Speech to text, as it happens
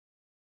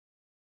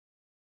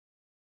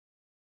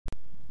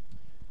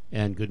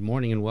And good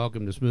morning and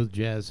welcome to Smooth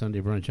Jazz Sunday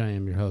Brunch. I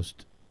am your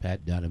host,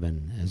 Pat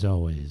Donovan, as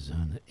always,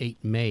 on 8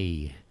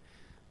 May,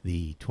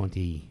 the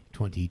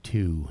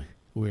 2022.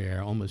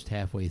 We're almost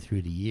halfway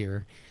through the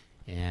year,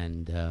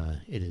 and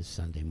it is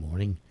Sunday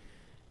morning.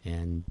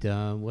 And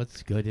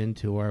let's get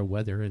into our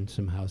weather and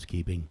some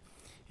housekeeping.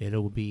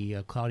 It'll be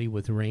cloudy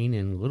with rain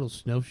and little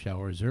snow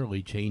showers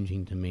early,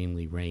 changing to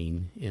mainly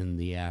rain in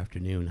the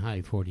afternoon.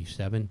 High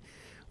 47.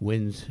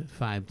 Winds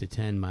 5 to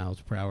 10 miles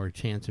per hour.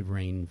 Chance of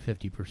rain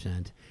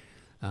 50%.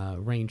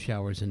 Rain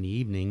showers in the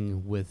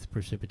evening with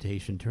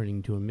precipitation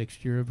turning to a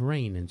mixture of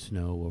rain and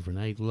snow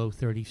overnight. Low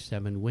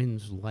 37.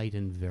 Winds light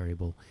and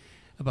variable,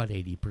 about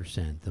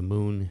 80%. The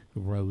moon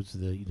rose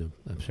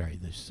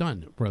the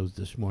sun rose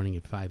this morning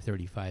at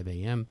 5:35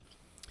 a.m.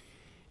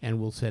 and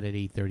will set at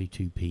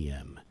 8:32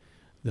 p.m.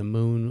 The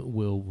moon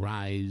will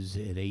rise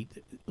at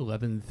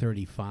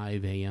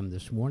 11:35 a.m.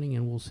 this morning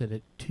and will set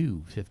at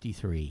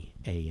 2:53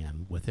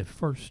 a.m. with the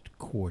first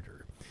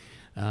quarter.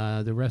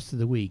 The rest of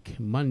the week,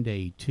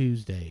 Monday,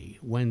 Tuesday,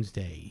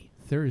 Wednesday,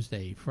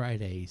 Thursday,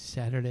 Friday,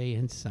 Saturday,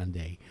 and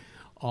Sunday,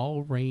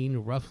 all rain,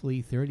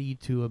 roughly 30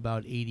 to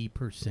about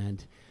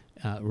 80%.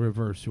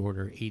 Reverse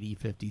order, 80,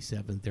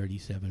 57,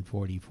 37,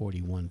 40,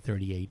 41,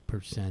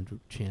 38%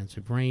 chance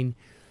of rain.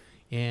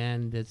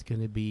 And it's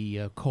going to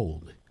be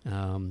cold.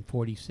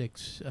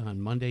 46 on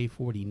Monday,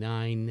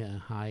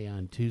 49 high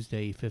on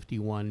Tuesday,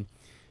 51,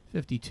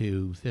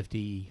 52,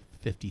 50,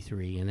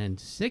 53, and then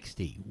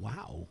 60.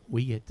 Wow,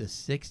 we get the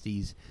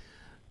 60s,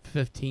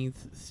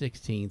 15th,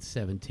 16th,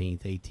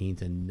 17th,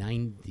 18th, and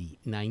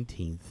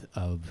 19th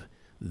of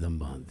the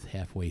month,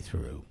 halfway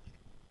through.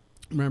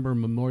 Remember,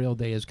 Memorial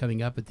Day is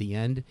coming up at the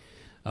end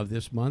of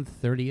this month.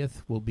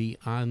 30th will be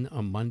on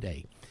a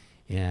Monday.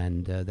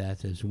 And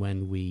that is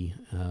when we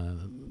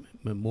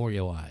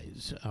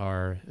memorialize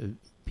our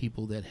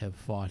people that have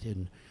fought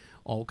in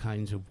all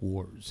kinds of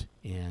wars,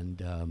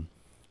 and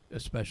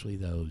especially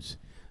those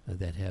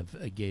that have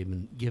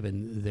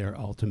given their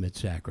ultimate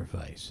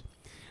sacrifice.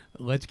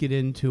 Let's get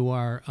into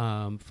our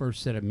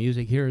first set of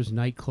music. Here is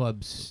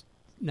Nightclub's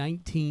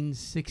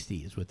 1960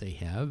 is what they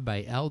have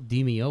by Al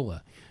Di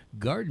Meola.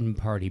 Garden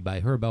Party by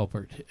Herb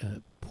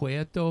Alpert.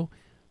 Puerto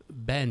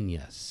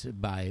Banyas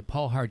by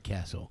Paul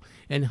Hardcastle,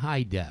 and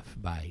High Def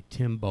by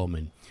Tim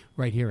Bowman,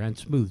 right here on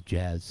Smooth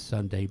Jazz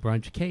Sunday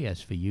Brunch,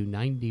 KSVU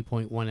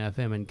 90.1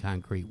 FM in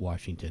Concrete,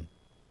 Washington.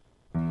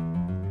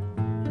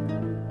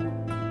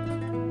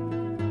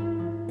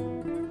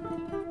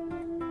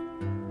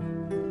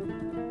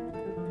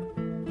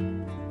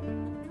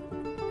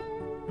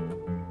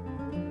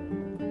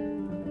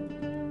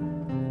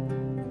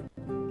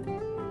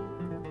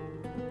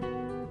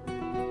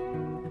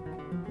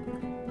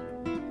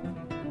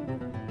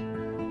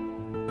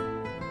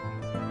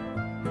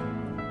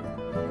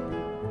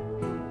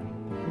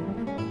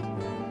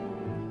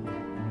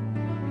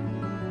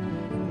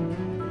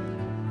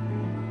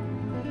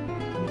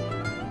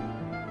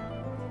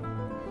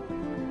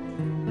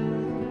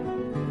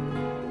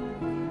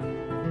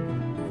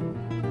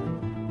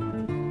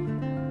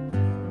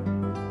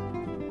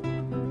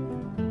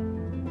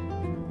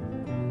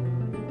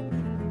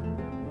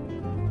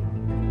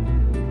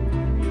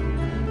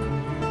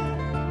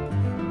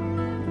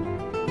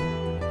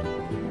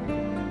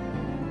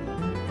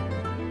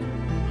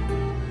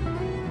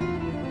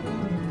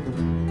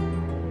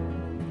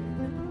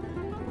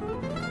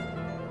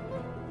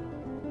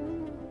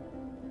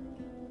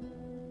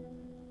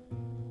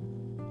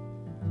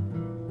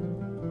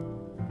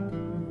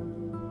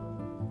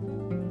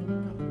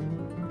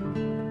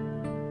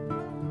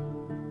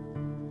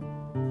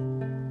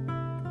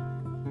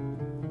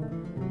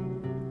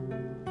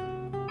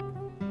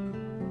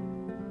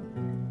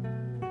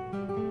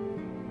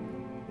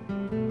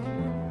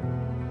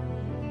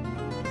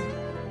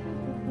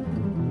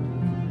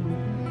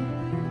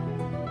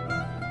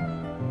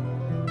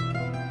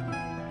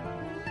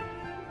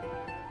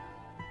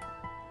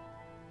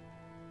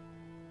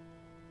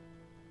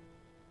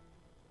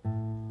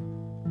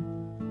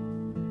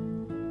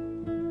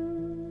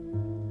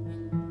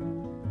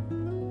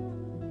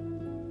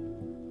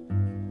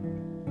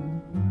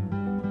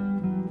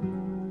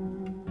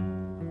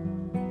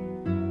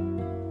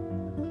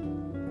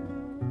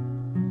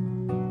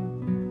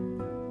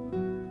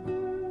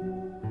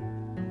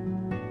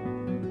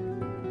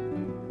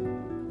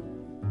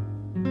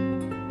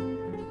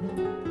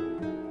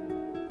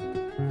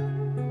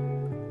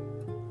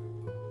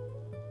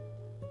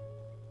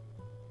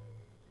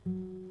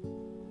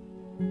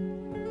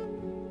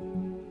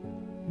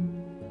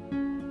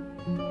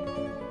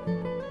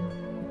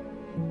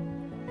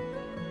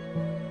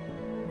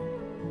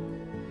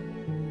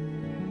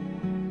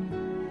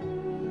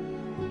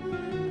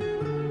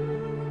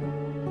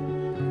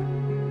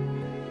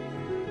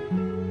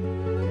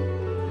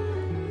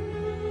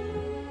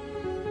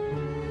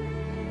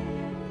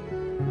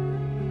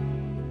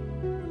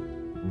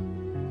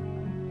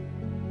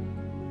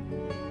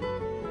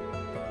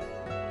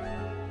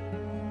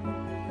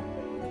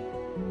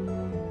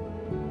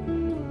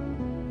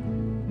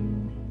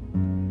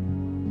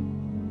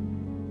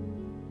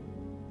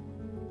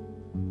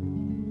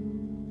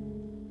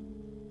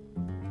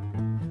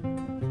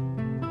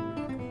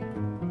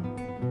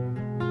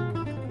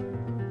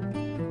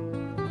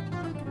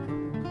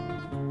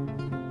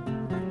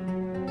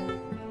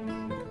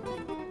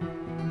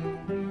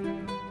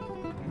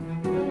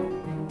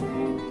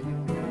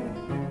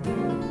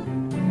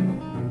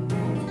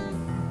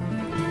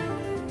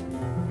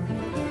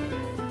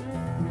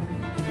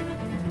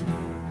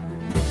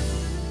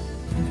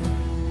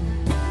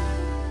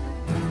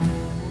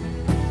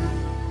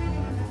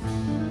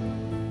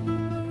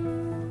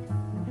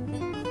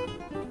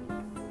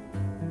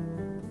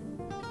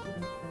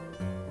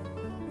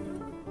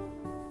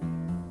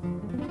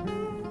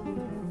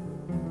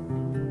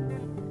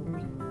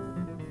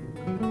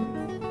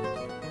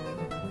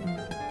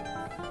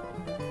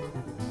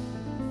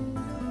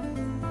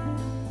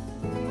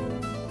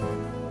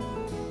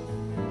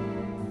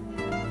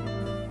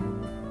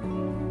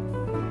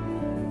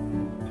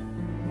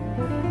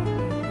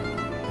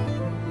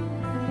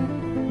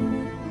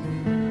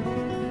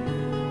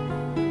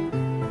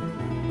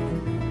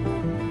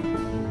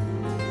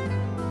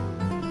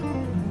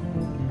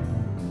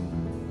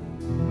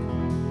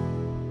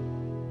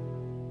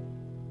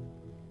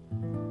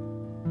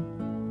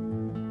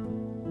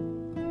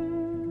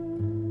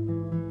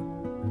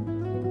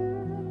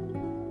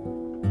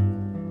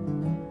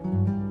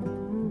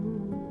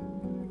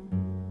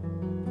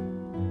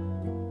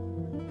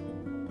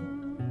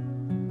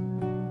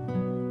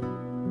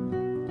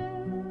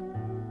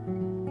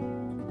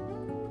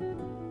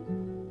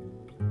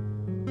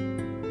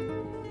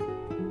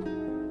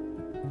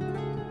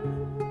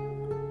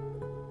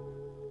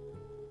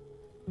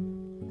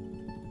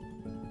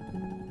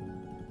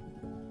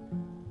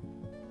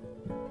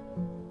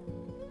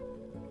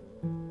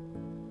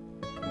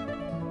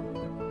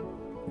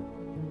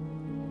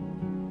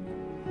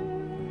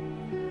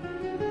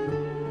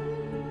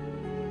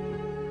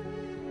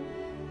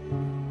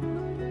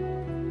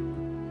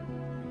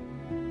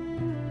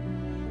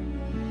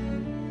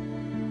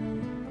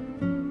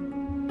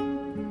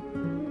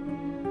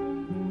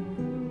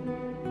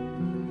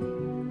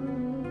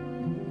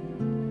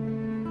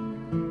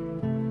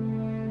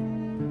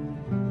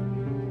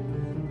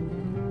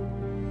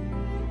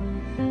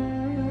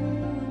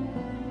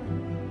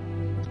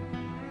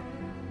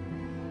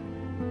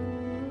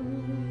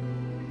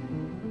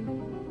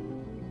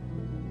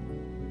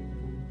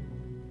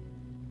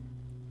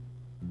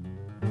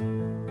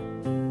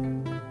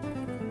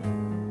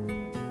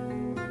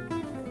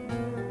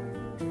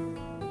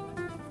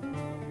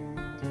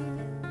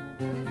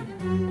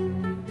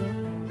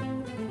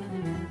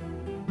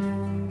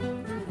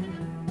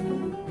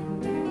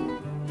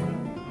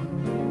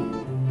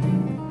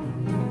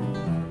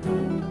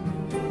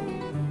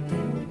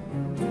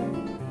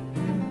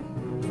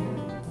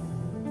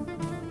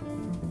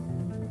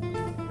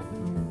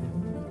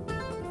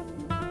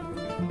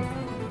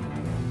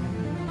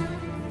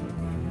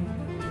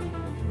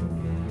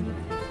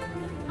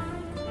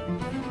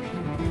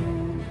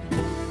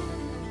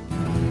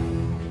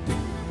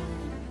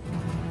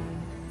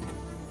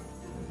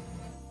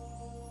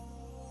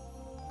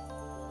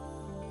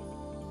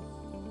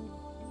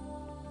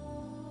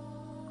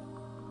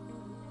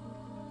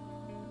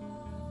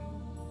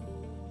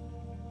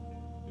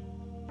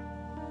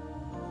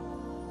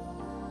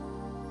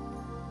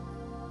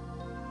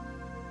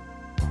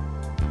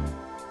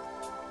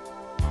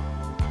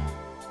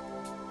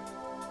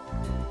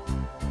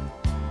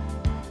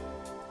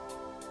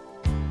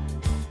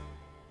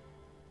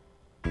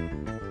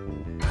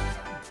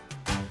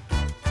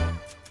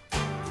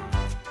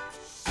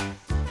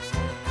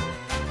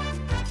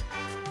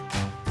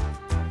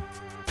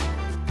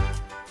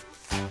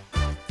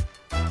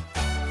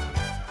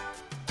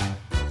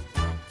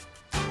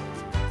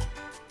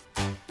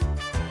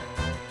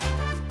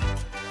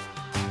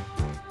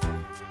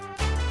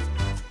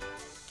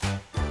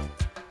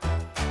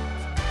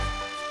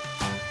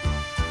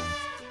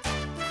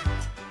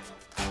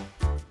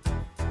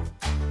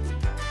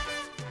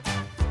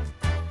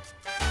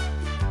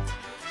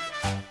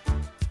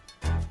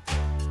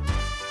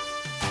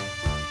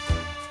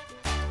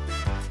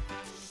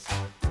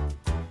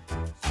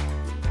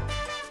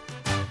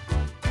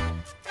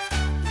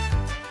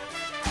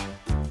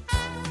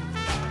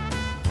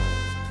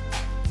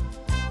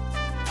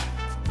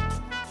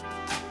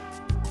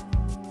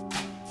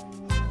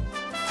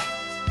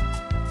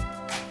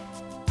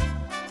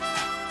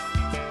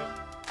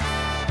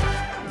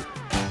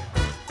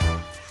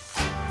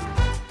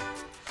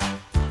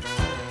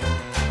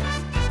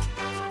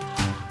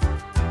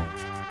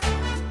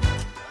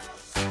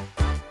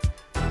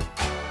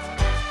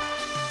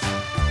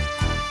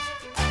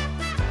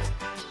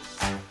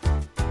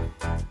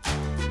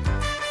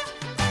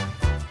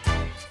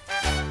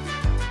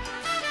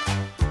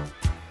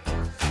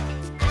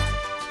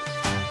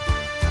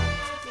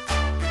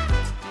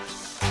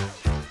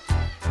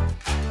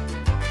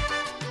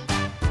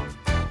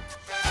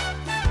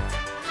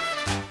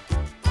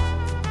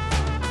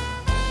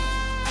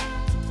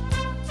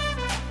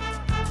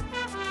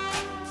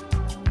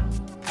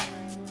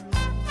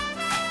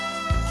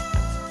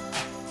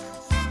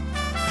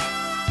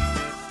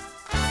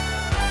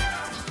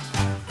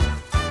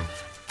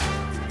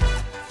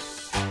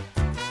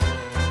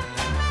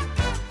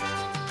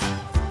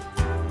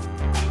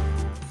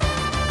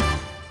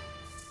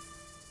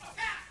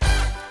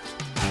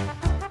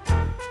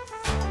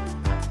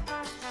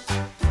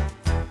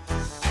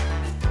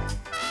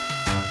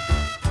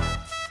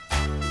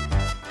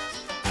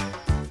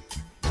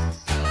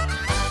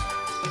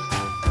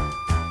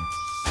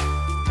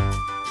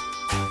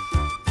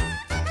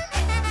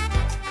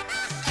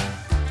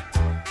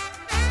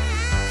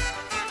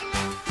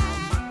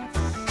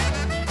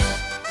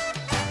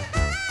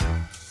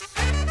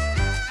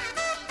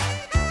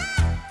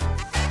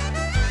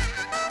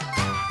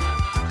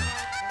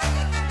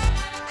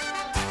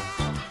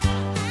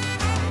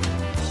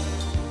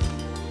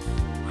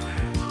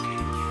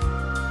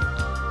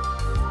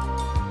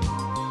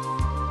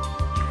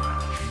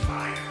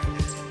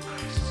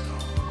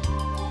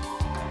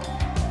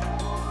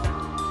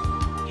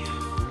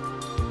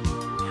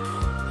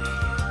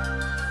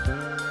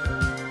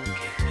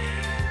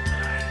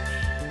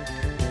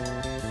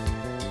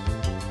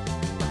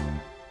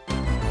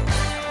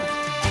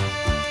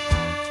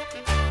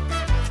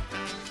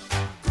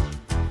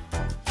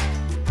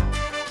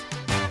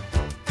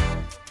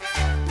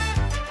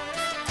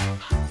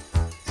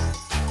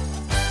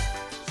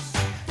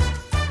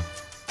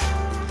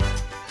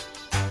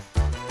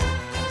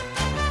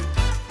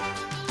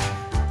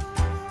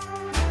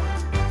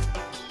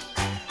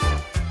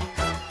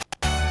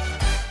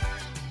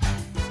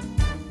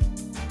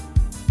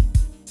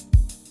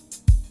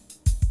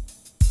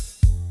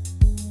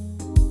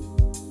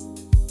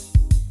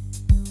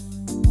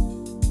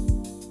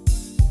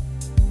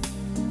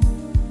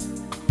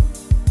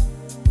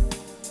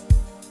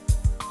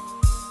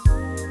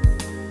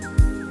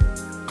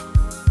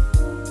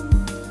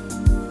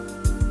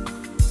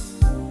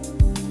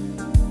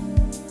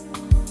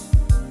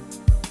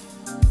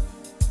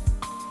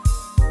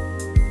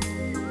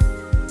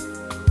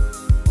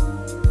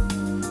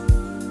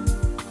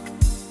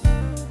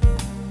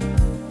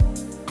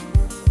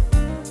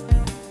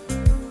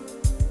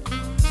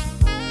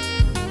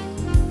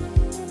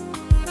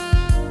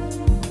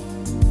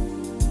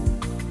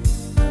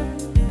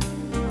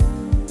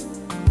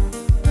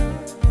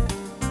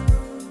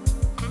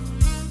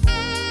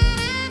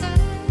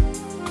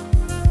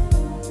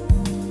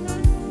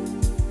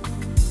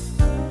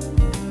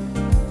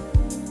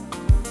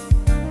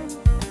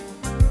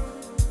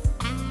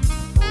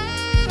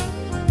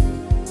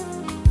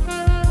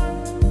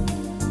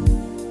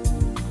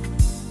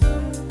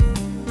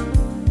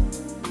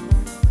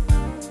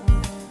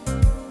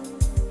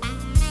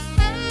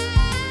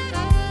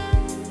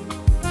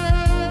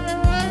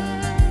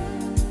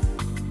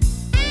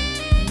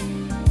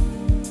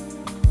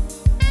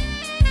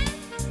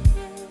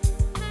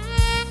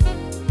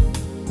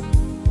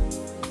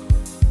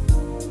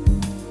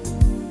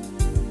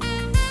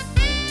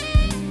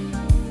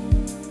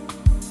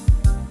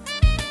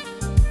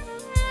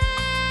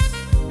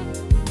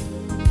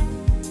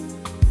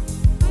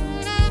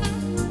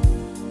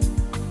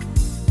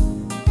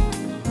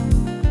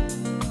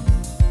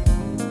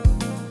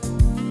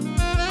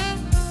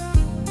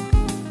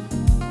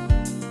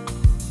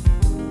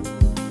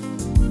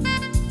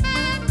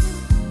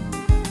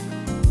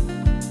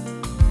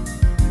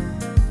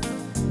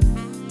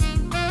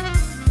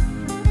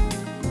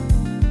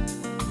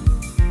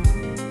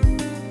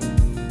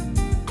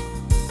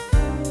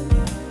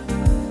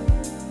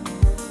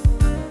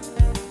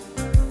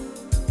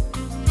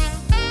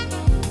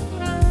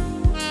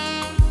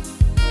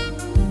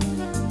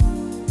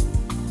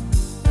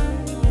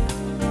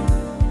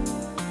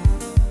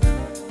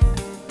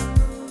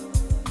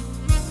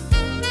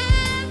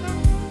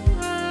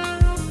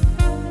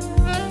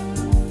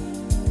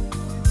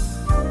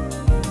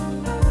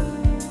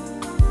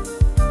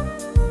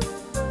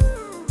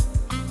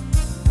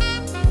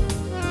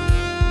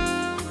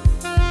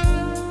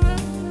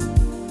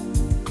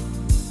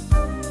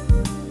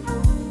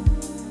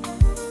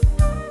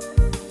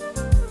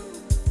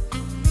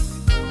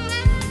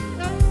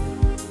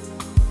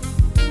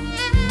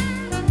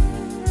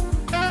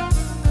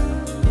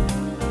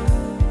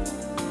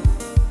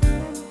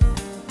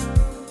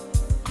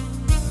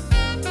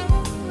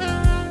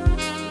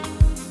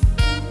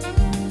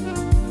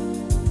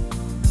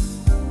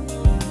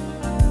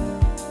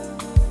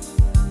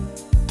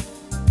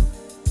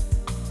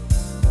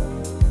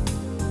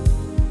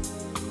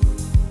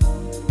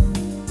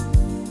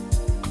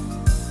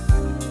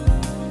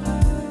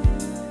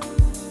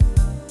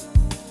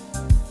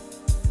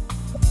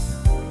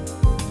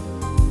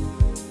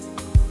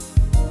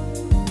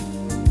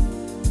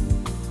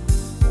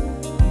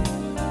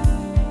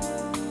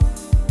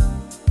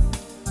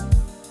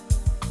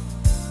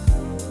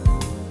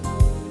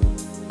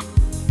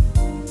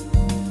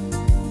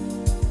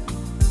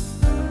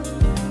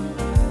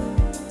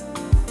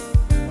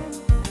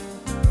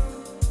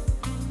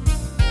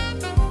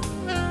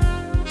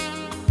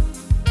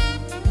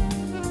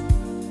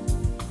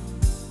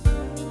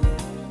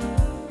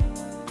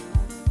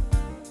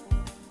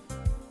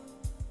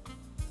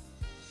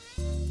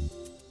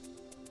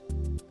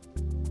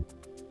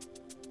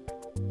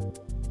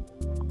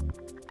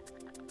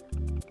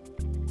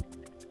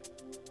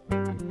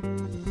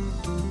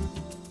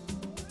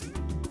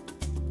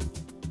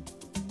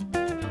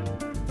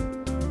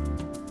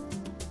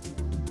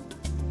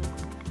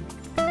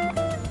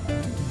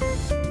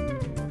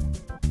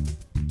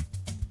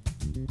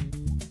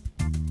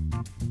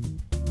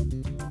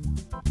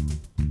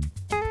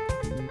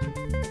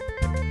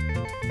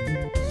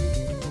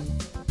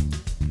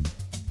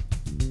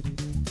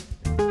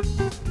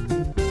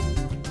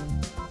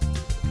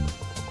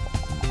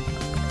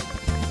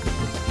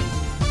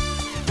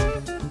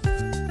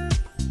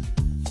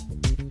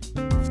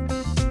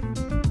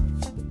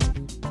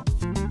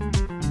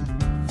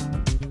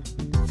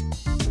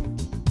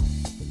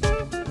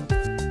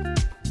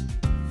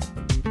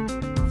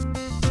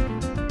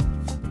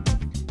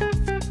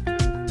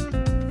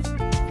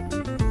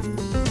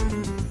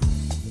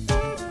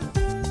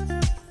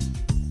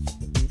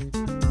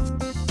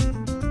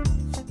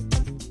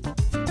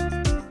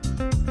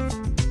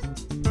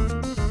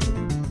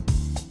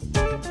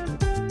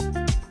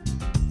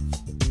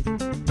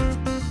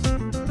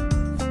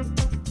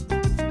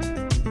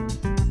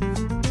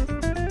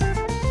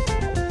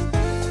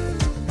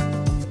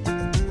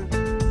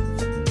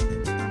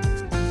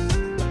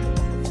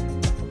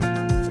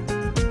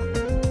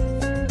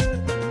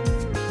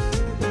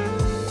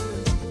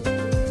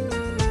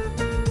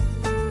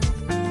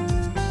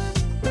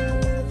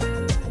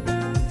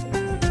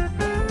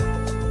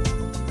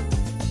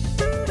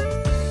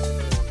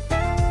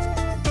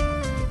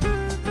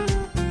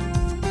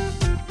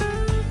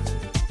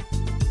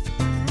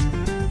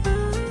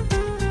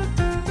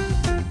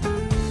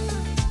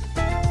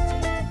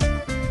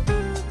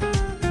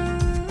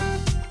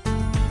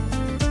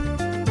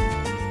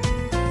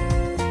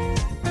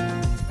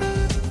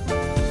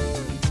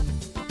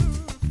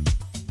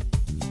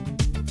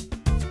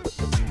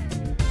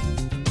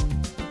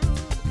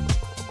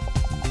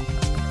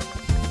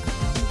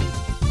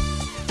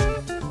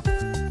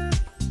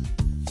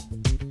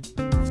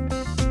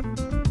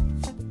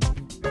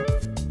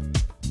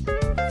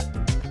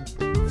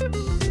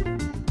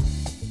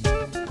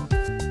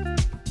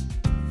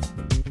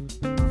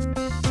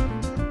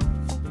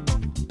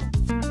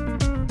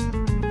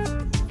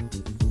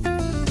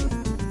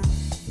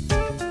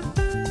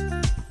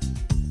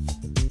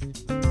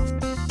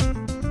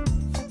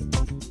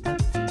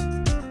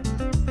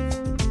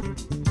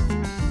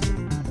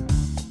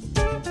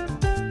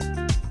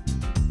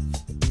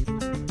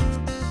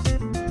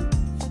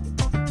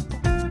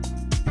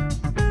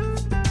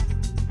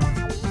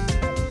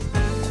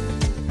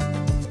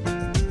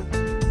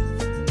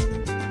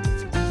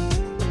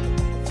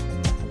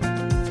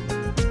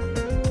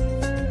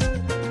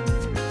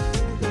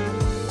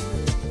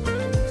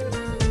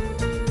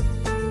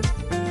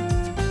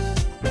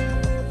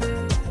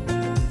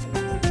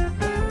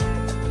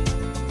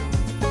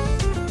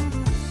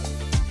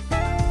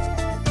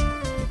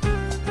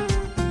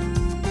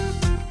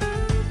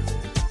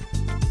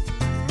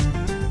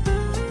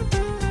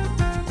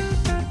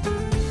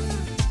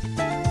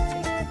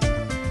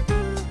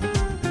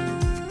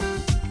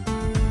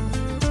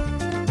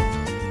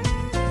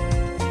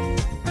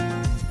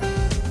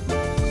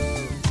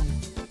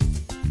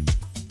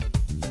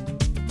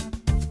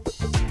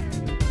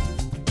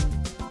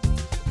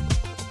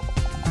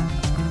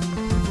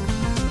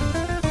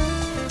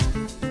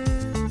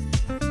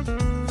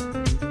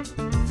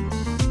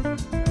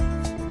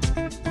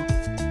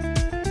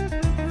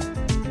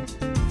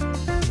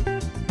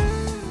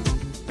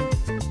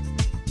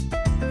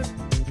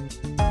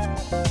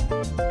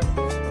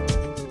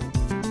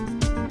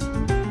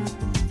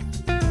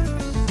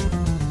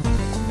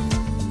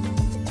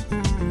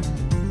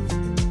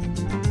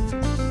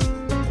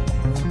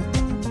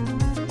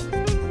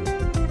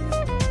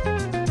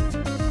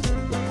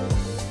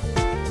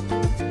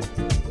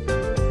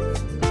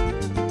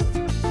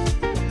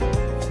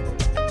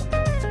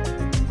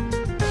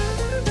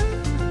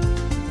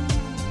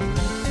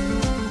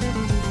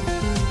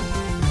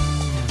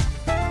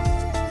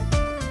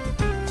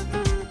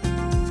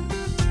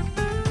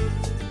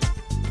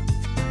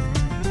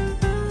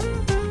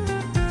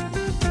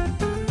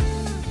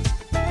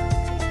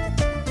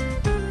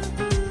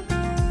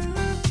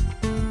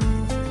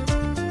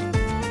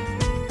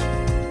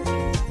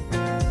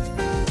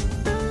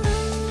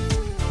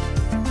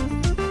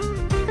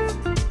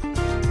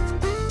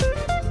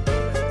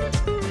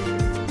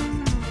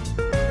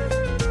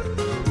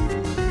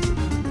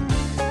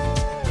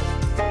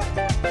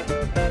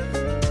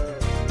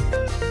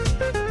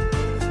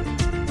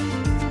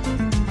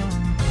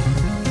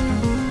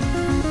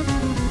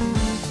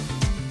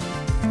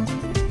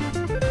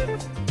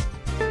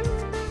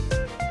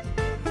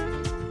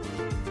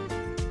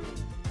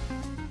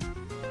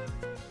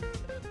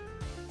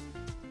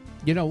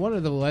 You know, one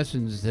of the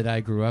lessons that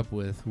I grew up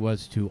with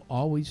was to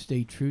always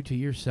stay true to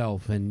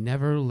yourself and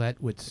never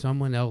let what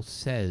someone else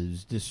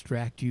says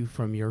distract you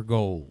from your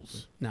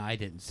goals. Now, I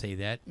didn't say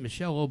that.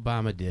 Michelle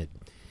Obama did.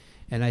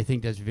 And I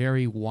think that's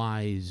very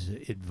wise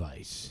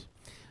advice.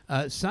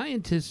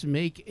 Scientists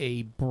make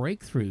a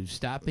breakthrough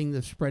stopping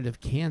the spread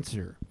of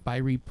cancer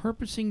by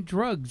repurposing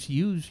drugs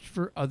used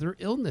for other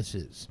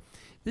illnesses.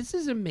 This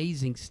is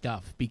amazing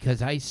stuff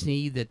because I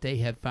see that they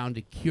have found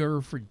a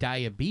cure for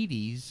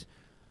diabetes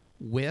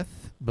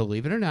with,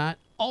 believe it or not,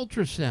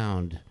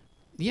 ultrasound.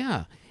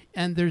 Yeah,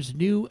 and there's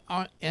new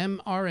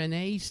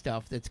mRNA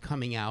stuff that's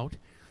coming out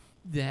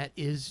that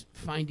is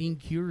finding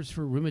cures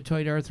for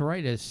rheumatoid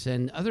arthritis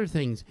and other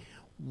things.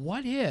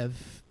 What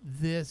if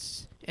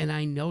this, and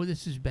I know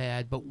this is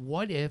bad, but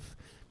what if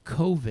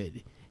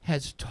COVID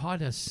has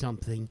taught us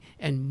something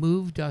and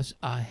moved us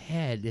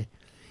ahead?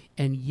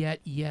 And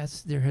yet,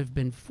 yes, there have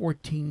been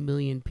 14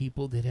 million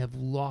people that have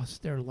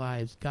lost their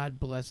lives.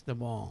 God bless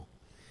them all.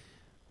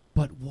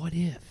 But what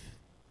if,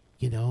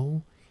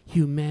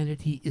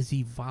 humanity is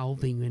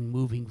evolving and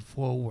moving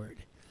forward?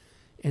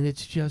 And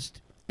it's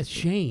just a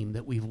shame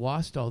that we've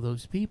lost all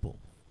those people.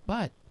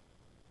 But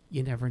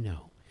you never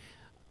know.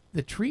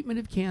 The treatment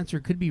of cancer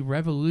could be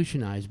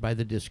revolutionized by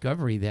the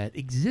discovery that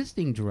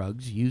existing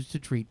drugs used to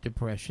treat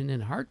depression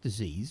and heart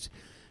disease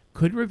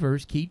could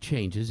reverse key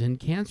changes in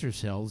cancer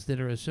cells that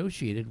are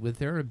associated with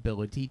their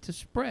ability to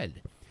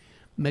spread.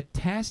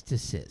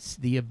 Metastasis,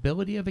 the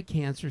ability of a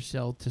cancer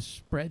cell to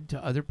spread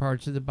to other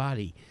parts of the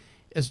body,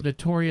 is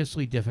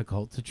notoriously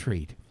difficult to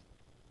treat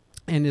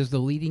and is the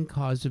leading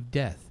cause of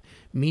death,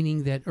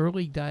 meaning that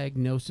early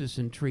diagnosis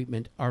and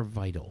treatment are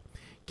vital.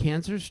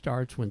 Cancer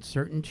starts when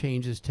certain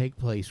changes take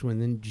place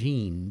within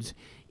genes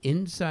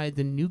inside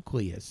the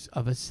nucleus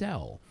of a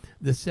cell,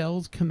 the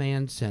cell's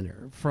command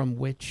center, from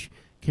which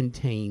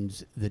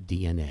contains the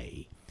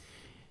DNA.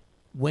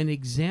 When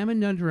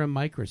examined under a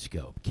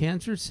microscope,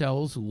 cancer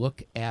cells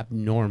look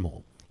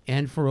abnormal,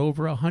 and for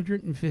over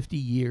 150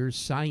 years,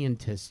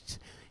 scientists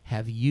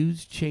have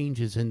used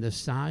changes in the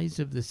size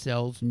of the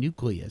cell's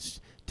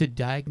nucleus to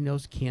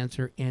diagnose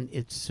cancer and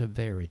its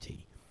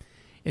severity.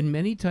 In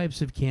many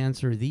types of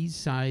cancer, these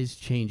size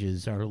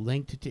changes are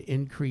linked to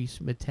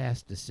increased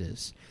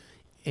metastasis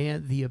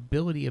and the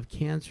ability of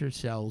cancer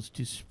cells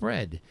to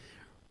spread,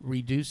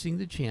 reducing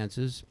the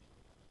chances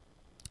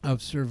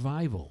of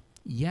survival.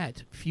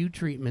 Yet, few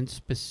treatments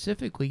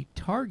specifically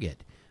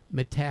target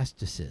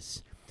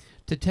metastasis.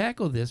 To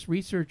tackle this,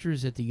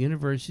 researchers at the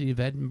University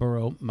of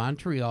Edinburgh,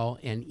 Montreal,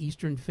 and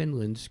Eastern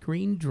Finland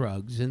screened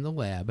drugs in the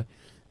lab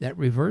that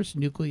reverse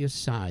nucleus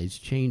size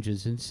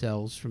changes in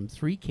cells from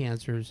 3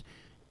 cancers,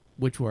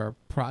 which were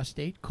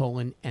prostate,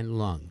 colon, and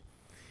lung,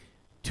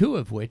 2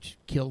 of which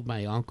killed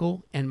my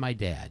uncle and my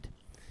dad.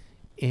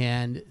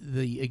 And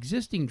the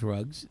existing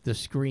drugs, the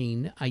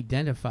screen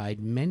identified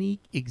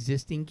many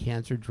existing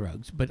cancer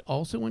drugs, but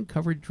also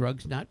uncovered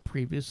drugs not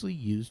previously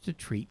used to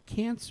treat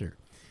cancer,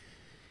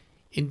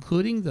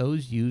 including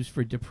those used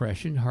for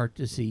depression, heart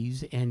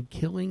disease, and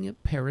killing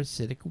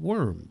parasitic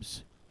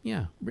worms.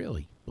 Yeah,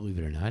 really, believe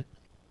it or not.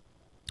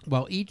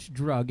 While each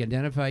drug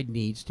identified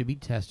needs to be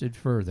tested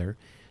further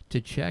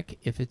to check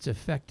if it's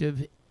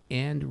effective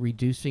and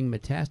reducing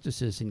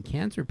metastasis in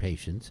cancer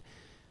patients,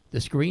 the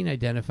screen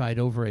identified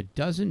over a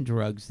dozen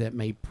drugs that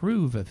may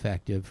prove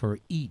effective for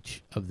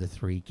each of the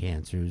 3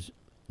 cancers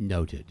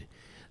noted.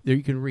 There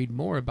you can read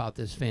more about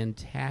this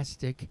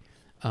fantastic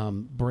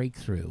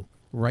breakthrough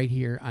right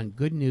here on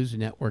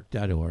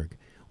goodnewsnetwork.org,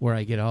 where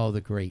I get all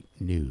the great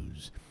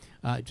news.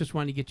 Just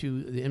want to get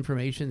you the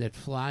information that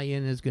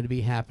Fly-In is going to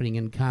be happening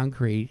in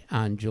Concrete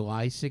on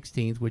July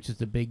 16th, which is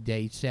the big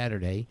day,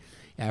 Saturday,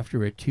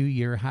 after a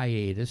 2-year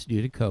hiatus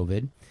due to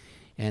COVID.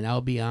 And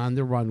I'll be on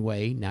the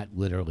runway, not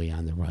literally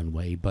on the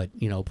runway, but,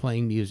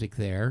 playing music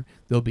there.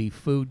 There'll be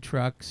food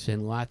trucks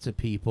and lots of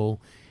people.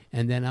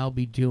 And then I'll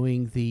be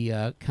doing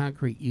the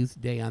Concrete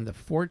Youth Day on the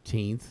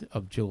 14th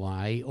of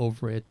July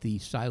over at the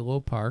Silo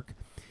Park.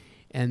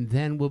 And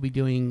then we'll be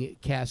doing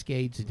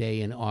Cascades Day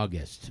in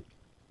August.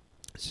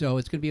 So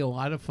it's going to be a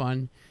lot of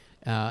fun.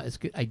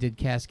 I did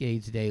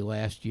Cascades Day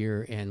last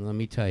year, and let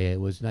me tell you,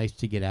 it was nice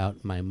to get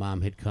out. My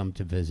mom had come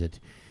to visit,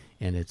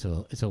 and it's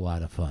a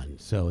lot of fun.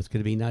 So it's going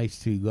to be nice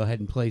to go ahead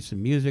and play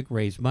some music,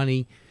 raise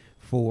money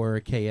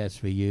for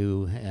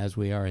KSVU, as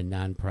we are a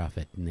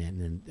nonprofit.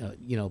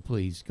 And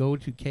please go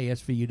to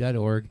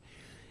ksvu.org,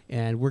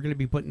 and we're going to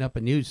be putting up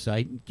a news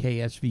site,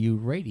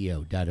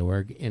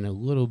 ksvuradio.org, in a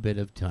little bit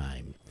of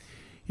time.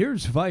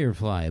 Here's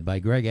Firefly by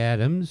Greg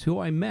Adams, who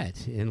I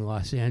met in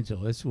Los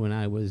Angeles when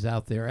I was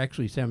out there,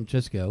 actually San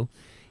Francisco.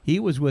 He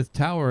was with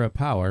Tower of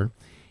Power,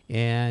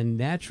 and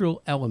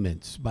Natural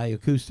Elements by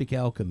Acoustic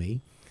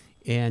Alchemy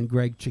and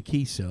Greg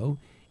Chiquiso,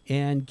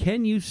 and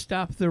Can You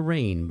Stop the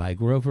Rain by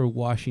Grover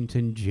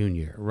Washington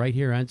Jr., right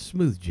here on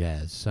Smooth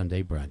Jazz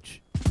Sunday Brunch.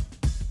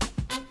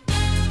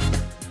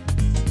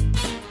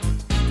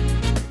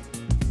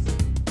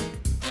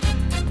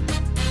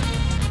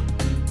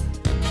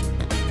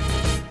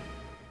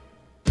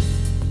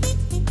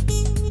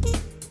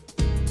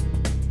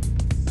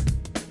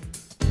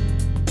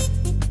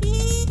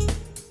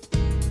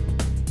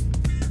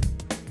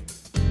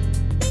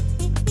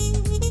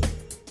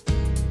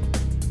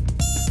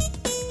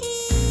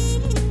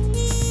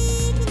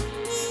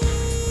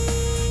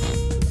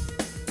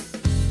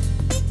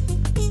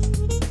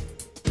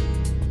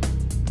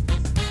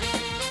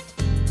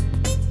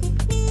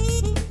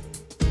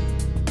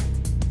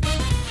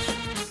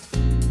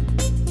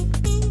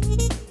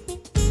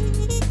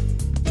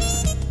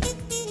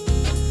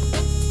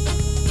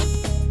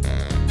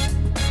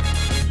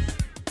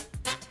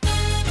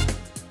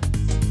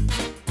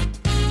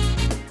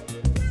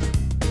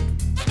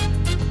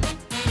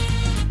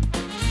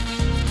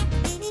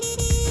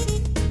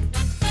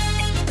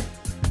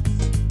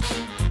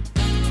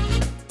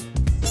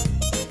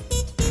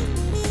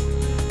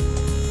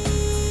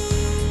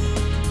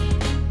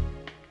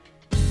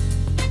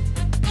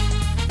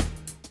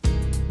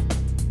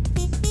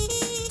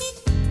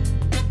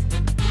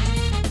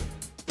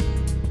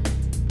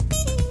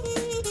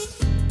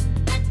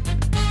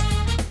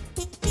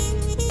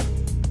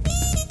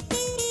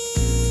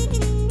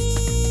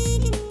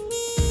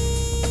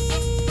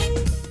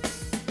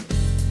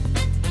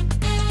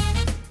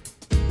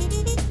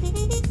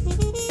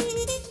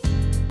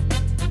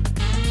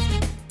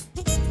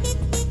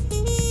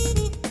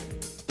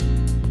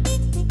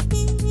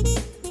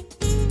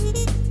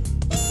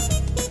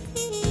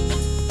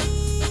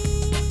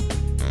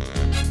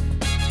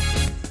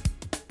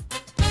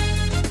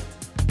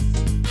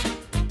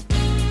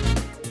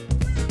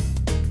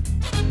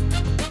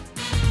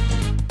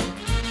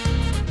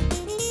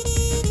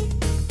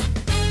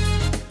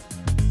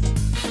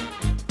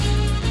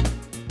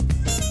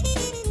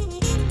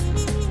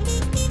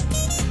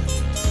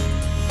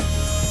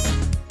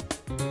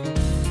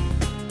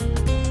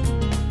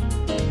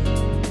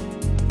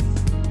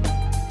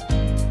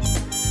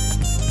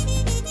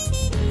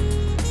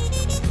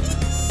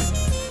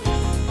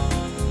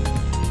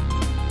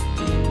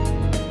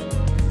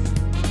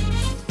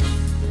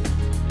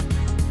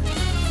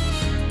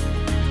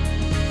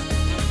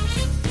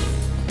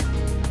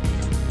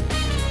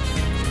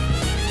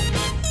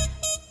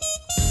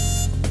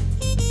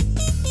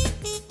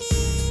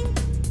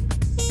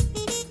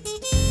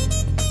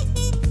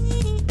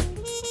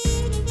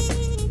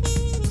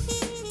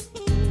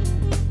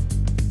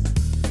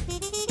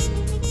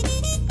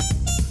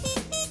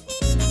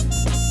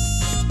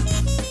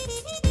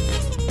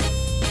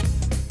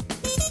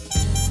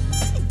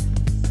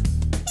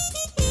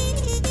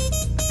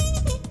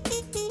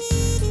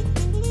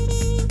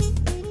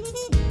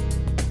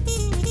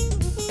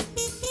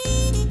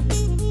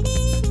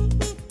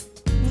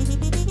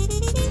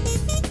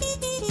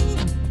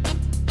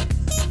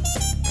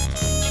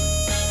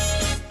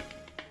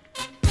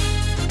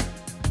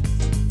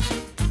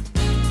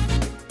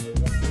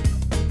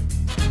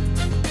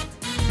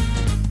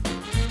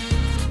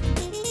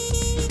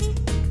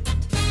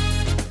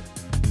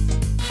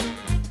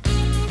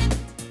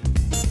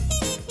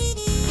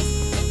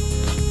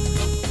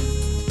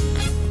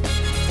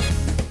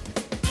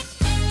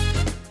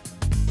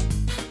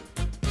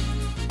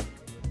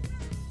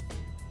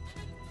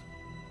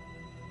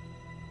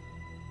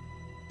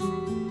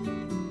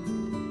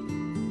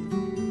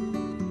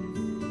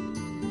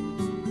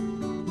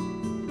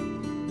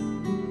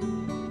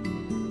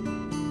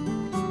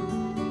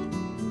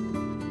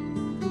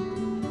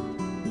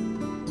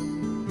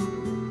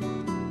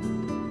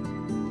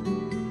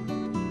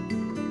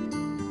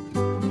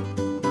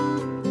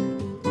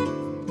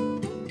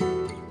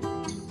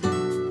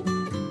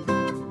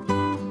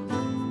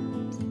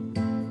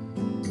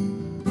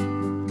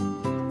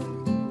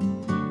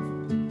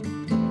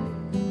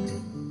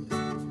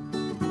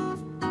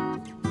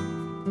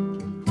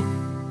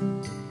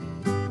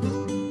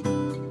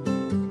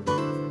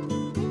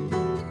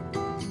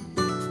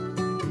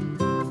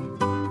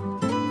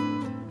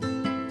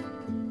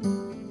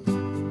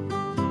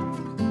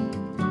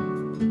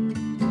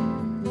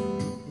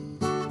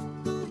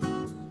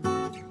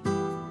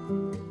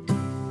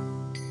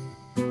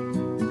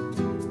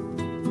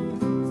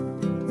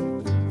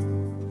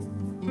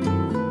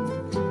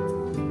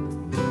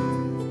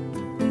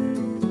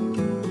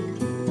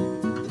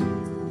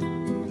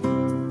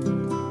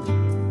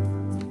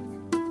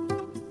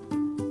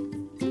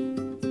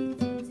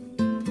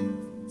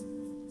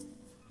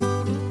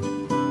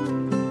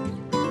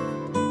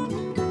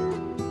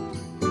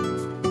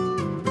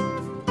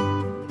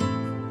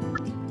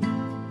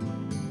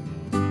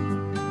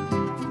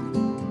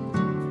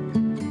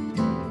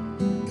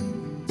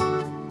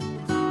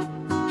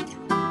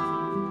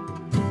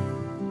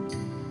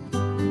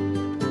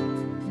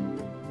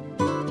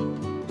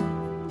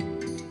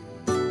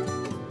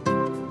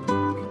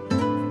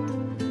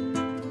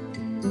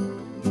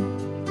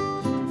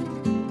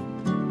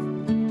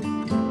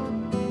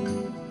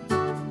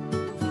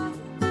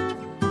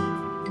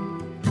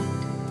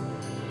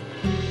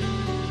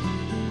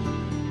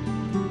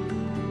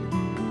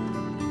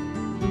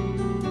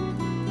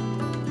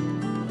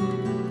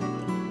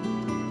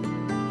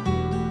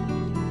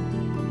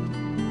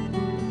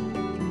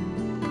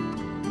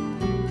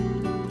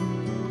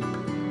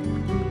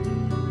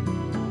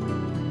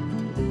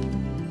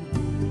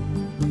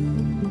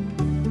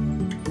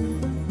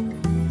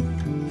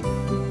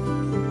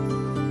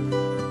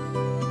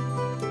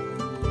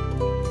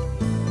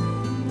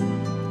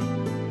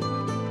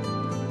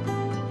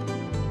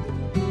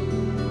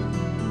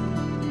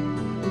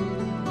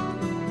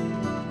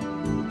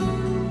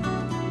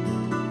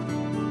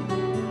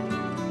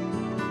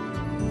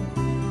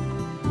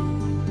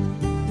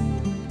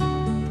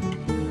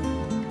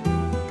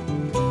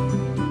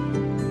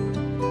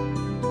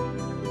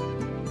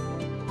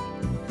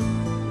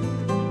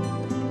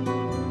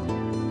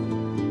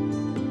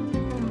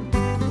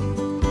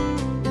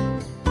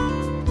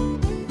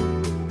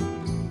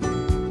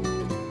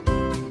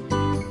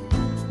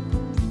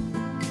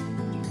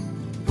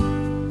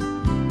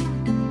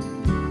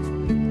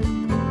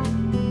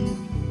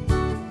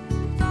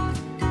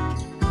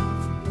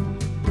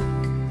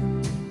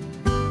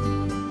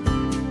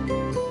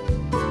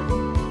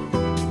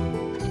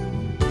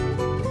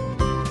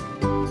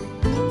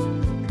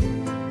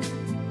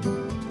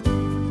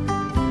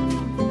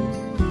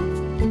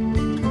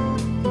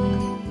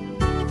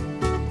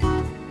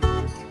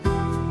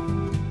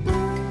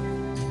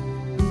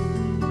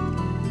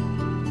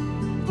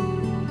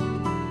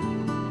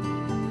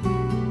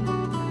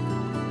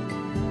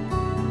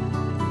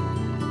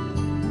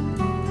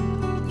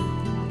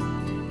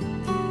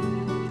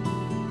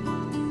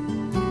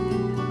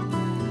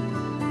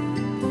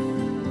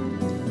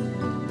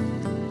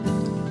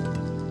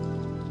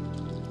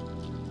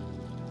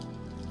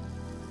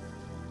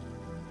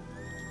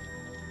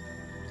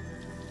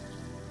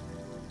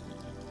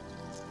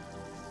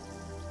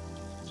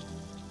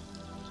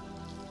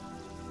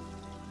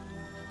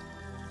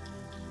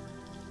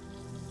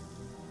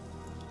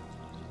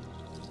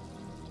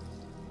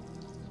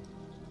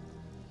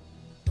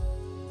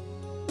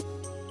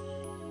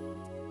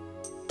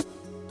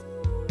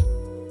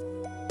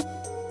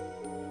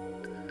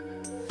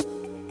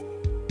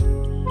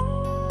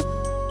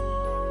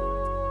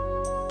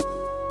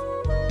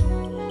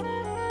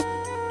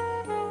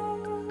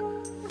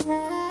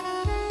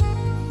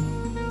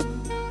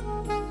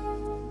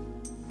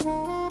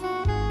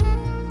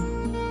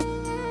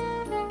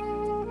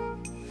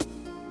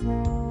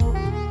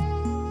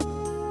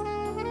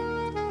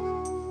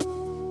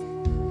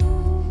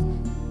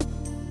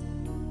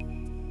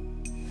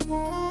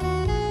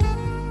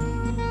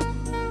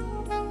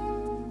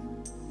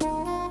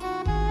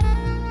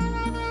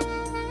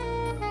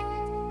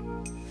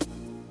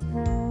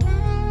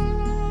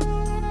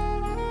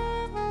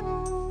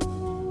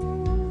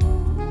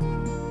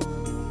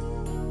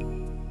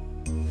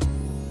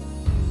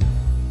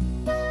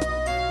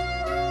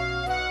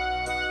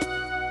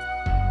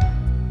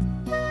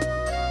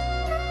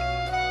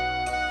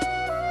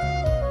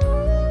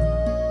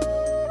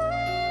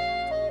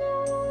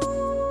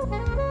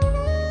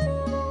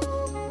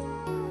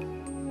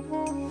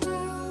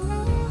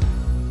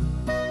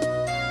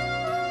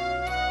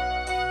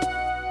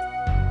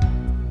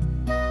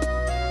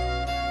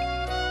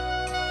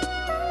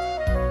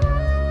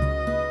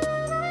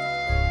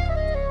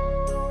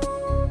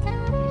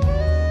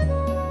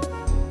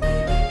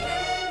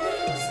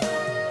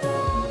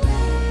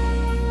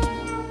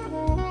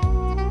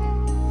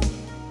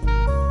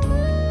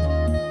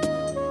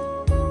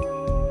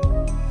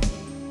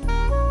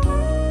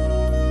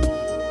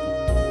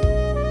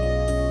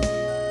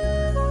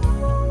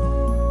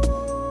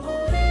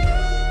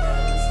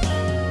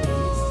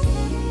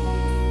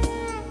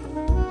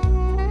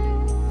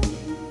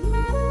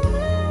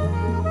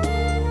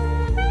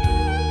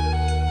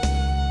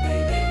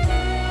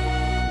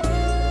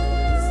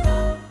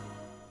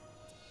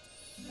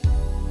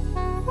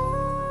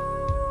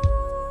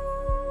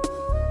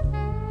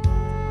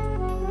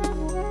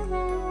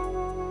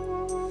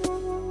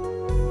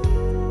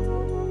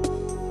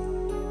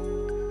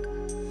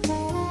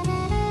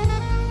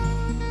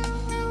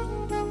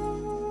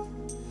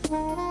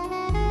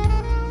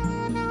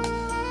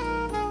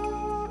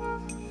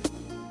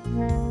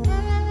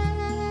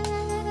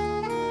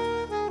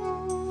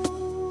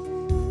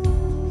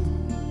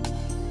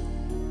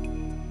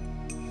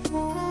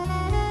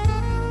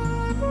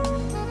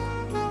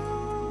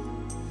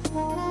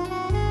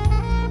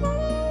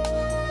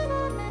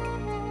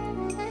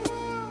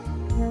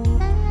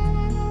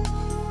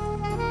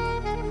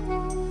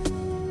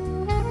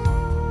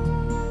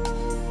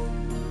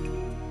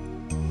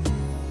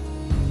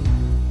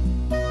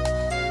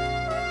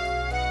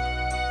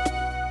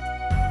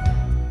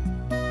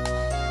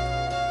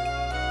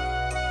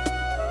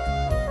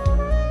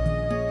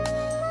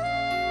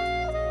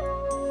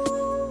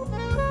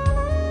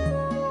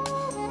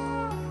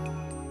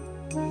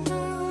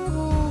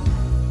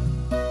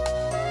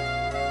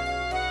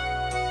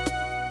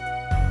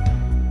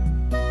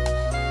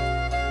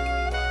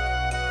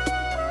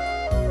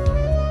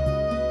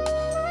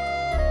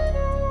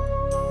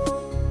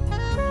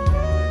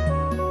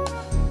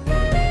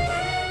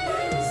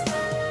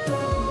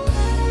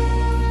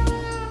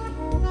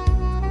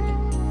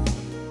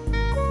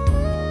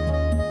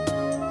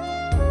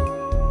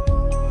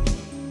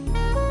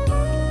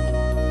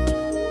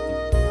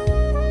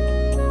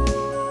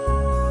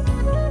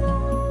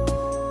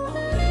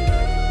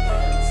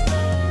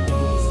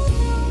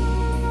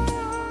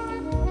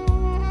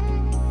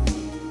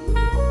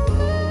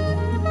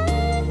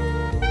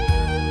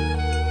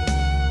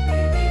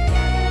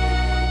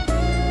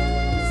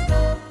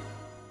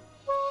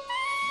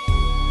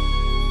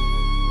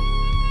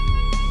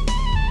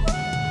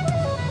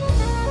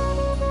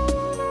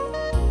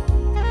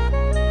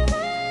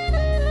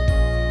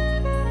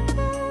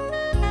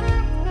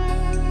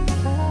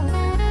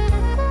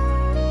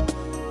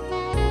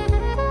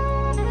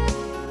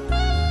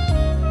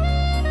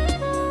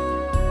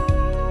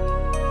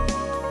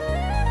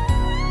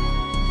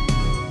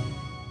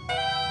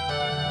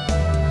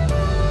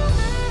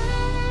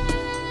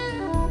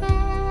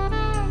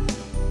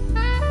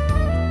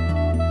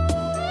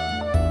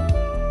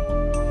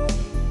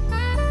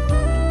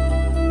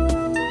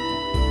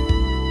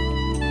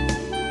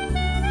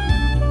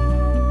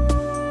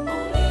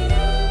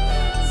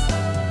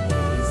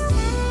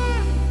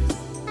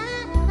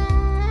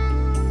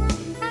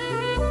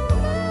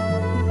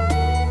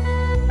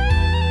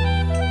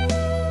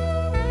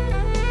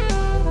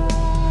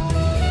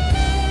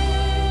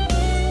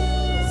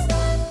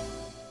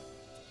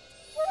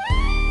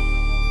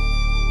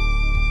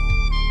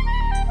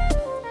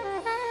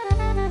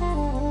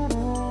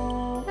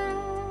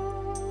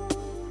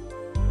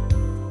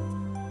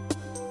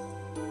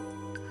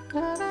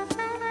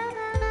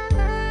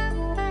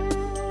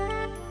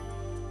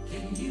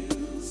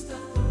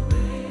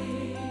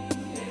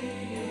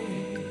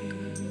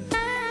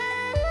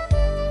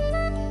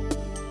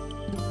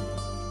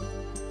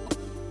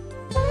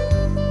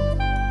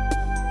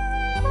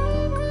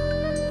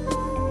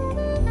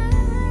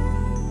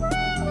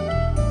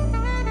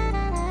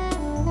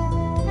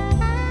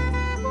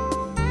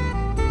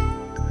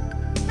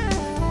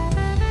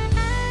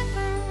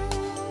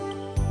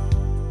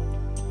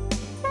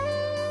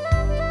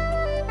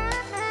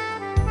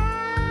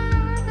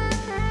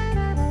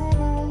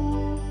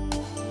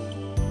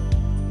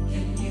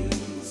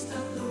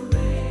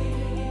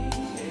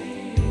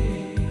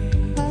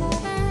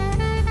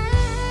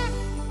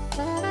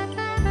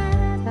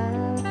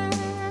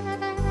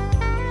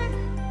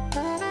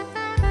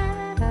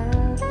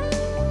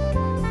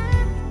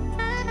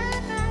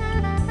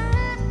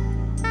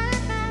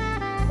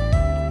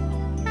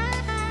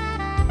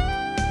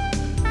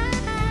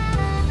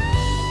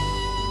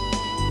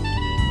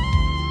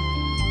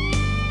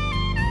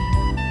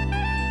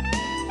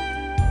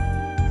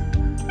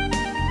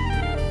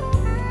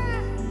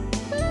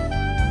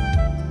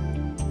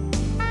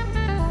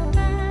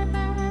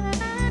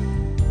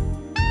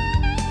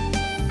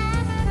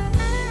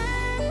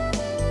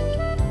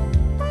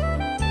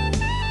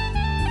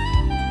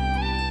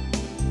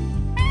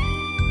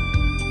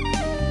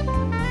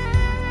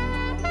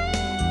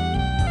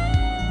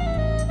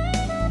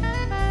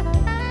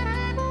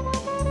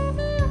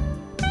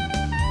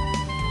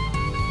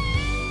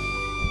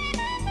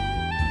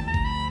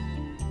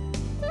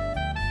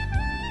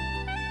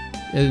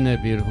 Isn't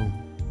that beautiful?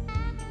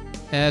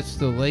 That's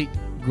the late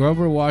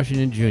Grover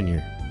Washington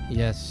Jr.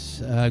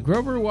 Yes,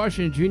 Grover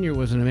Washington Jr.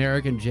 was an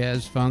American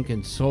jazz, funk,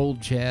 and soul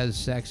jazz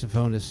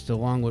saxophonist,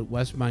 along with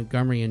Wes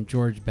Montgomery and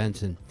George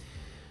Benson.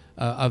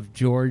 Of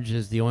George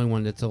is the only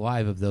one that's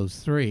alive of those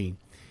three.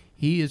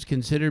 He is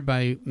considered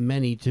by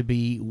many to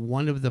be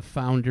one of the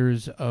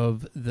founders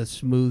of the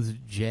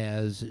smooth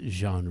jazz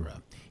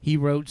genre. He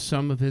wrote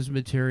some of his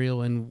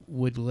material and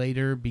would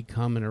later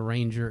become an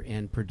arranger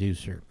and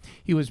producer.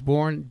 He was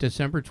born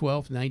December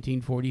 12,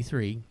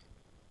 1943,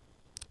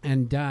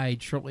 and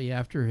died shortly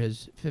after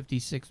his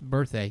 56th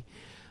birthday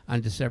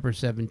on December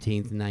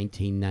 17,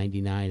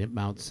 1999, at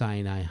Mount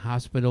Sinai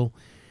Hospital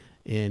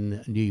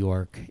in New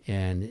York,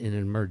 and in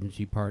an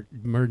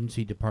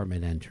emergency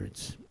department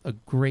entrance. A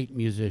great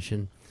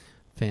musician,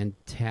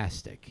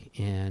 fantastic,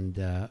 and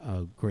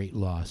a great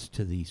loss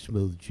to the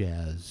smooth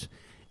jazz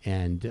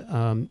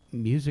and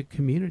music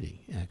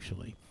community,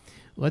 actually.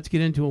 Let's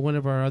get into one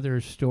of our other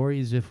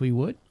stories, if we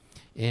would.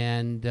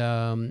 And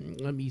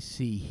let me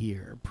see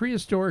here.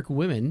 Prehistoric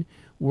women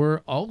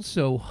were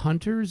also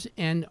hunters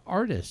and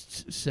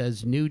artists,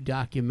 says new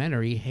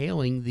documentary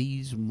hailing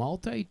these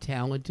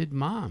multi-talented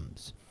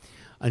moms.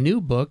 A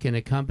new book and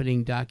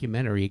accompanying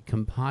documentary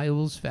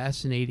compiles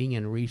fascinating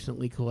and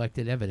recently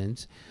collected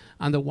evidence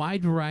on the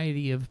wide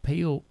variety of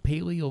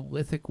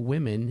Paleolithic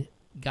women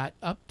got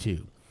up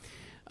to.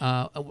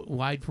 A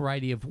wide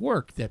variety of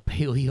work that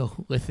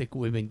Paleolithic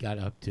women got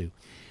up to.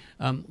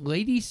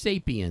 Lady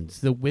Sapiens,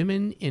 the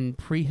women in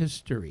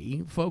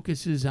prehistory,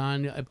 focuses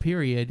on a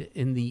period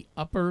in the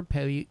upper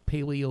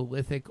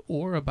Paleolithic,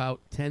 or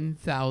about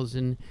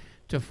 10,000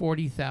 to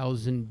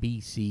 40,000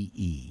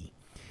 BCE,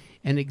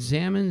 and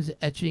examines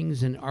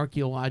etchings and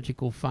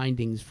archaeological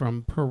findings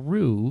from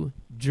Peru,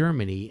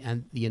 Germany,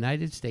 and the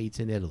United States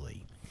and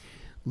Italy.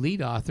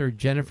 Lead author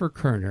Jennifer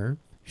Kerner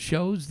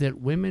shows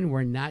that women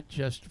were not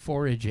just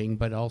foraging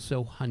but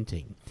also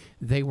hunting.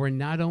 They were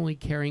not only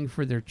caring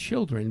for their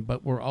children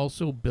but were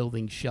also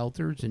building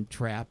shelters and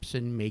traps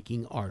and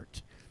making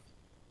art.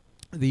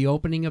 The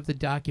opening of the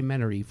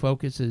documentary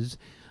focuses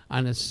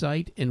on a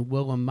site in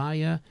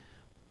Willamaya,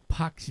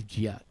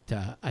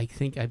 Paxgiata, I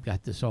think I've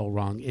got this all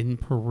wrong, in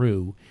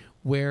Peru,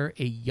 where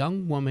a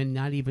young woman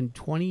not even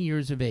 20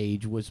 years of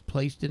age was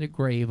placed in a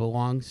grave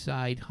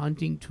alongside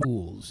hunting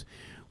tools,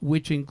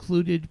 which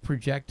included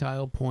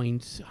projectile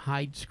points,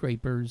 hide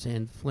scrapers,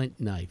 and flint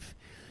knife,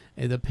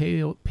 the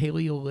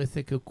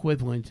Paleolithic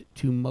equivalent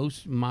to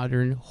most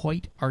modern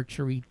Hoyt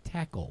archery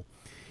tackle.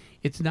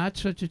 It's not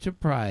such a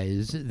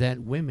surprise that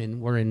women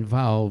were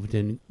involved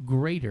in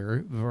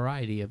greater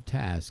variety of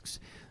tasks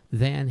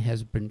than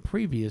has been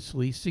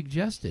previously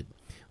suggested.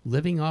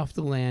 Living off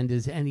the land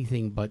is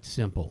anything but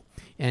simple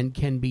and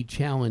can be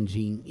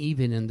challenging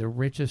even in the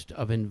richest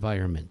of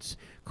environments.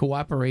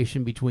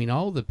 Cooperation between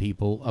all the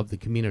people of the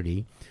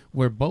community,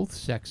 where both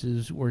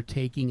sexes were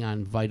taking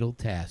on vital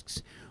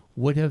tasks,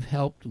 would have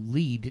helped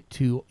lead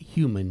to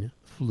human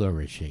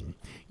flourishing.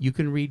 You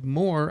can read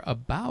more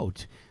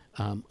about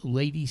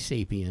Lady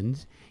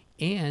Sapiens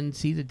and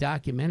see the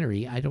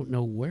documentary. I don't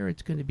know where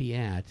it's going to be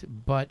at,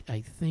 but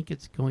I think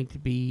it's going to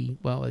be,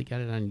 well, I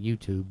got it on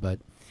YouTube, but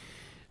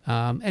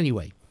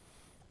anyway,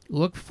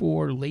 look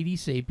for Lady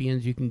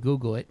Sapiens. You can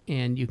Google it,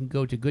 and you can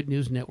go to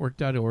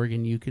goodnewsnetwork.org,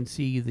 and you can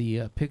see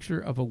the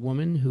picture of a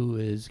woman who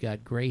has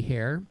got gray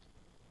hair.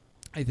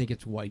 I think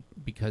it's white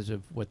because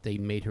of what they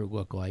made her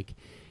look like.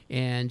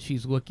 And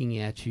she's looking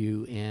at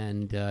you,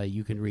 and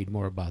you can read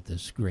more about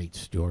this great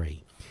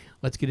story.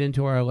 Let's get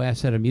into our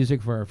last set of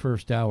music for our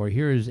first hour.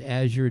 Here is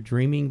As You're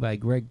Dreaming by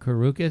Greg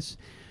Karukas,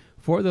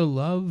 For the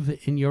Love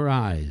in Your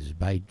Eyes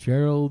by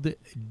Gerald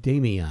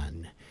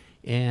Damian,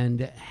 and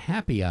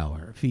Happy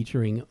Hour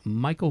featuring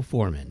Michael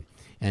Foreman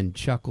and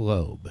Chuck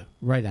Loeb,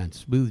 right on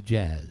Smooth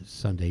Jazz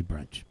Sunday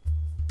Brunch.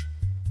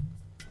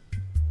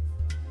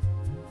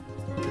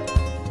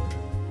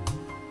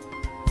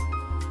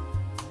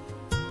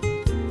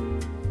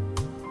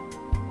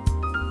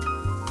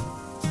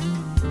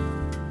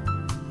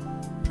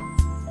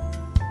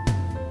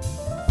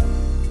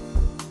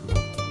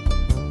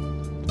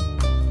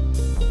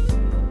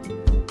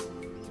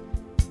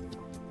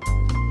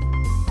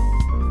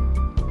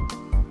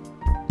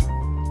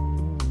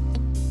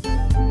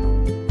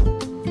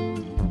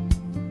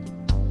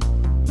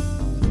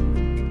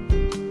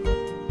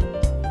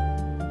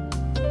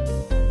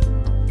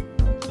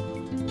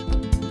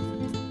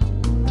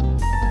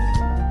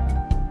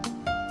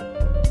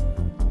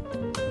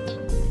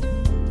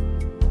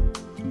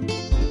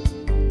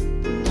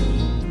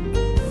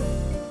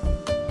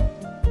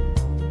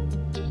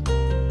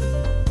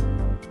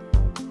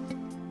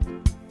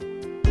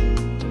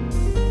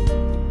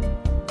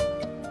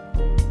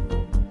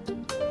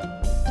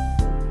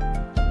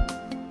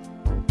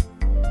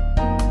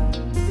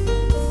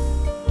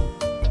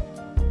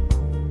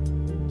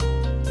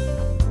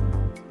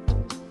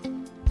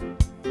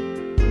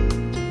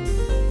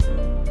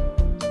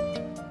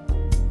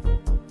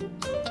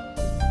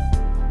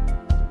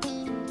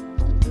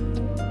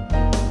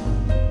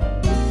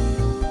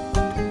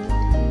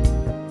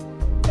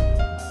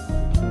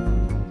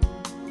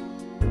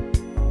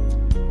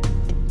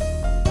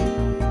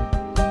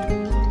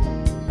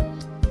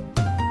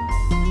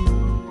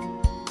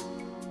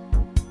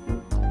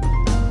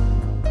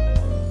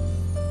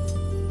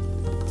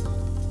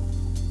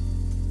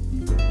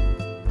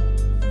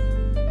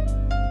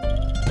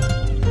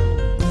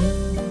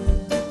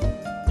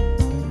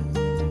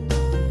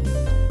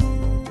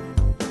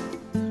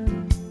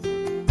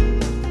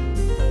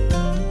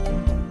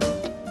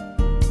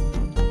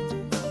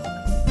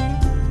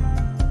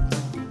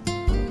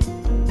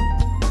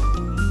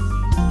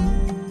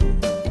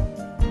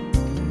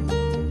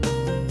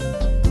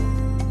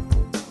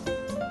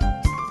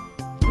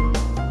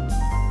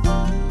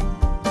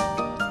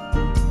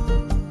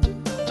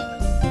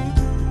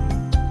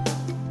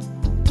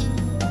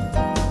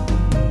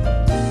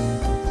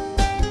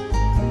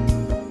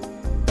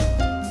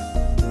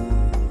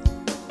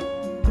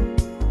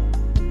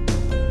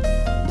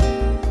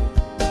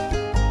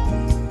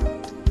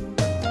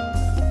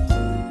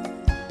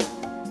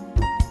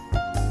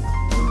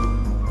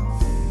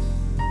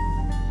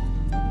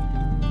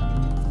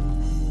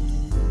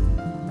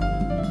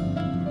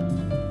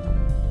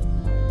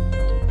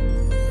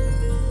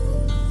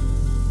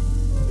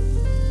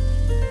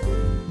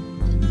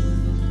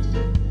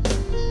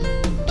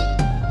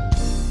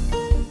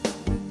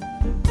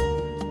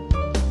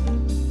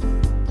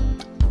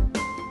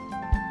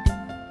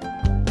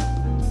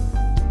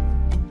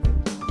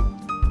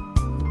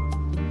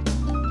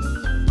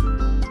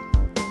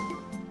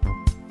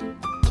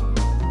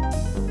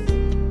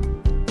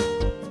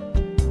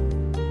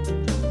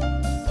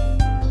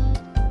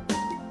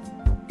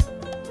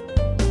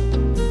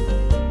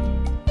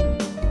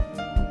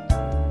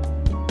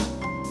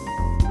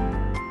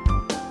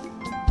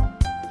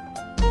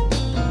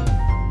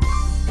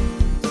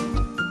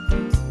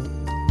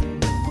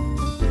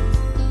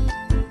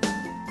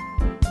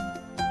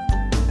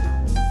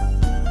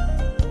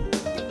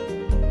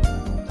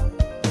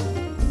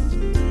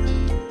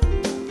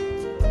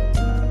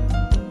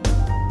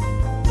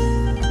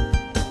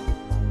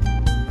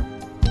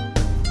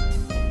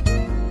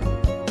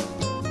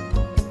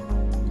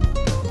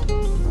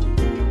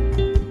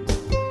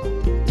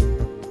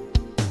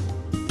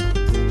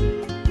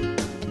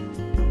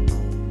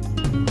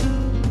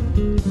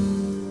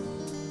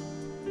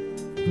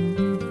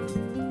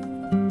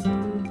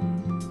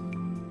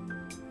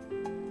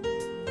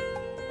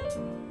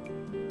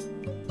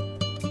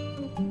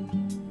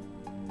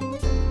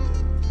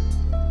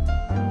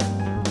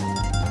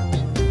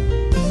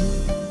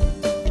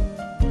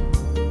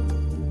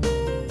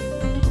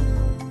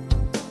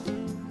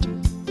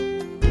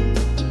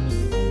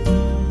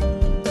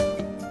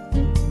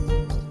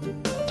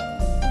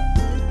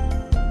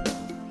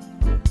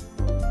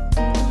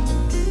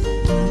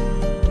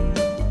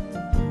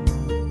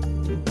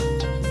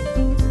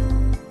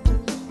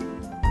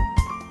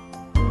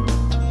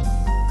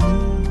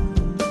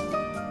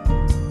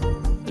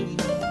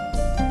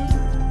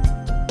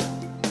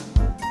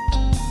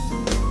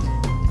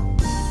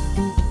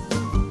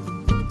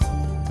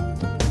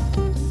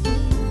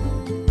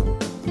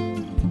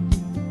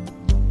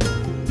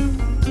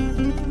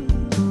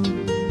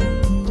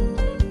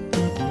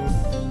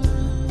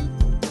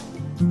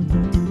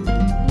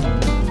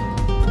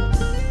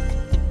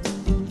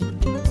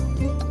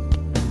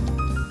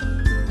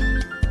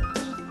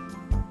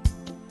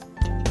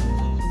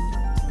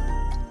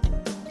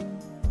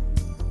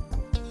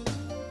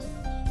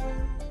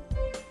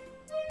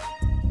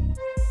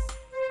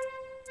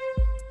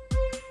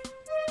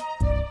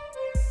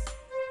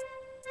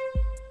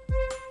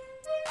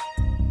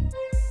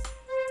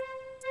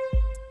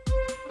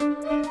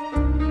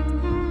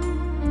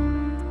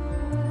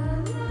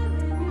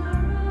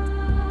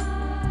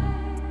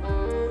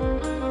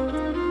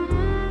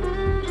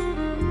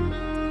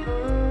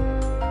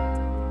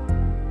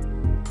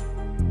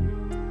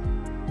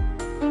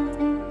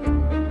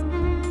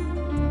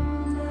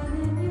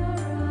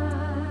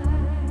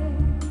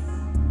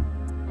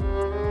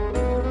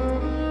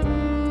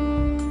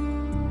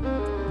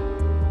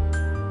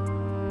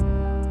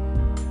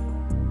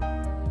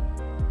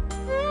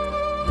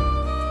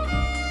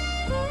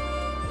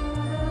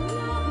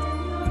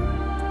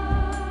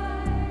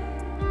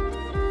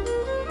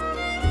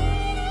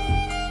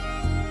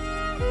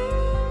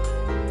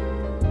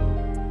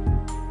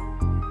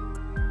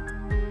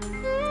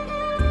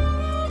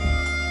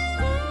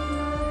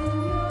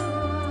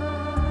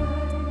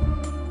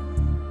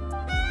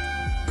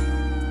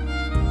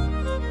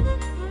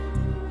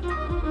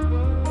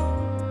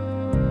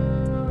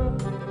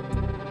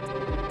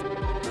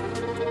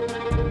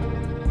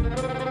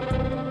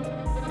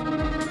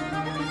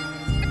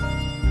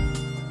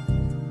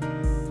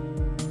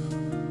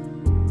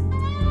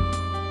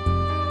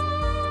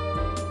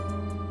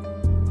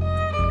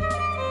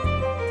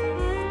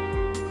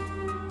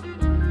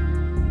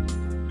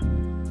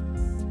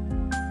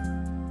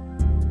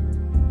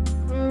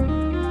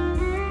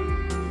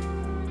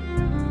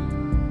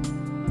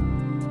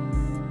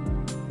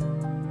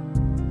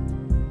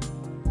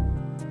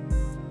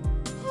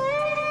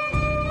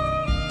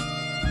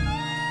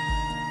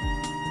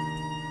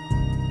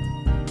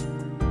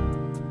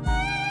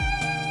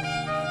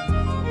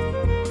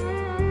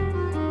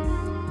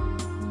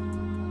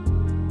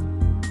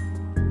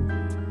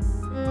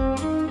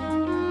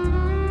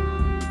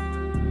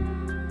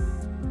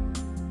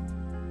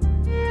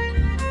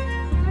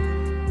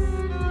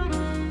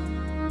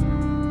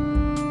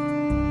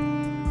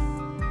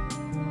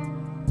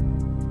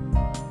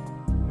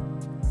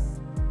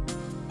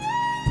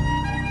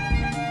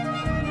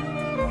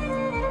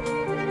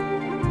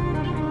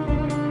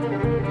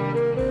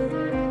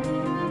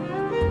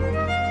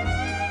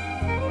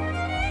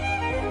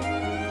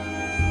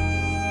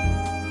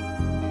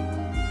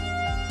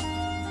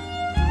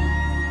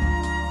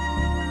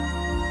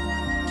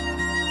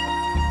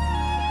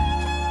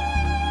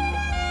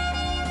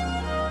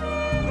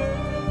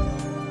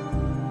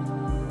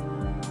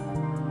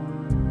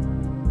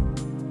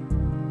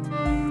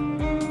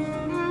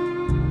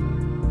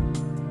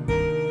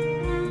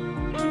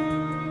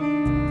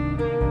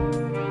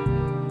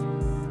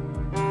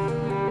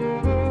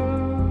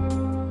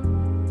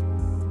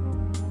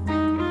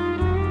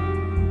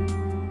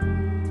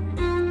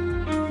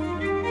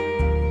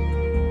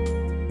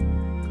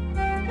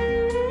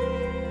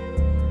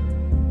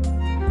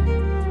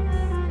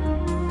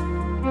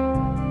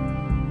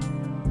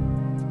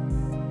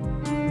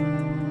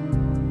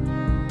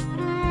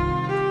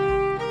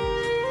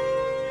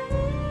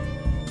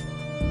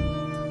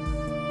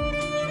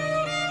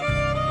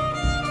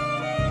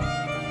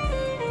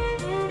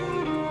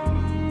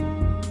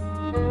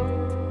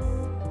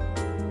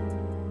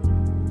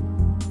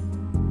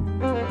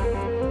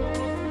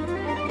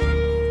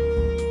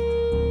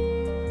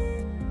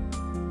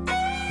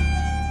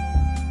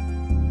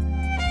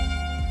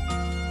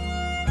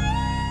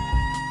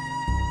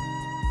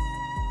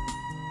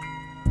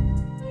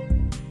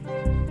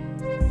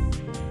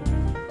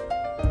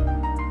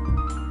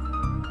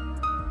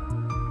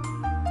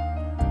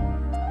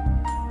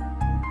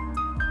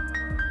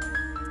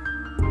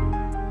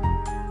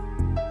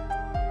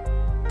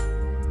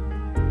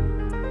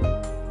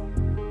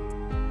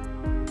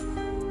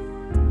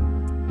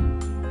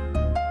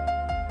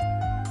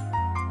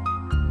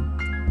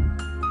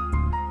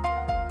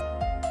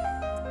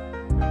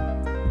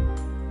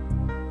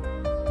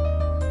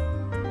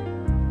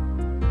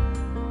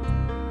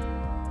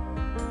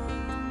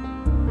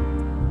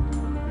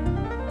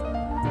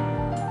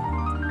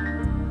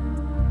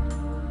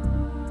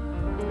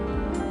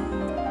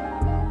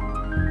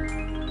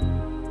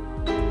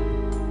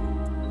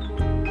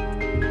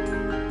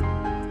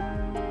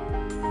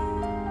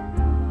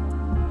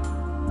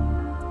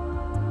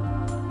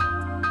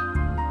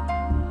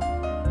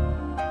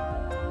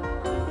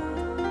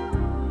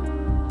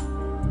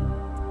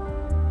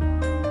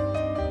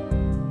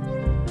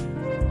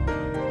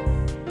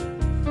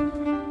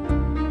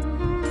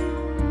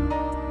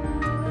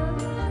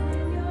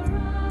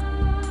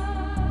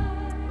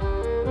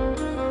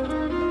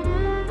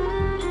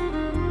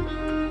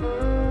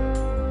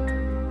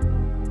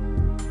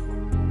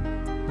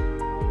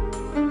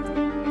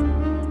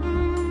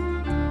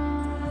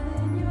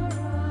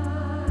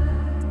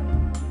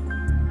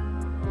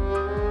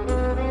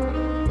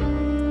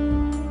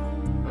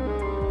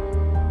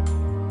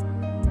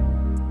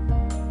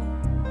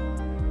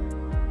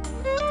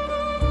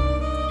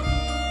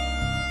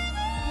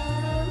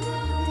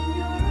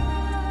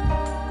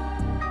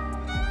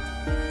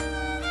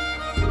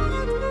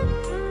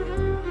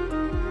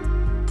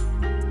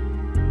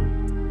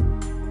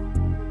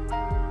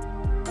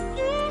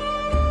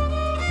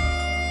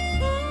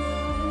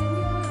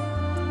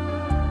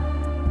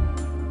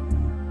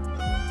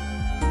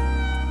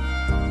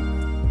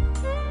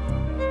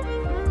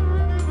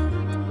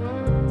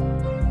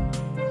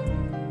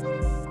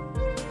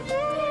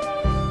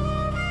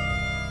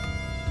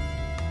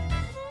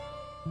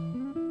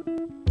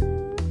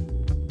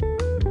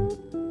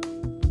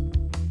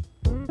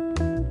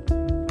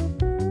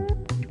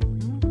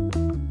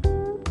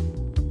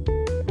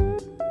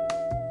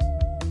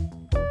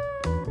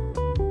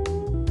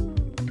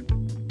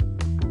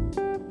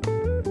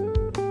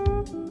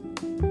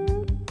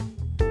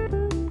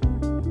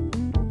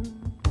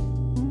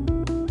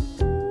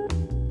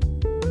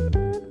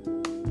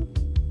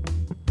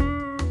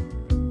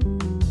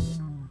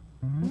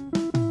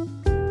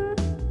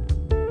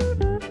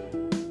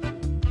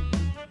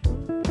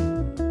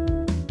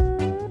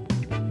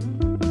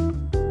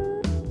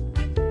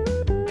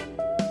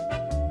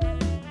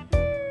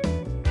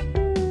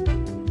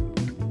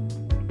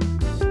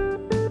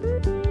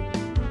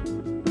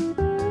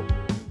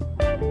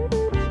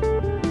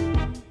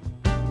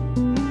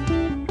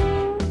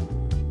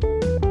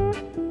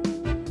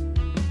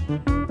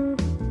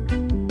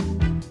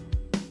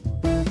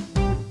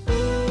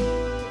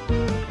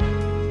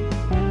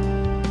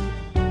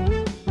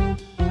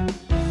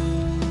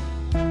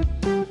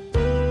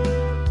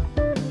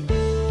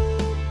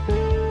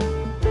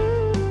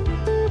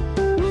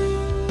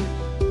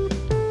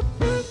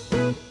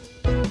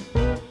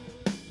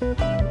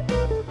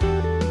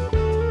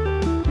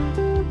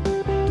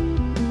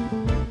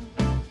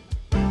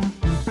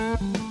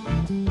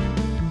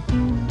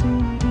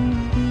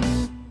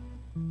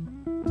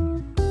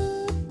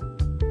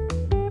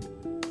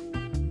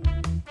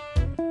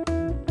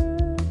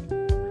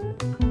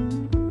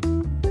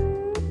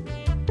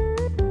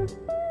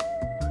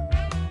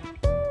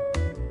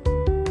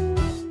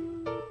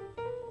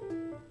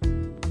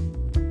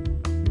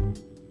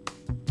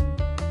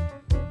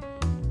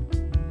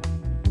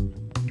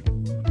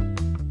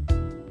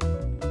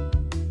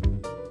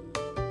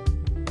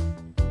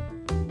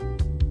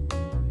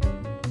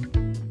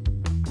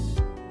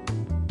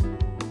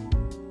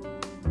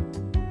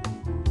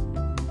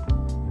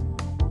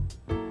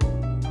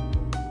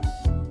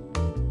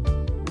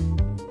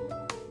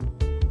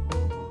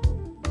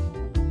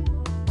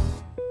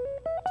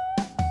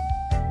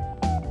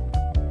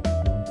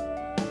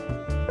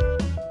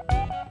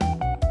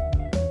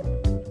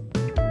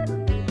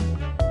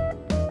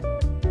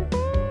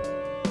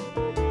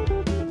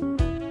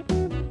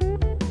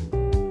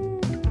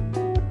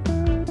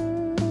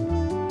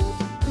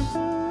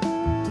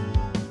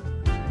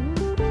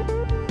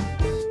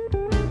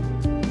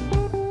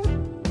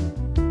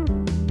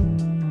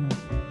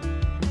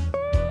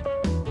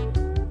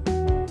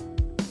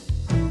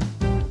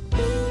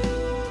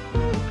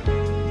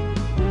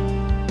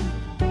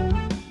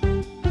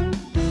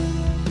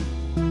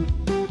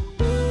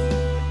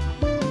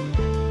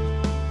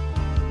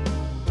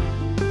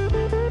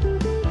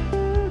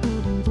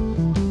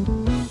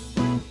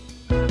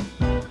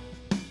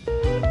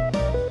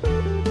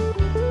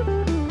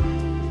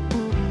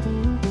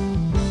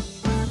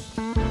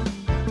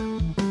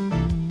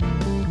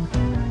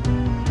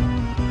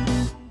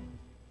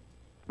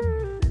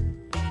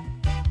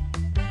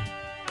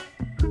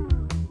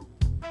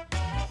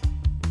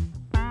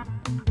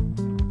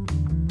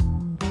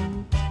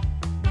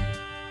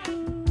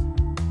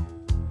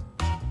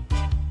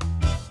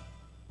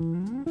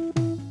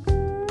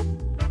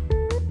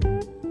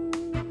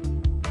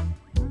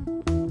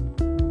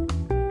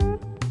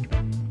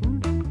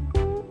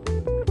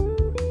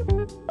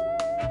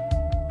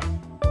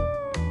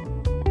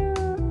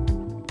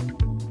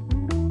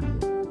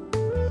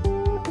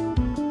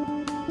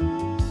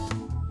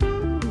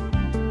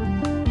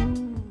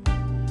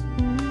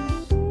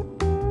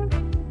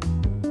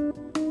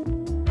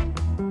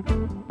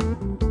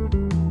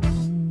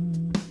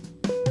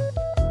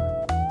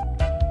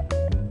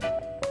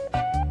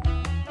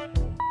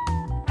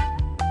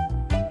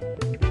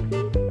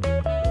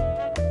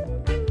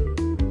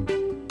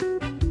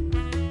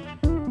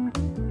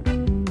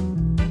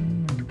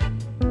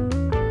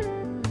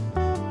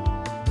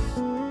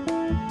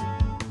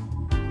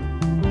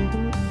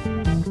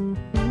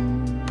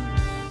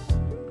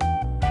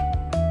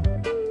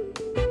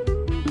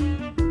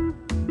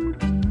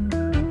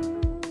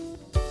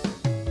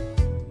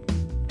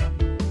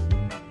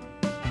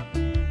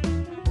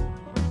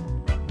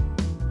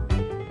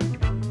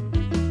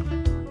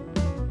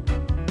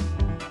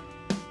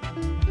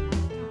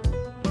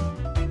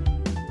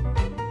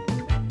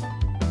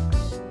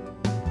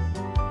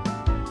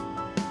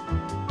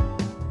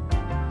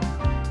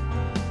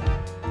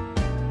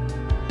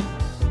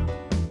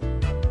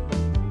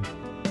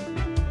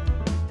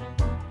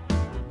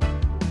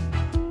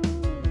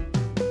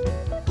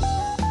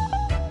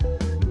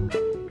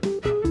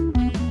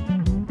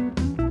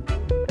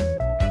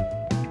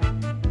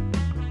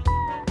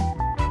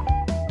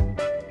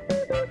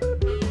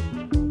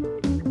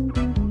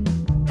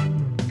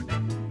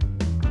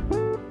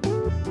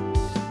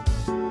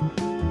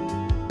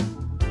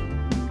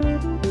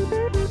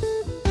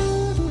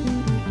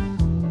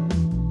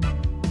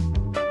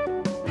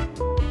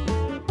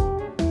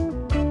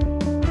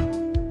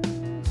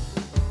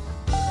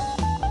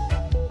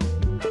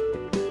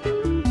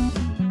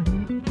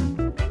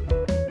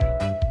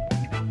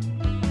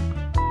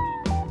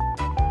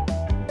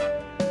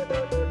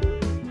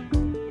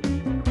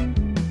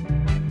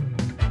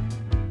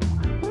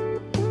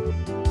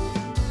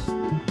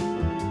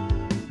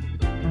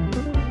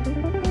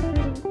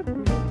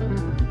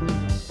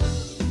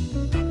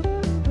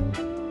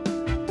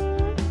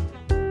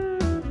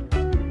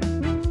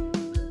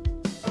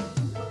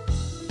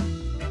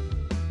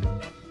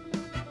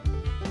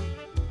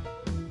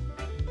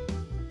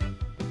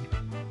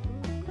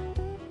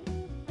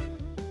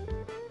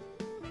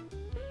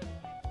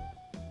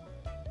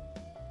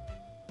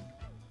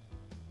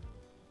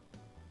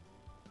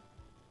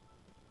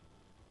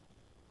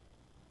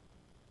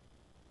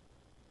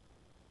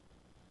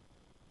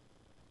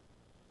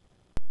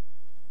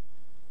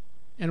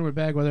 And we're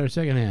back with our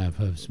second half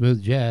of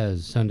Smooth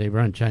Jazz Sunday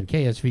Brunch on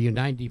KSVU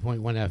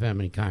 90.1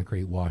 FM in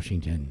Concrete,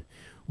 Washington,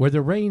 where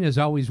the rain is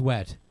always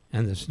wet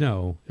and the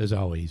snow is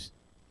always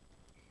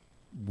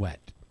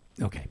wet.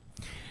 Okay.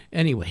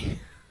 Anyway,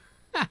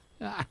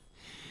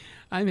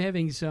 I'm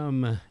having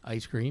some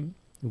ice cream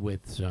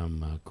with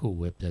some Cool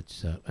Whip.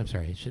 That's, I'm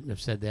sorry, I shouldn't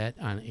have said that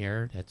on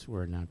air.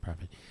 We're a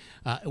nonprofit.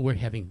 We're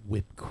having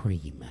whipped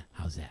cream.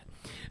 How's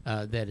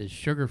that? That is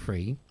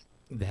sugar-free.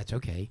 That's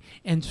okay.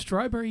 And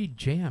strawberry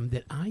jam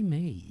that I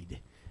made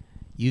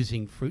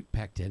using fruit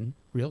pectin,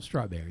 real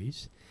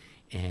strawberries,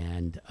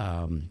 and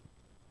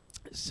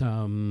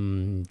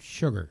some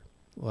sugar,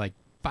 like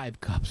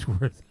 5 cups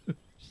worth of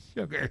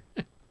sugar,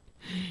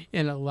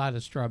 and a lot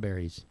of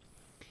strawberries.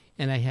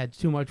 And I had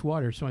too much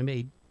water, so I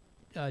made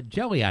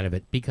jelly out of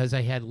it because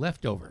I had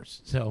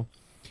leftovers. So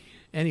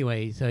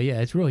anyway, yeah,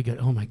 it's really good.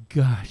 Oh my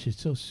gosh,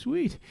 it's so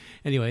sweet.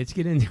 Anyway, let's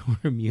get into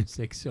our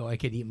music so I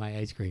can eat my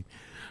ice cream.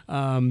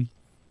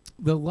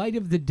 The Light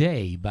of the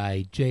Day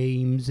by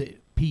James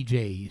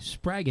P.J.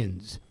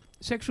 Spraggins.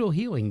 Sexual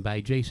Healing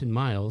by Jason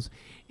Miles.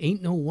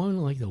 Ain't No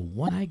One Like the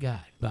One I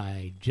Got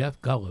by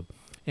Jeff Gullib.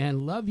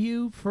 And Love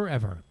You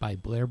Forever by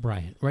Blair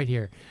Bryant. Right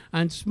here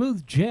on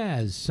Smooth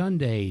Jazz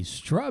Sunday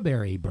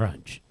Strawberry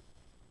Brunch.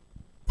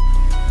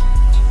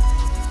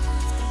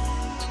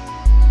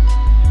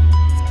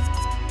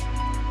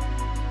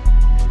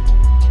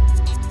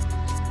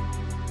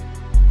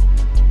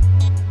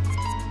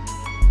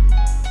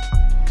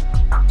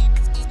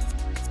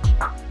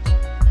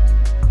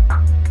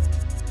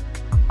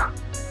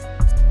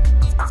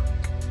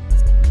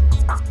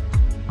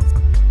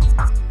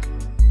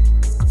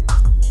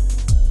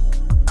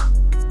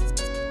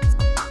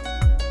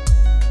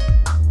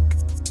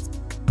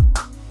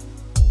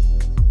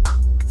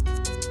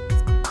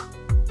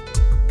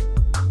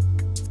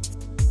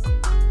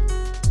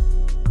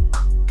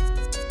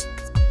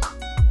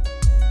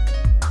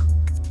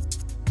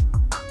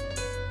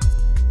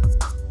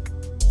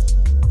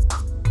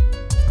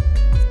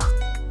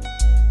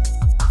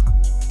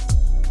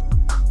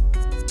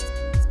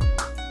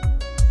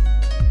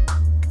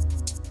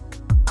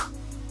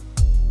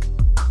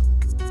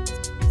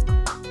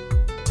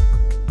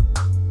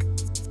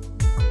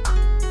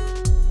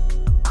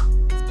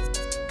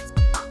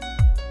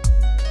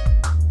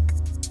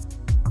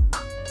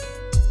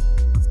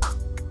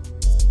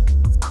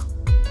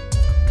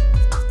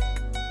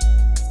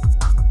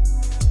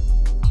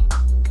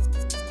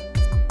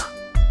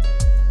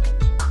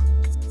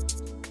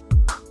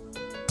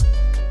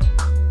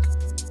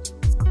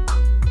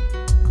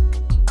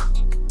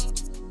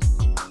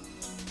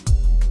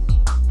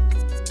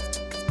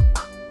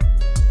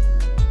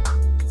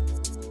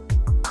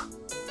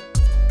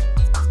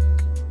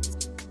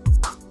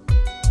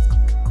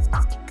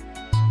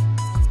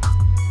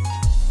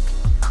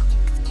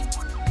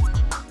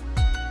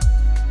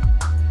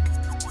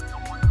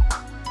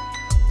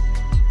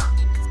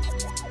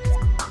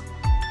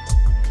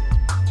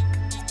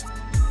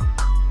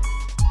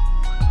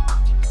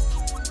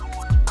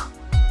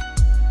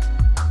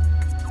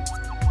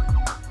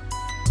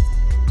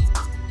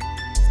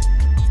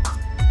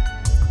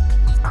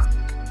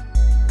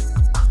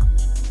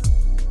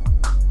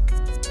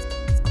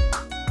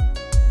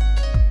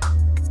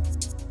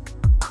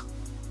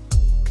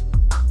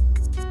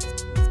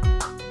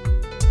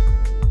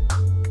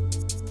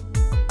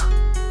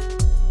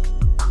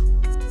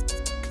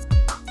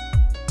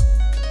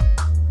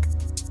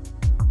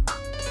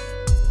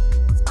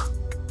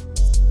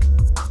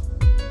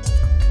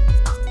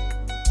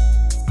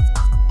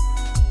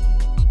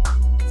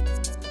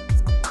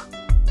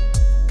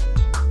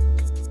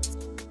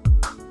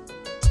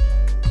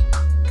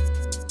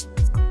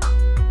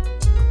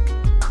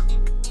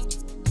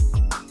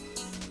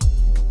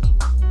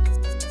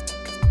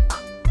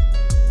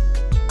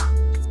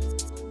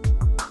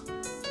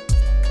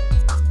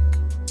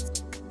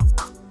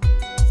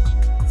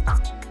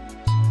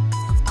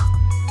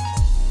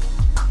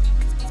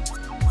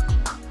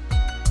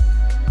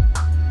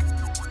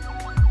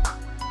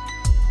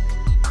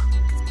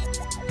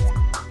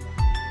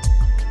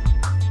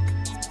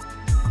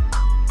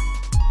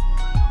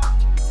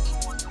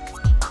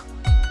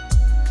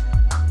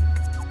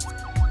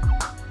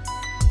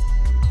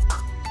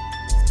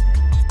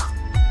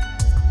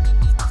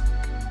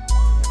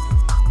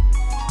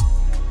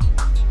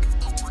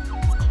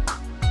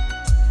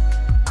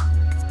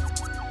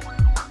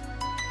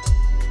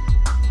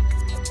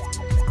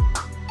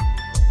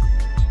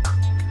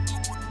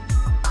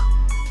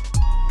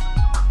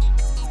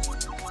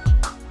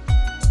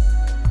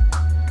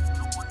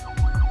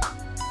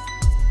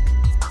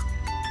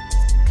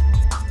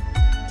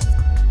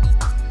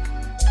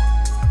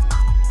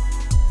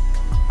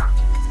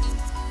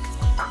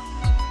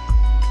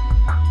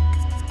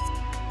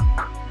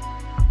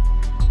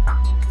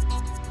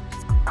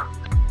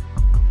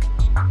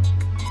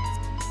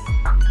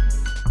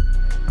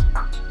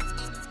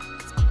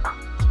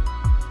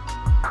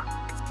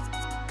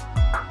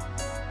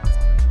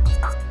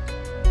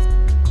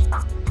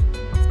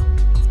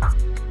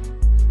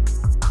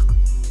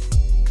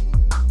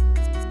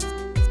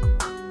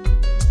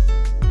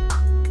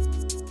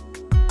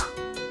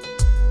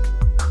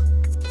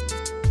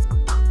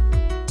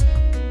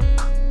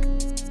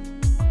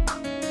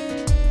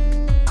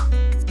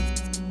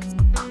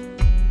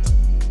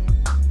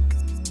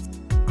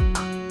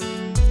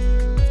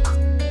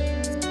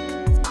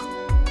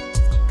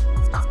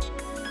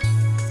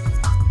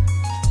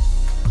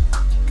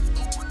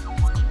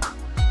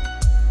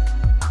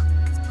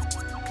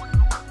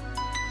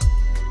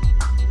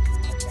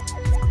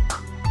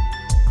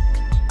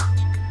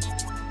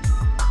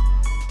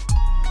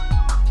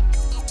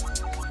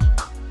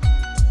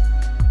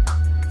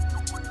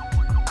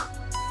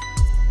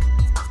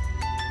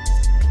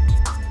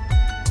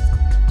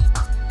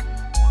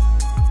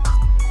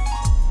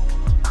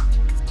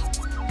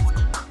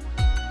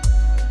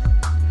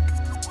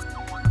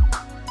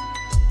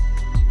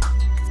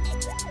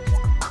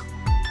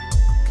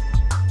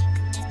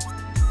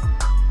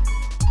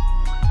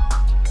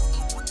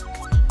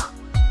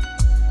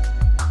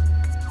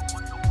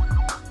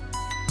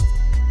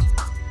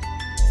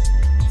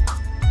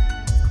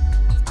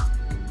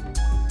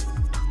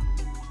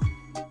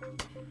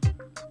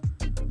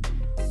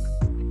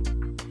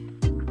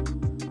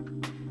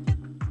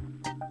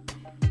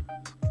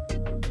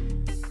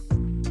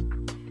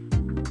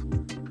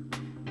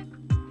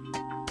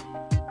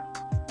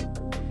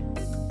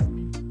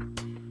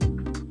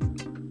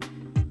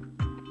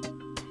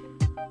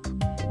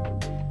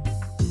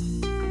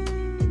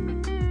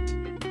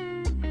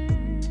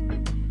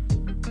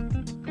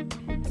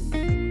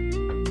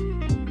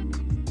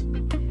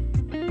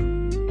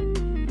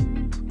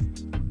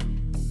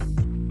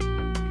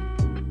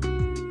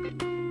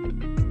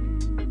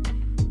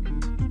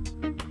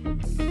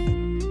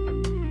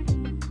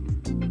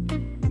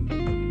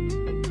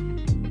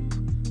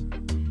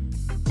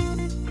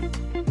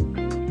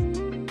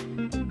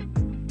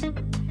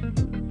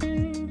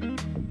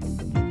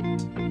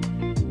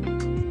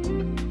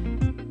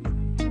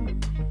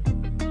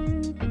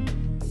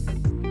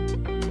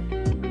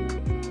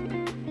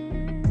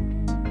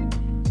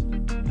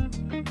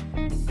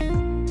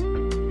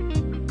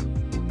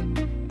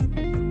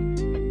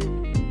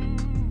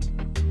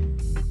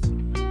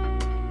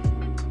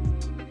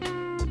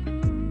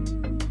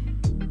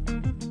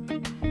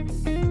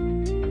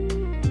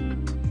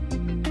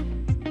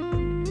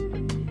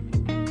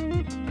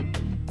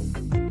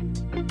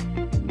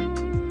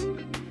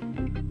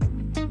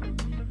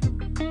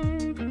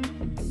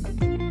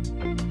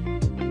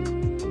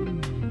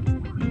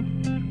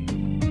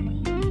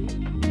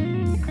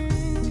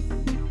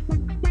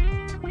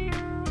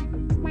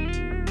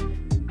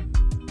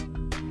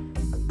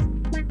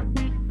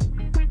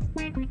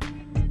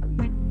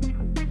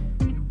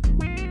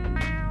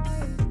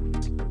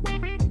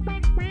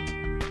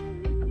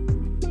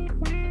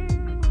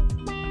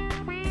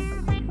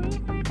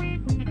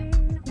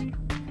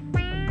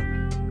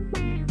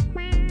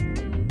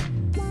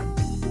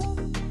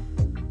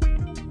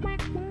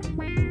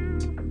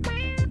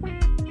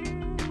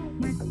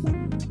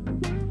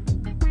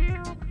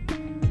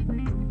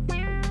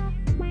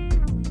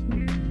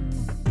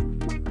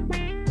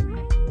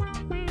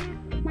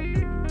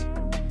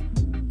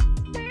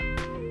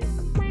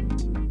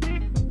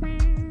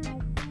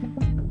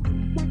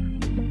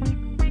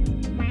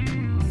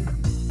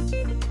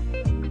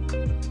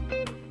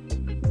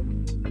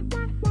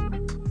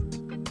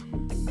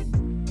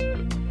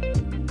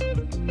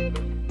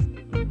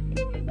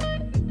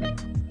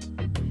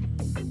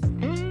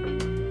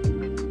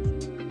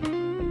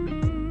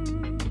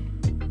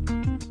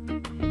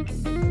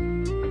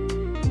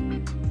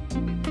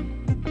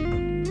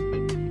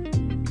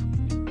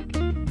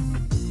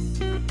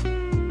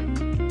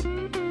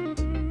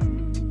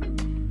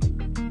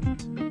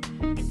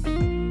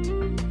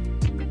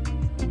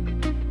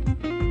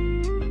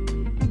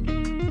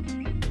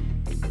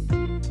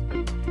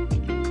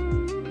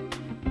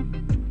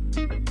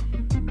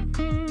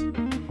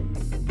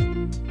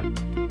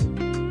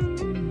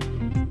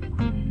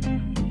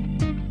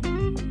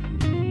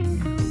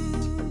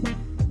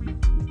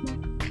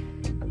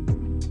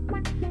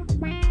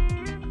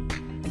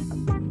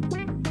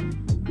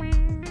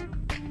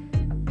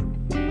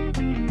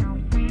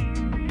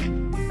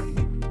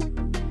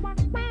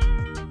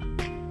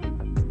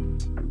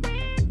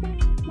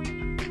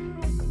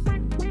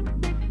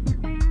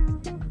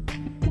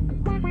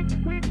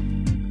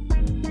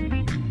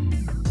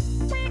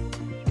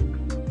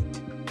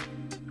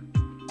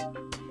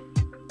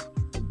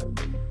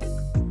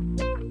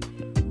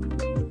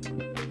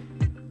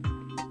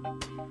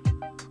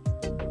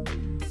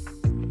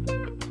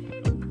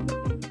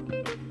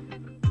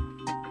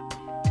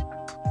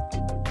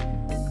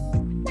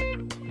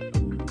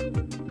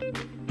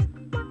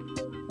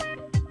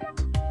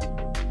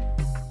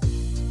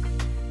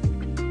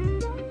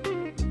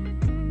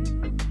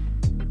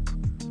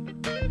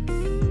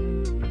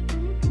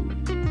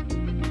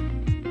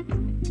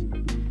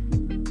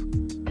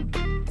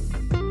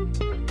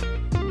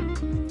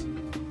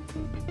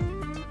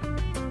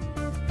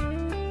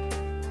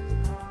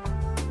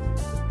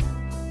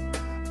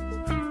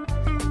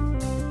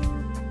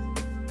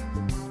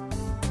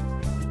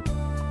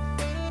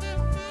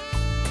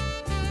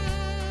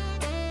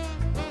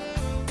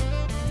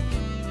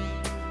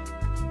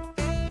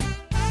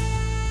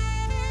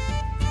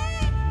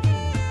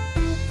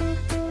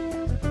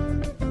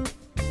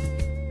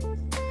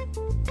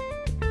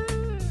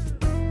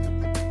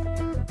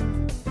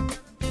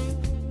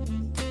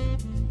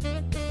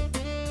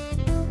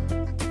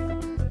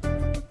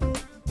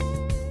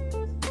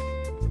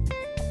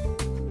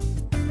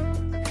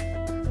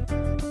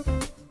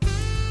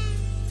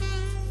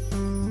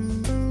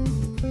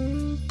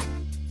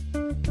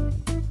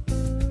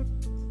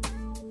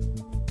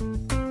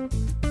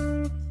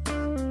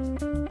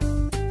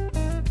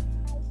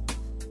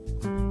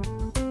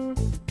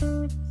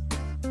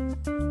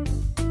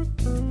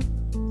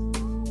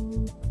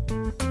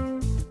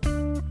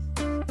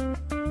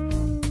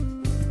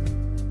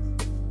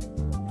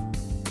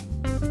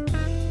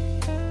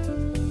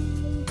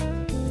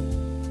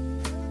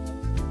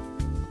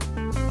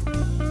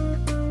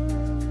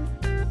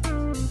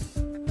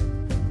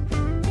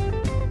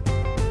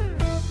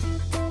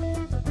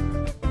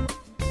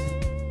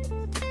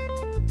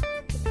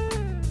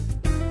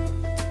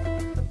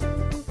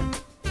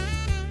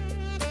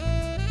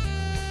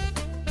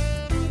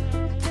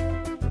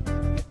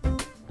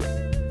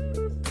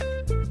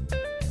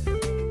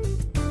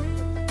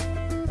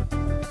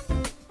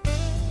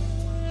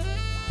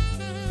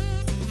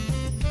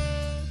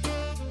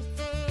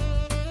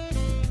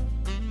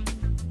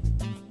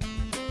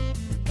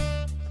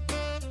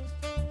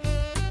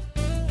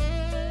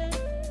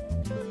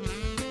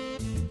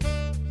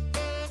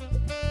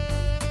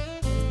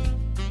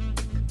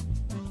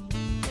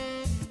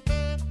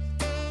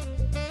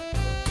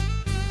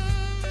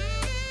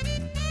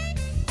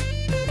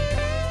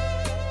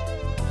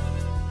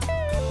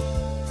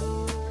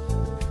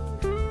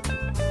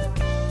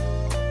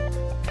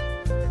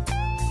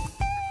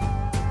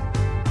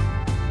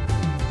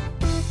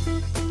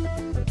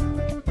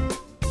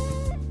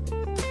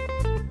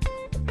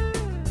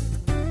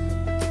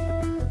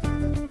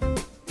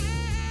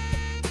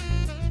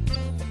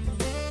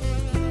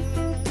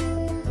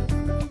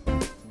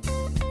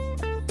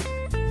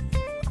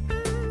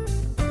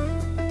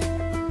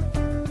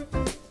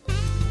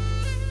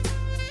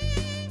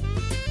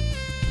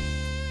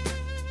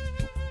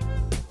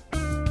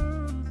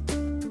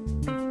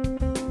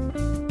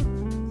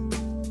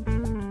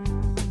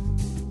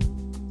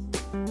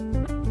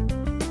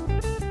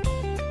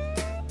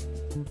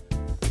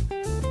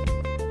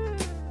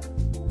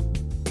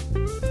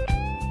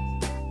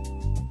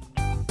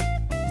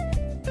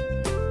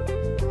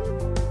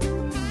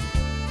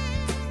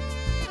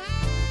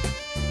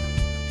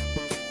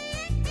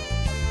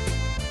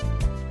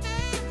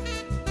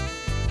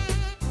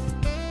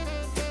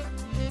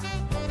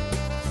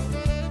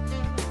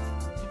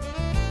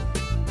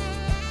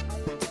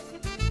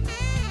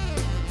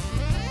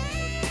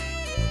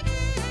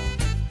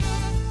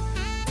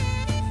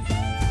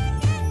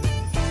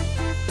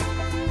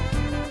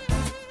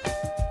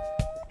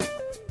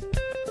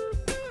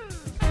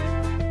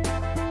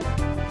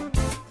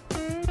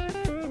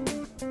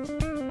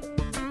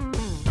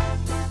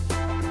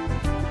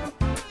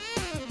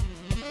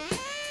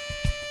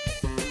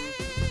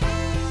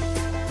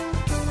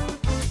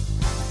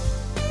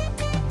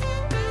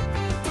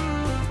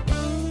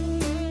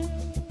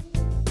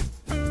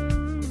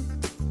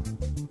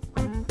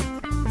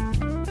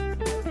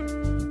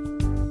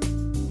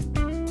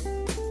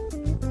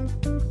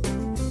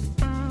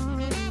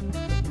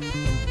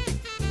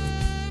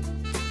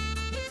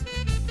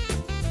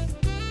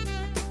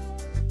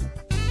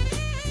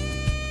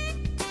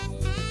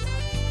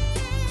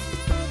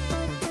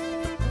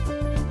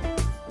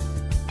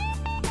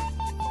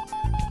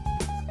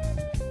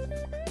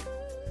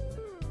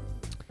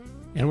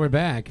 And we're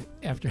back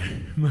after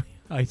my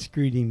ice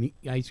cream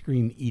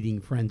eating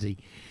frenzy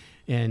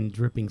and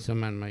dripping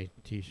some on my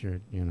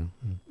T-shirt,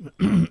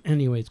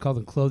 Anyway, it's called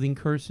the clothing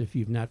curse. If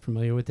you're not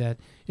familiar with that,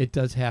 it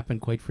does happen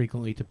quite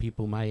frequently to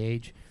people my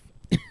age.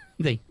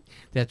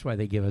 That's why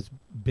they give us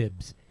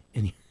bibs.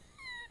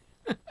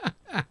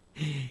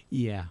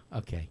 Yeah,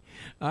 okay.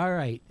 All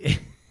right.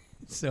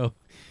 So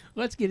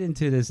let's get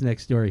into this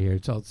next story here.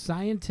 It's called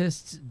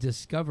Scientists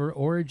Discover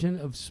Origin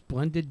of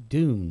Splendid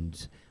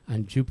Dunes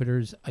on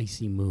Jupiter's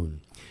Icy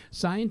Moon.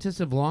 Scientists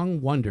have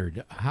long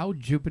wondered how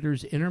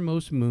Jupiter's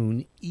innermost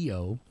moon,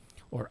 Io,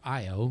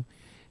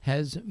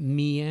 has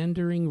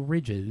meandering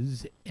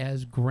ridges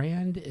as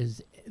grand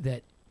as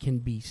that can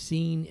be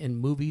seen in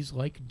movies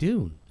like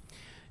Dune.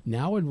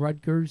 Now, a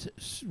Rutgers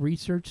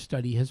research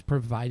study has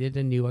provided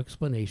a new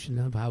explanation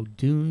of how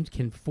dunes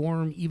can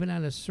form even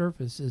on a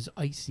surface as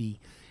icy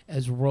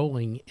as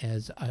rolling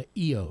as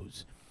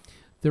Io's.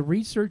 The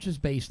research is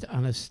based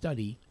on a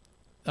study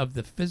of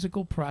the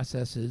physical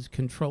processes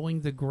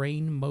controlling the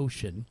grain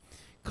motion,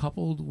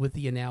 coupled with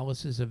the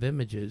analysis of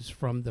images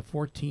from the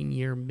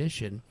 14-year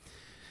mission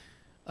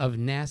of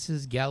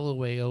NASA's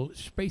Galileo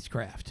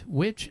spacecraft,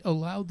 which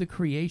allowed the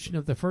creation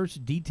of the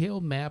first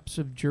detailed maps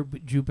of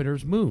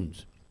Jupiter's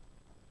moons.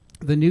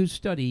 The new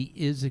study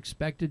is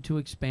expected to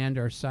expand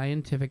our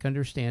scientific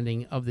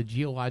understanding of the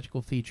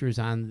geological features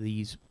on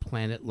these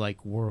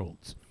planet-like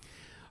worlds.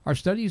 Our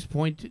studies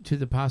point to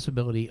the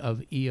possibility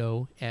of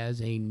Io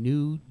as a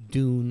new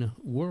dune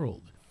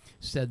world,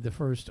 said the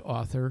first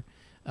author,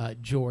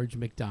 George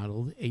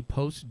MacDonald, a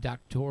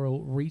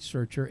postdoctoral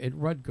researcher at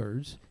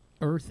Rutgers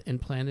Earth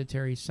and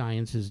Planetary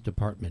Sciences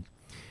Department.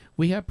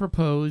 We have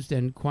proposed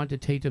and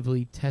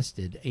quantitatively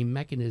tested a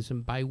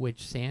mechanism by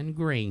which sand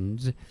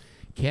grains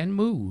can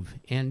move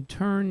and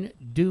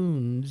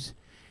dunes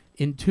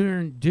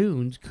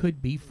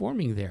could be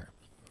forming there.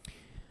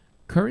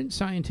 Current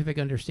scientific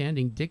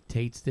understanding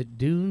dictates that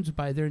dunes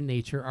by their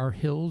nature are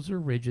hills or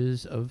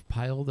ridges of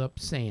piled up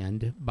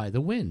sand by the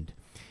wind,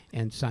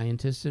 and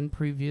scientists in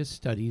previous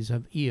studies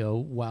of Io,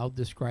 while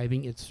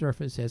describing its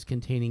surface as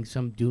containing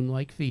some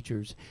dune-like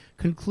features,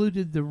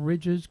 concluded the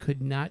ridges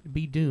could not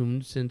be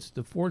dunes since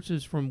the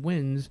forces from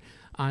winds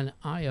on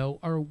Io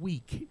are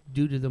weak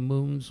due to the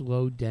moon's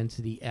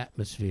low-density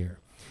atmosphere.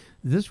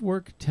 This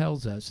work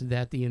tells us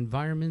that the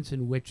environments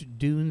in which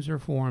dunes are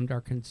formed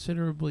are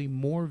considerably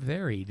more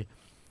varied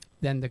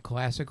than the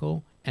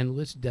classical,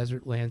 endless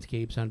desert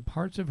landscapes on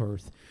parts of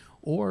Earth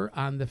or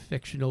on the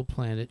fictional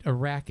planet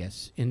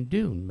Arrakis in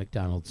Dune,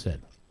 MacDonald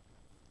said.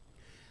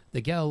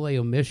 The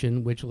Galileo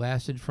mission, which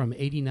lasted from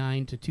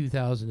 1989 to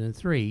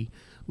 2003,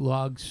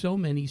 logged so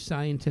many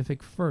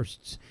scientific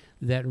firsts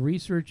that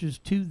researchers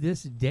to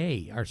this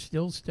day are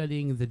still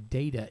studying the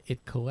data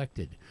it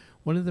collected.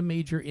 One of the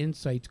major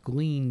insights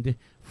gleaned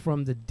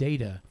from the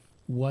data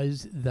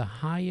was the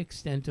high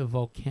extent of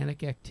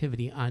volcanic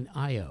activity on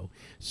Io,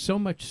 so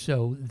much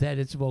so that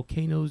its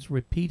volcanoes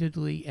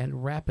repeatedly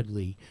and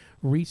rapidly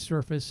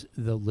resurface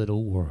the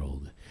little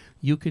world.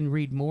 You can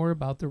read more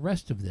about the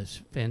rest of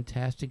this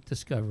fantastic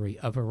discovery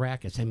of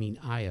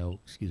Io,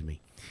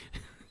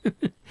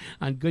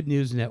 on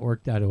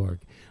goodnewsnetwork.org.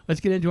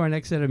 Let's get into our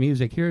next set of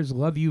music. Here's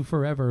Love You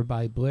Forever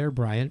by Blair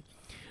Bryant,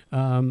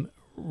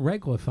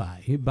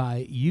 Reglify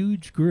by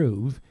Huge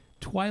Groove,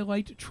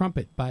 Twilight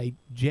Trumpet by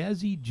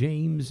Jazzy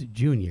James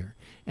Jr.,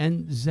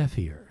 and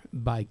Zephyr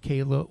by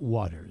Kayla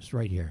Waters,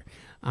 right here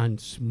on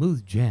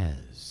Smooth Jazz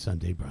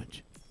Sunday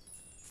Brunch.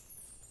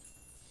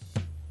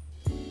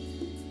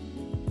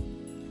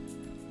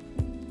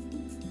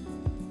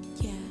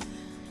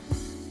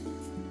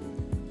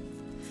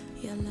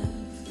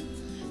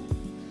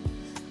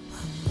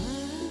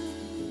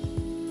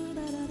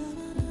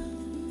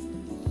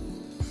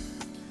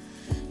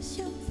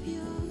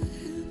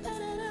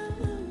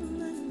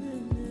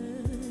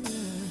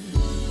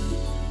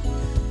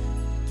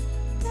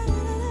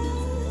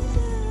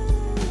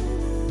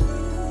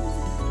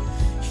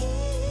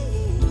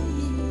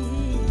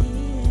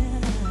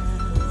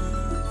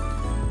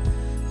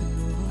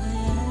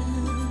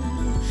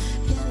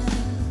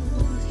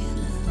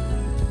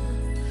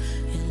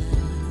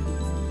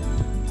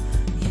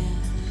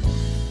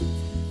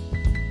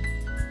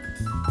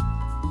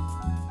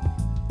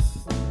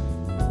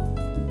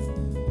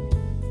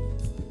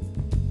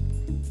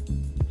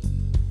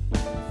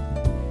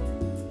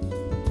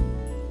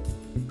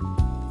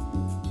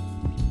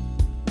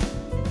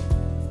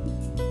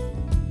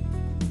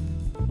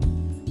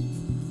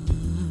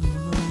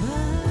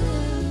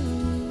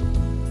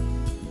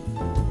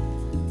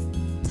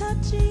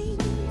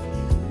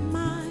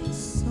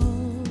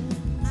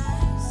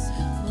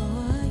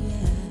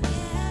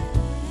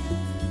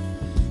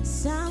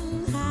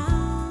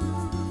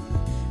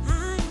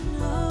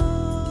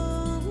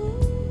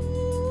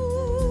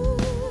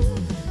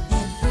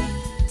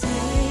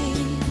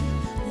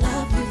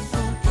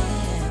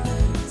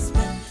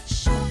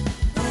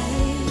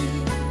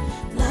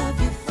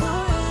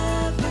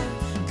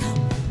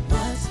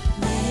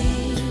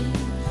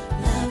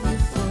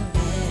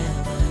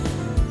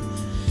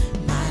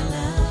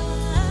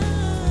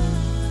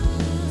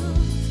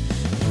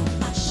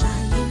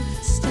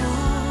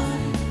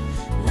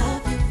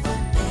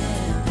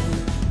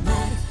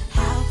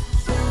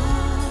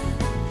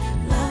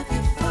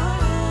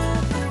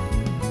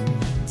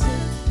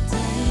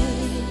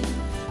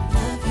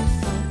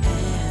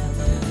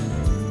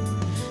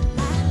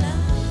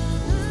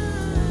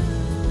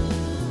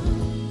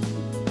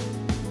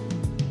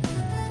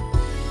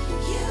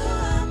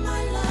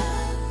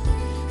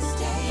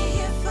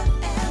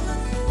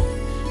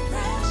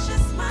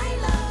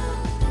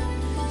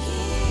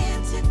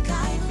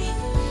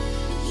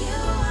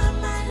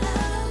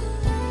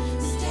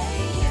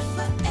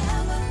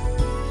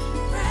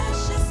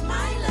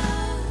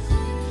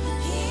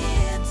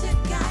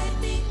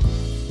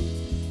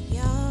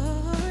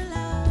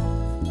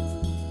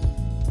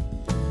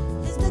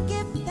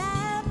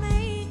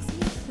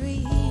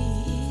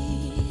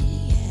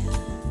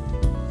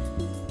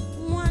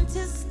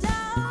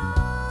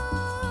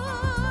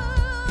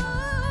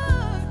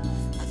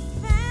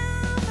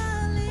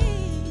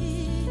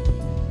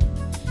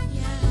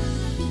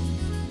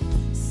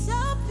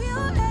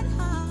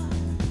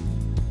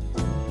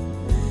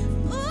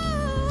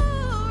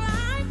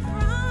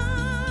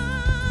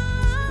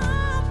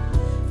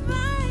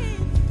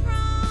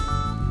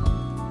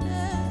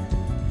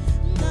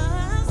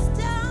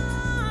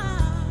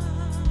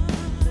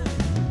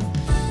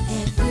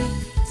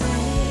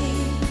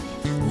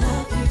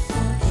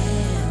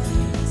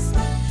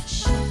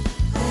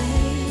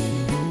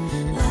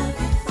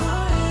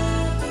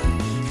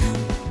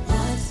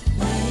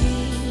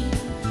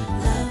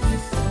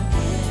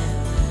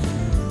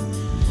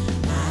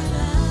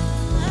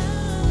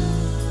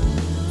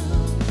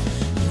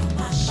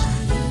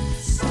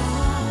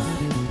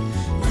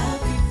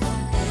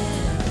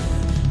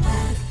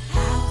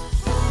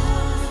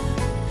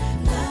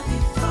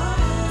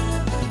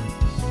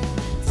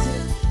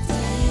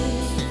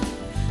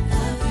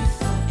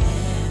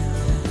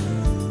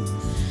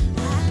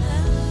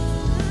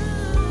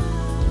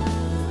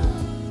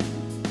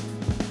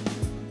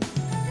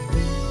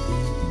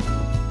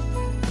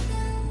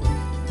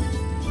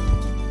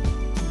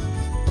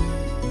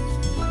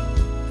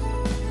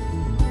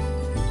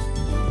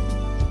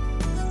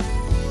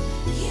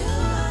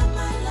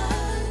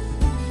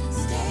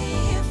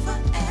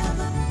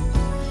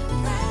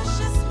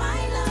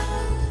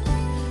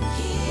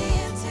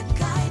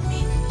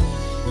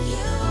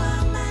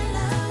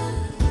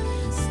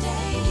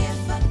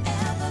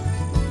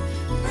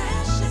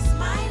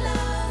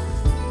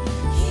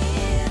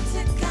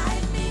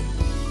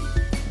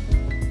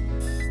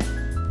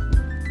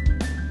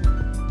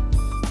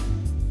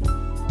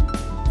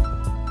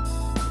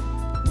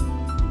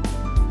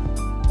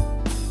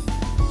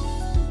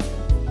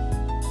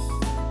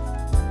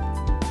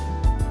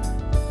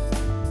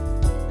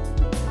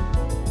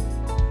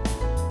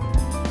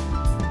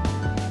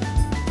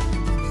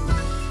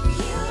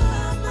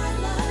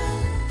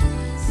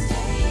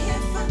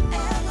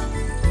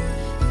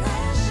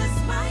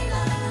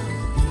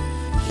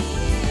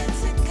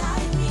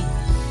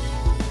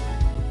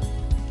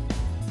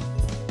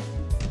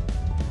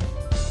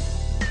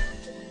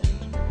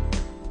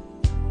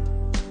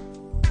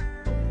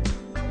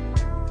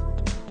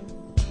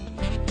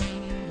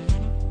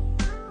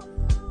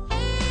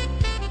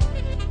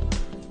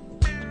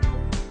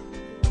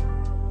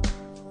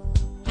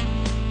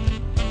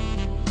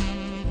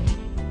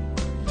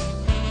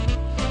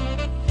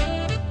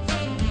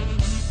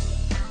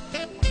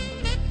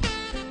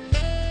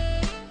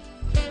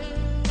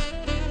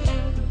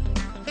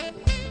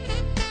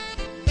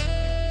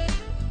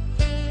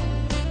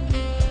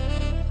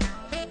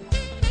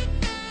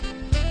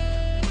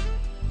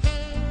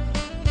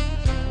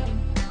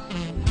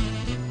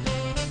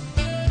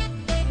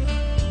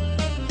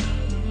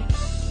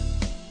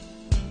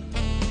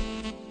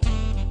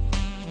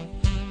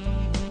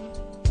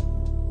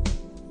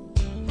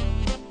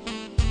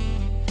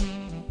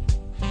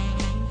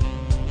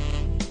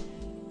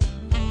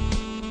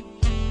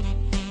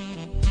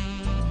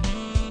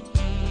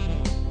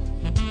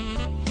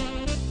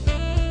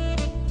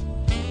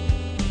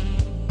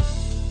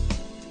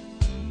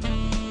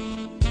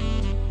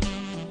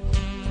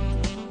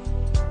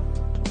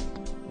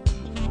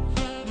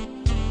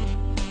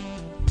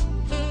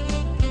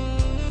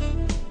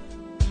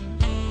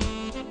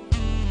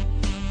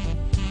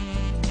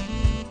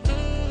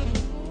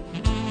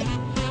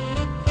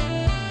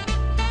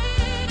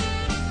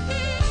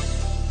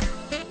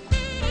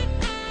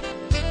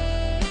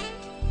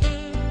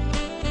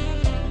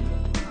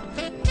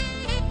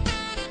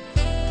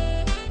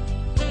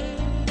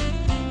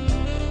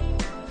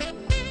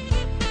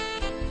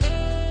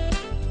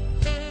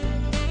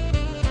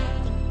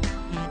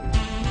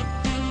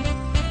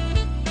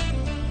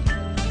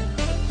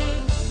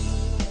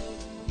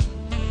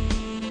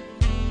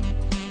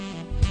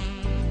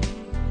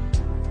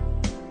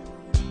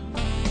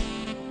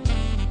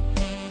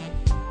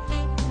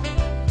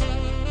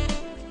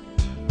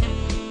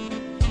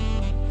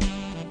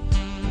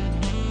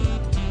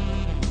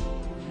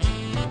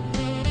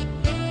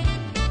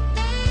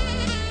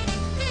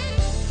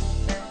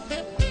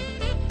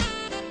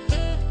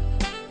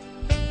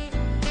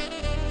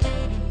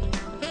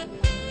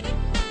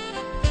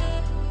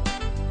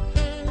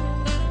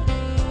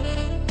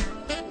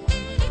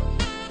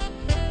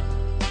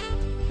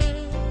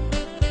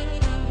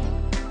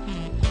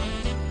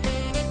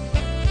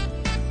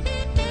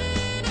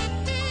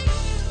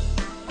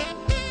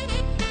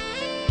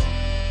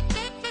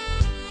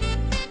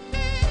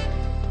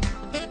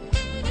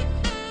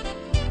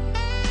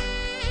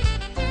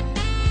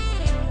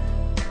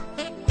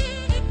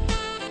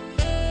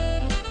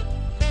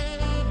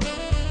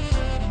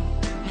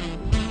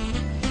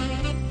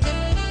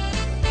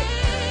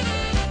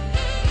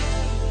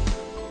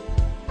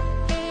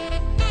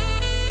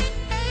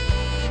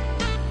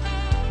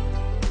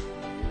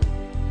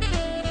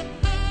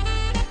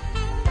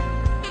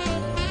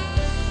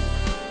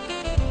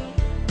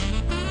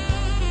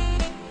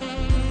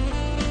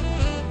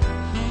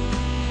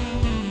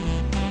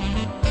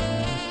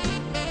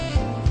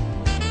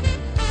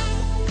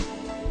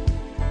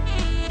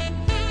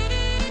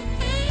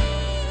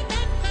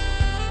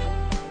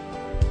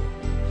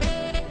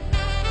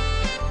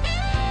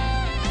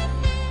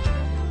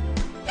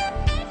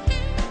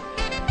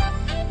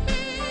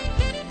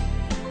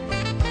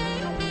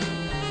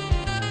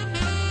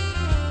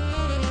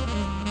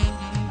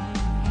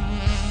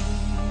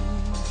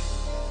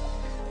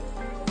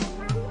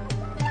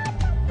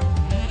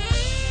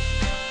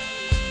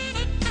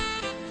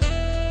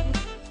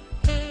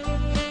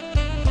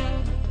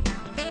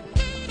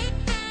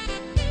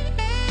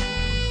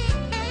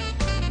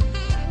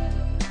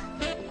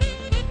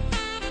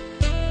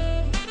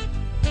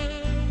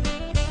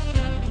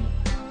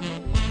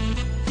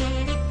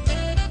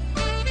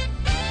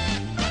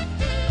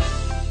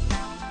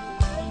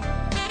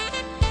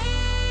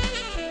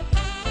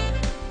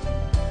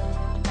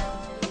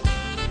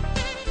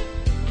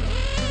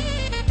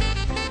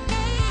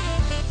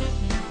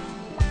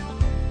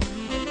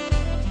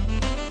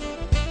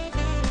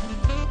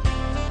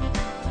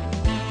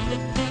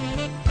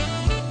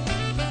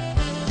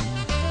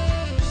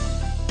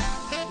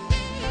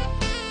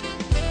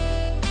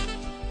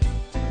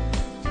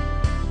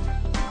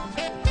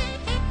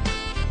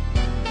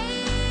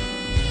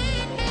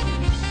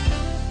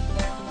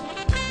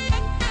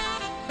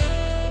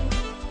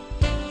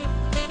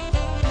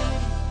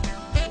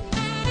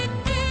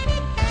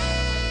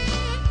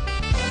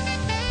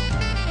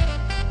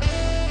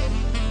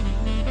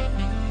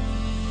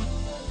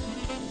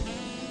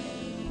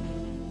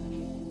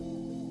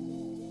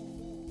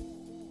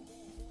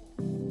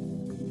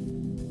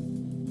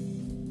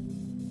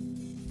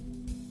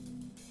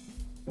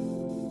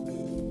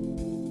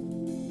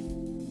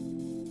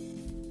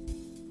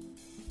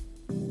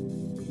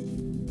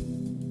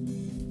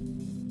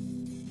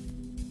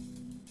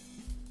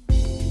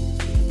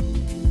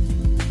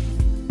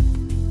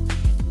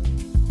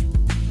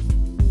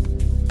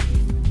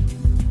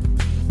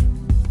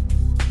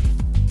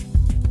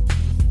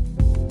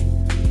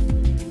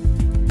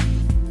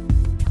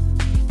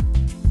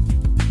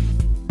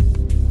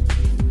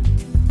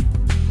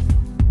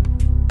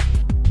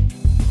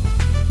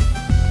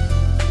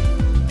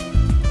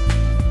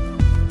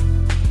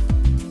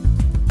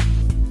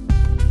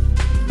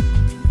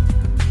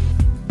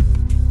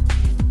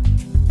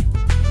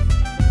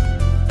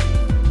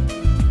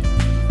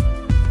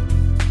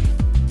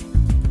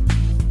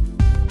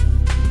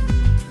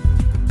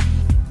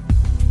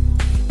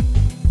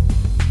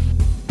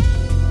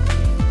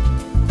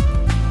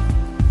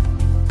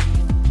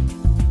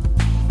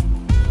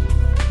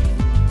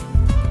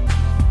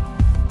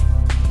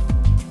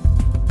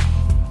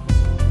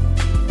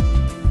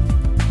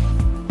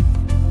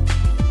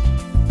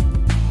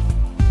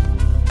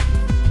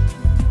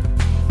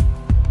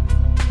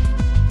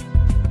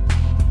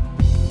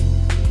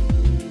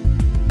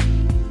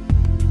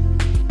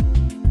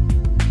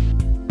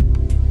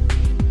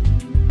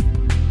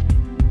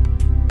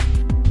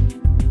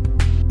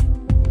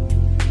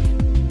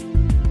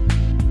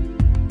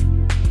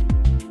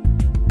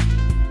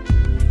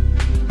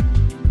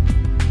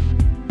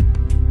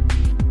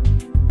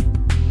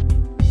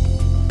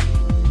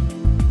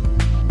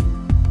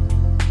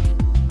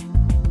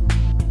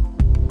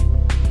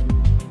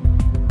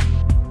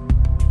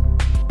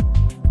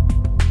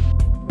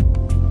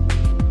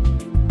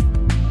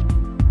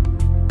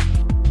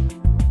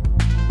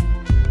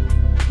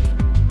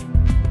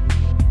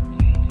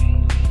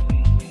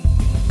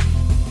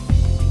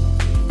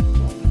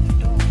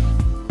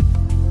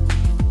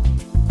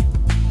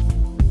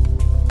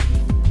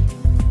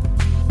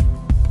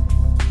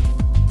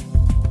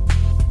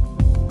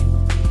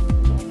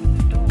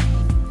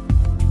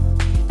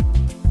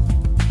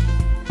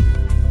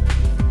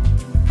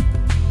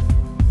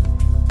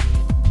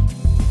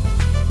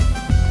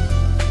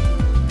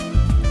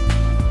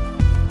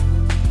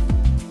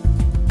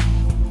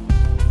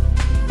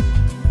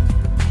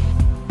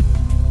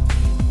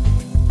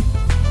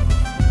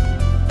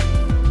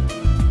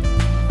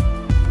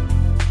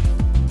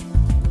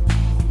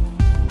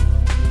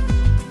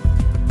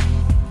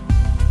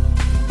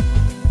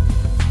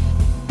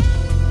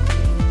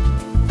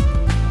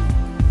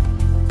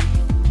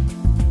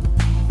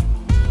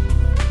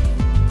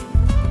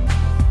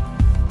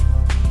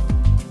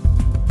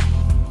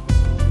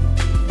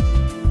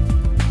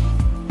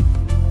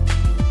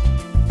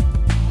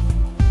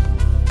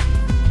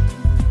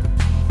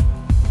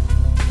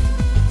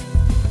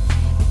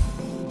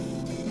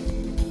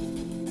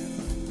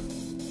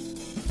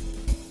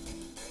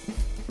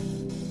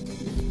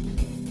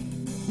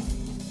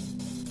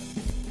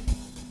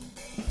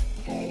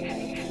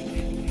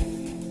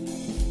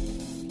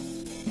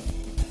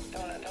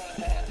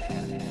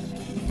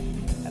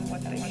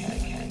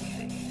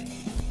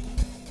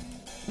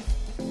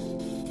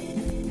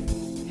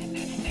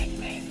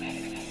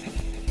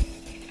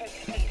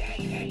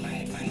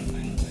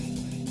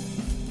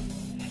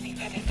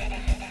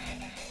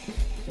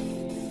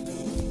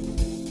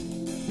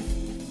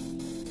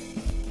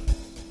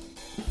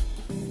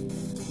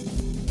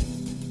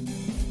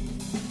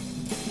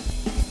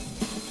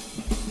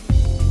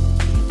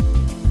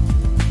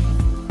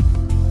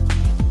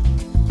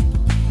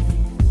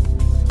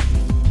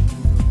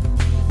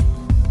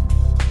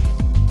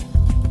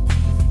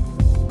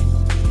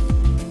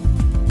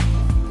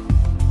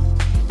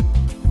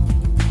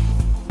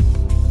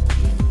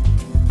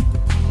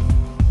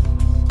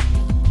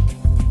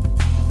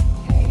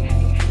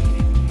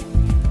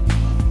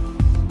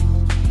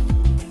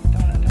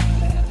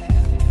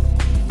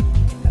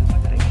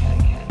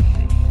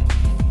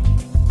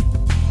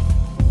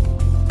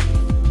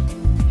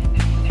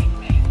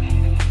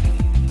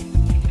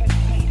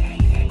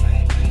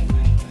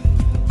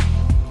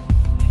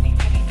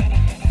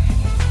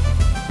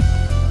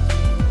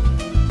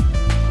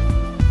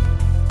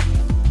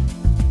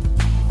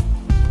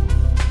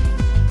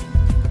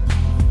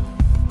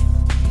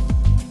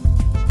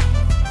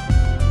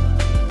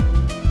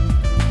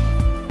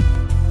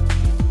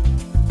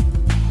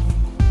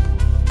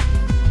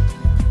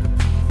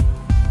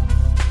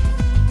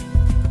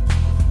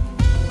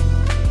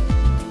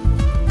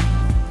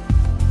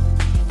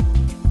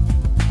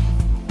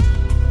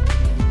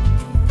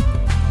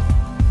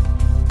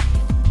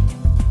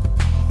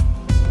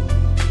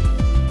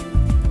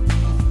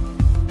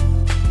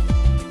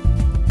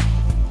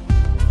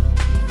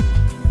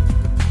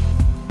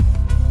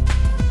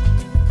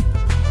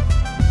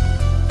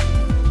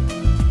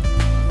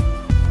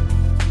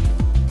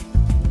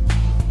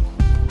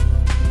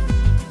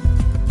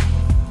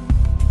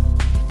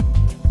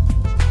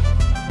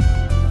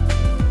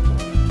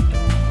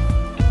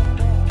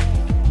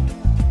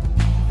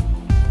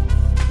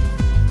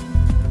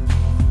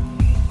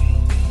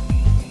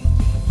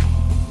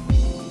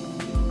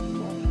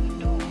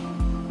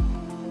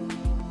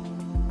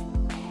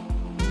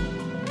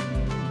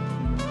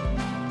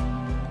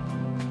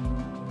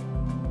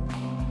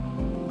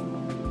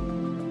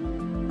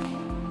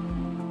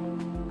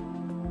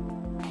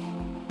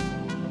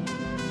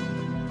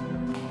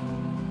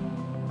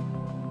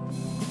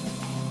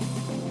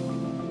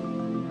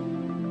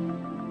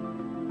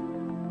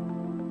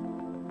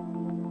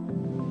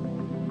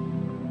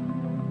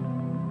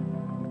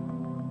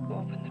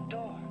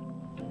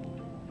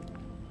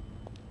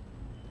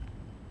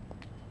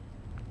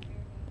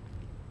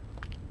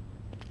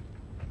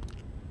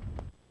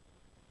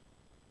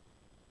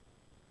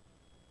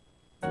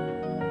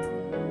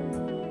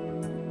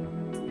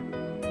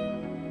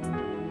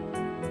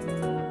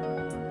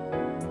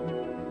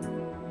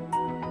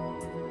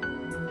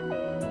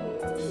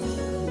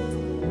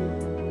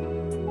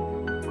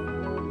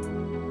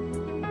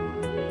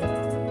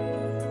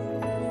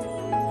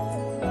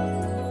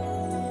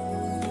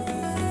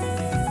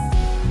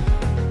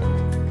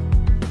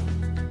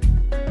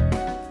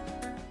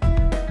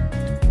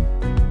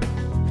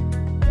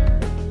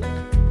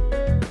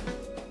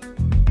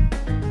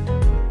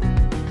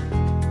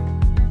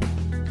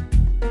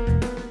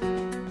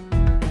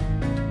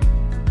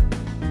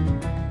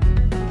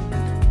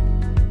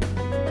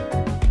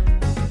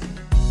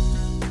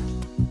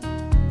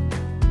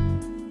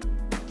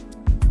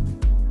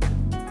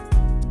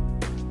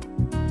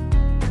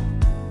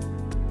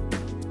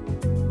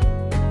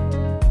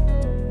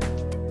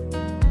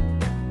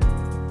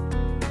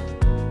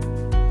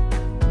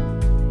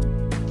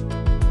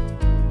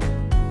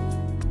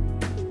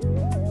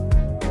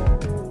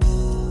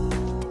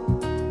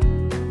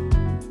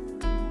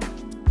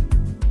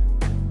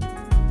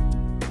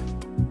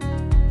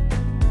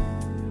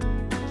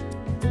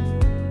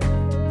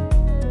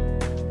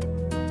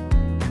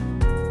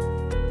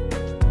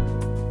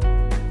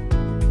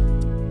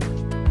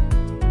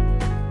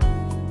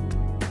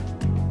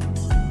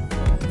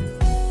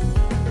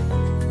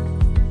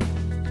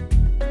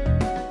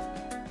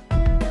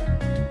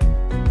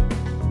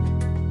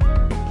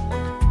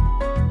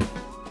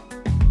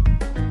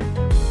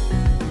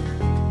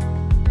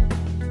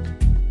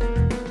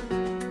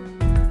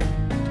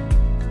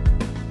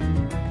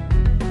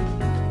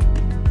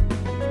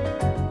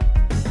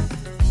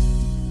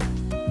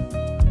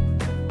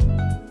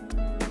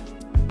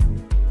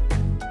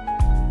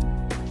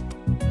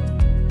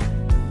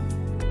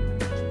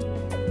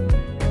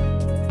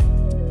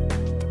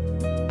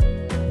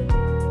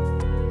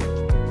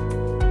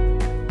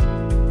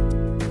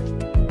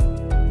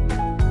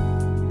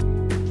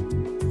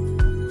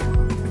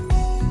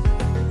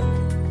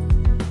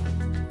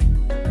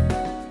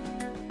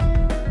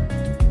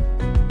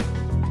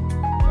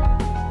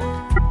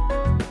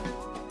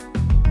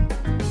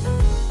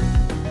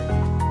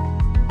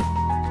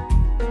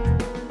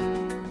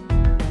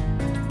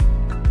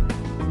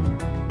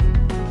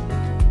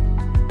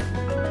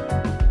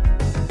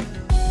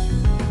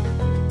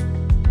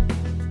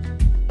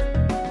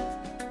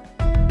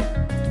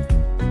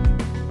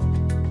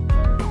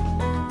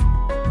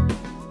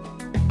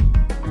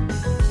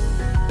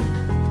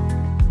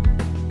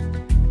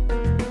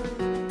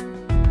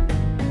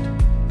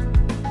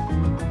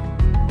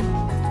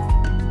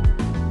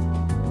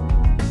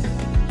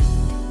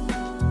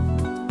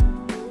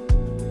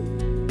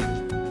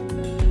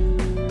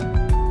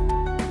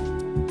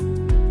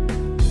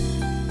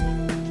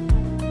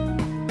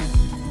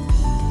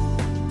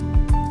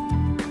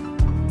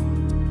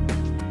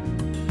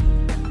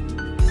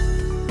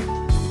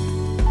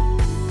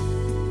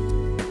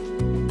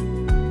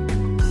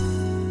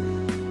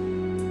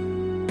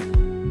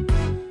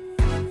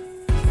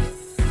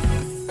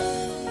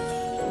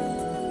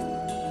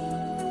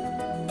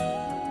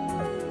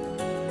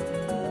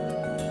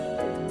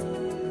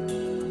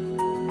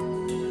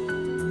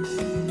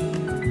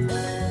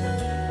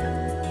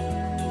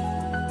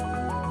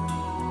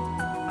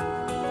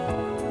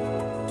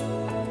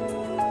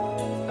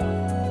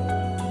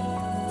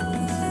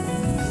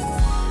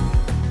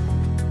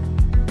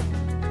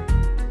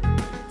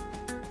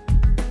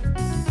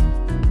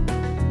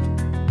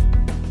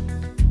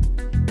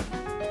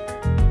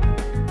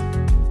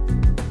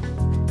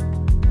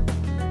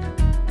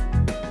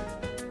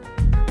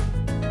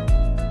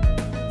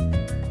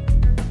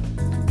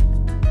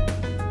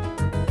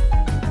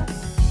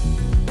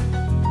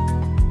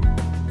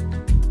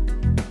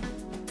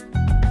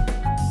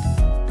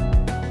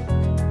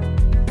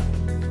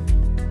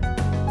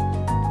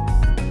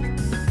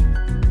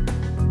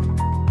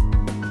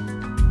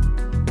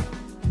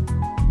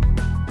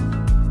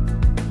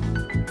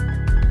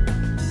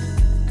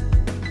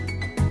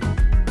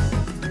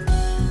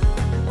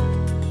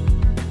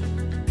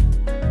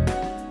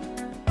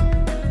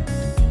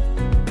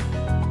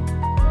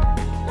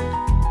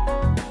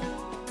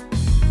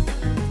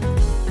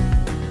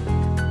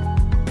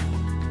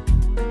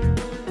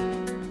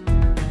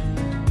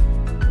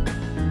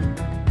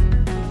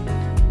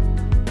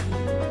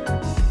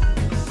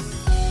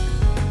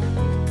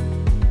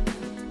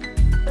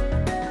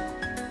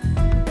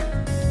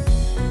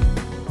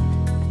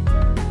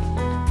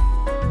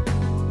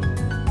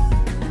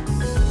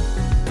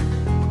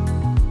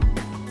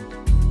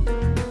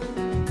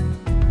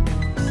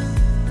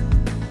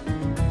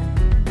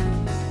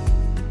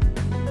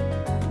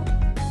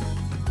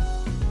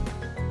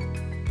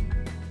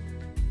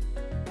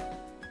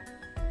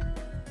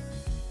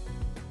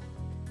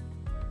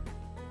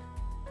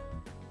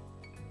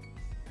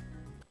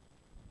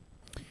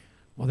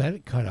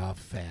 that cut off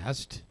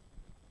fast.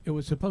 It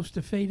was supposed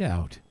to fade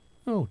out.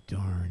 Oh,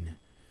 darn.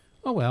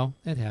 Oh, well,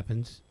 that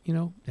happens. You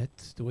know,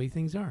 that's the way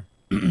things are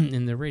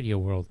in the radio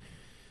world.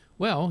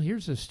 Well,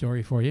 here's a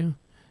story for you.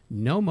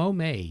 No Mow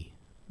May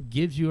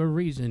gives you a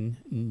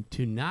reason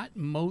to not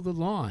mow the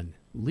lawn.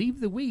 Leave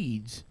the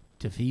weeds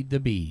to feed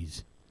the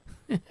bees.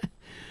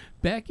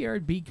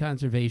 Backyard bee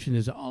conservation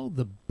is all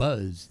the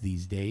buzz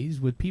these days,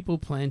 with people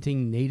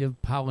planting native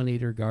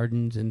pollinator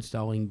gardens,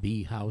 installing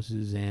bee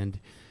houses, and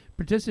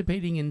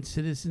participating in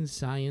citizen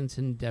science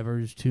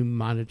endeavors to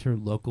monitor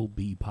local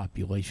bee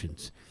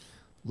populations.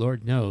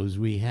 Lord knows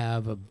we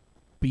have a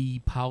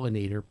bee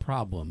pollinator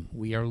problem.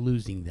 We are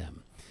losing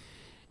them.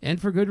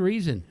 And for good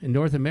reason. In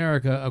North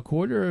America, a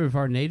quarter of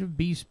our native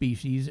bee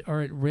species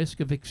are at risk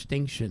of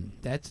extinction.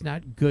 That's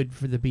not good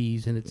for the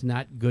bees, and it's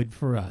not good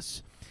for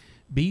us.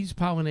 Bees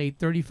pollinate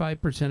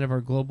 35% of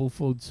our global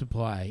food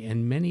supply,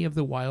 and many of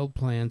the wild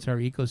plants our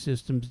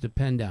ecosystems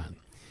depend on.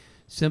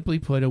 Simply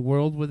put, a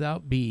world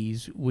without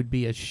bees would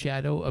be a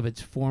shadow of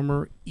its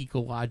former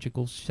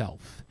ecological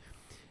self.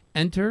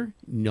 Enter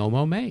No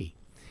Mow May,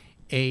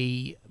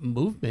 a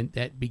movement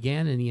that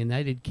began in the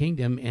United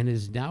Kingdom and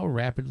is now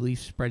rapidly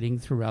spreading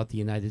throughout the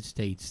United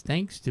States,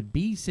 thanks to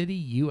Bee City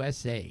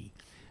USA,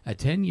 a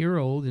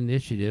 10-year-old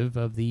initiative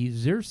of the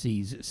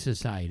Xerces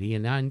Society, a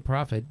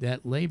nonprofit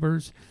that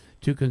labors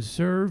to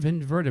conserve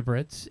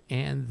invertebrates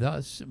and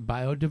thus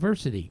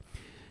biodiversity.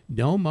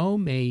 No Mow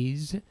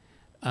May's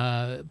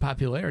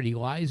popularity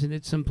lies in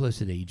its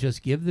simplicity.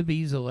 Just give the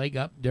bees a leg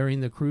up during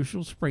the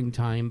crucial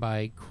springtime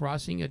by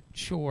crossing a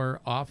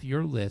chore off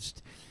your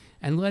list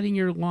and letting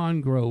your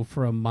lawn grow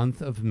for a month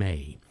of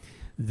May.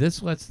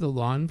 This lets the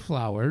lawn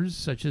flowers,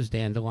 such as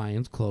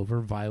dandelions,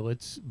 clover,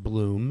 violets,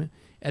 bloom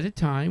at a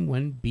time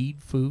when bee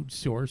food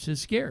source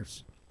is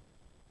scarce.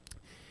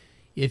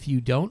 If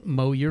you don't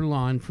mow your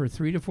lawn for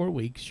 3 to 4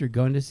 weeks, you're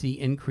going to see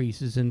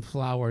increases in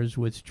flowers,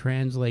 which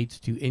translates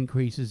to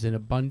increases in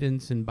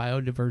abundance and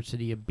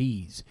biodiversity of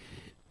bees,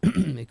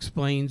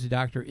 explains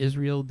Dr.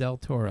 Israel Del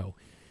Toro,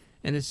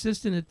 an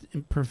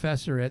assistant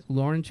professor at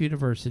Lawrence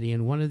University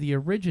and one of the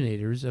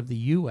originators of the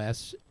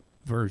U.S.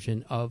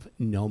 version of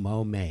No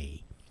Mow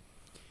May.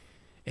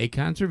 A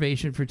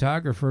conservation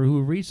photographer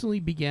who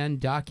recently began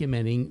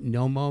documenting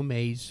No Mow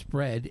May's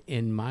spread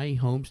in my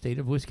home state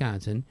of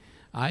Wisconsin,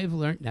 I've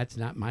learned, that's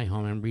not my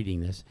home, I'm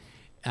reading this,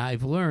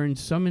 I've learned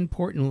some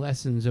important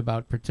lessons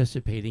about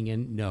participating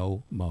in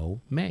No Mow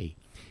May.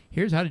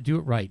 Here's how to do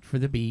it right for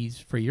the bees,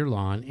 for your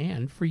lawn,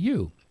 and for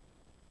you.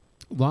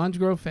 Lawns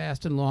grow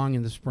fast and long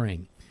in the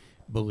spring.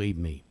 Believe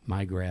me,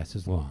 my grass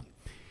is long.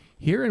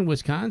 Here in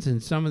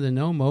Wisconsin, some of the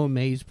No Mow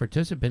May's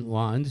participant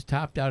lawns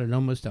topped out at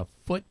almost a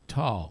foot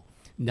tall.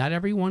 Not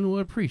everyone will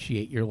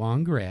appreciate your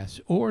long grass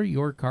or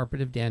your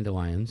carpet of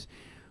dandelions,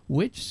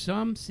 which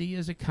some see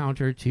as a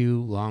counter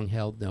to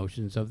long-held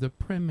notions of the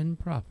prim and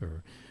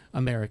proper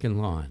American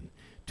lawn.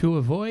 To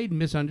avoid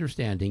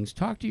misunderstandings,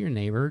 talk to your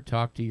neighbor,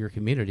 talk to your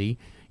community,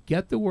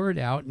 get the word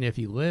out, and if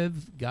you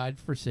live, God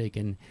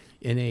forsaken,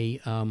 in a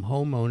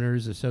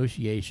homeowners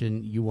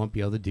association, you won't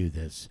be able to do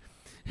this.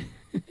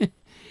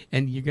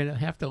 And you're going to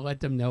have to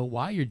let them know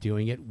why you're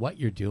doing it, what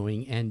you're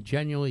doing, and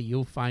generally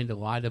you'll find a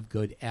lot of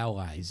good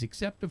allies,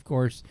 except, of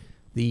course,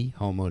 the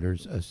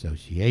homeowners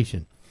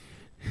association.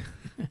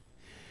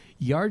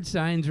 Yard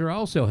signs are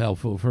also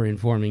helpful for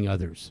informing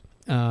others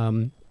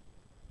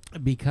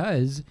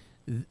because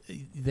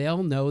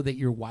they'll know that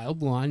your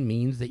wild lawn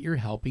means that you're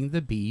helping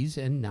the bees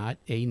and not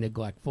a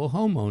neglectful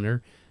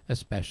homeowner,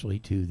 especially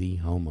to the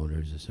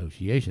homeowners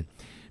association.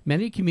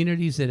 Many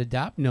communities that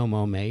adopt No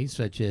Mow May,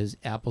 such as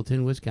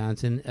Appleton,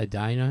 Wisconsin,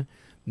 Edina,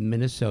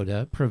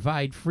 Minnesota,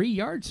 provide free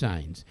yard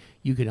signs.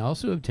 You can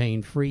also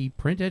obtain free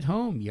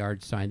print-at-home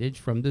yard signage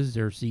from the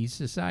Xerces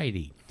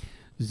Society.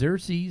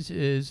 Xerces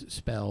is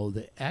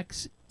spelled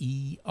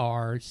X-E-R-C-E-S.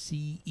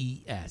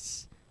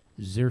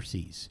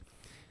 Xerces.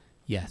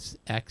 Yes,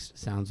 X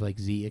sounds like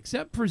Z,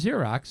 except for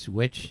Xerox,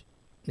 which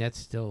that's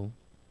still,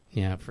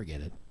 yeah,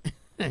 forget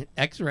it.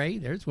 X-ray,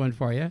 there's one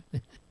for you,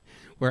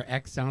 where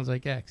X sounds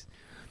like X.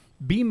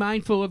 Be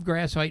mindful of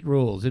grass height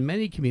rules. In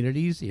many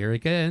communities, here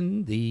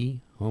again, the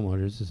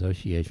Homeowners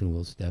Association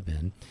will step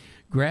in.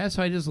 Grass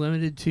height is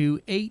limited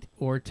to 8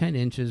 or 10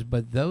 inches,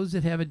 but those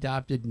that have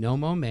adopted No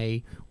Mow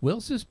May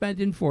will suspend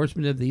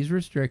enforcement of these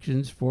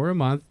restrictions for a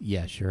month.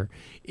 Yes, sure.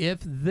 If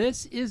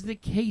this is the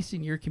case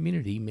in your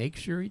community, make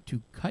sure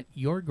to cut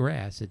your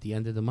grass at the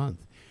end of the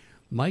month.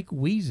 Mike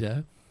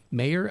Wiesa,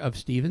 mayor of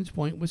Stevens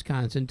Point,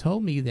 Wisconsin,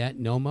 told me that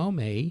No Mow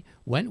May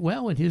went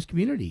well in his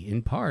community,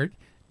 in part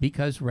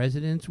because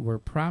residents were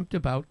prompt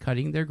about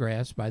cutting their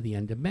grass by the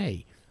end of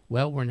May.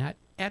 Well, we're not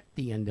at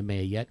the end of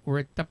May yet. We're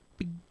at the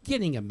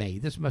beginning of May.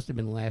 This must have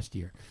been last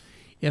year.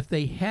 If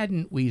they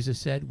hadn't, Wiesa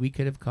said, we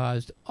could have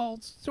caused all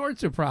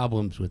sorts of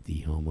problems with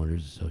the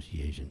Homeowners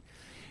Association.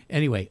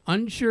 Anyway,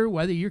 unsure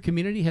whether your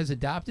community has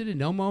adopted a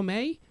No Mow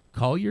May?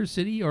 Call your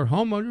city or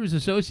Homeowners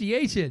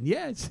Association.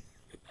 Yes.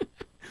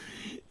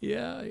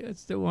 Yeah,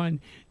 that's the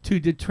one. To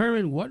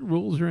determine what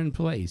rules are in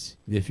place.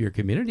 If your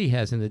community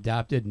hasn't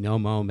adopted No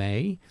Mow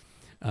May,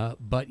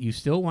 but you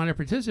still want to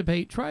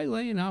participate, try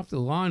laying off the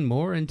lawn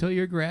more until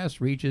your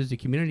grass reaches the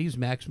community's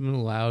maximum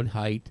allowed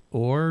height,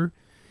 or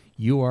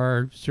you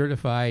are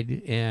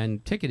certified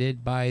and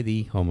ticketed by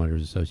the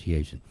Homeowners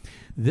Association.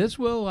 This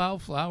will allow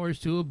flowers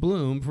to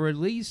bloom for at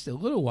least a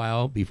little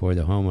while before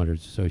the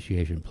Homeowners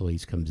Association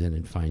police comes in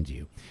and finds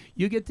you.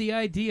 You get the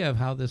idea of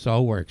how this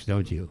all works,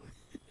 don't you?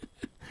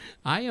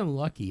 I am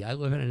lucky. I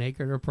live in an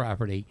acre of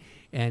property,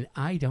 and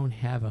I don't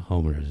have a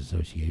Homeowners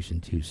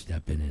Association to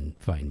step in and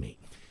find me.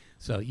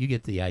 So you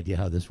get the idea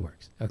how this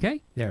works.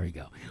 Okay? There we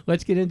go.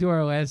 Let's get into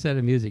our last set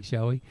of music,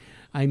 shall we?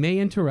 I may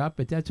interrupt,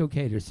 but that's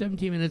okay. There's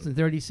 17 minutes and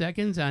 30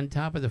 seconds on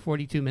top of the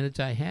 42 minutes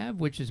I have,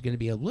 which is going to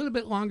be a little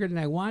bit longer than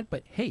I want,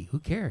 but hey, who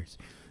cares?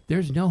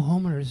 There's no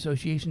Homeowners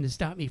Association to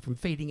stop me from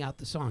fading out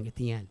the song at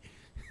the end.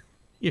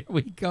 Here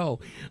we go.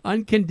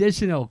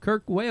 Unconditional,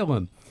 Kirk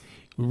Whalum.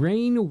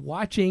 Rain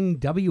Watching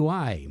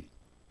WI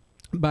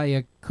by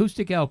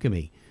Acoustic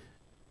Alchemy.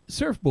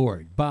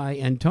 Surfboard by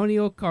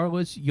Antonio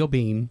Carlos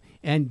Jobim,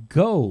 and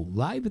Go,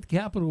 live at the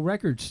Capitol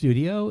Records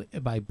Studio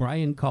by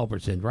Brian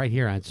Culbertson, right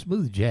here on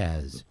Smooth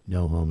Jazz,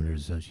 no Homeowners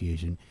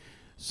Association,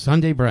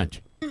 Sunday Brunch.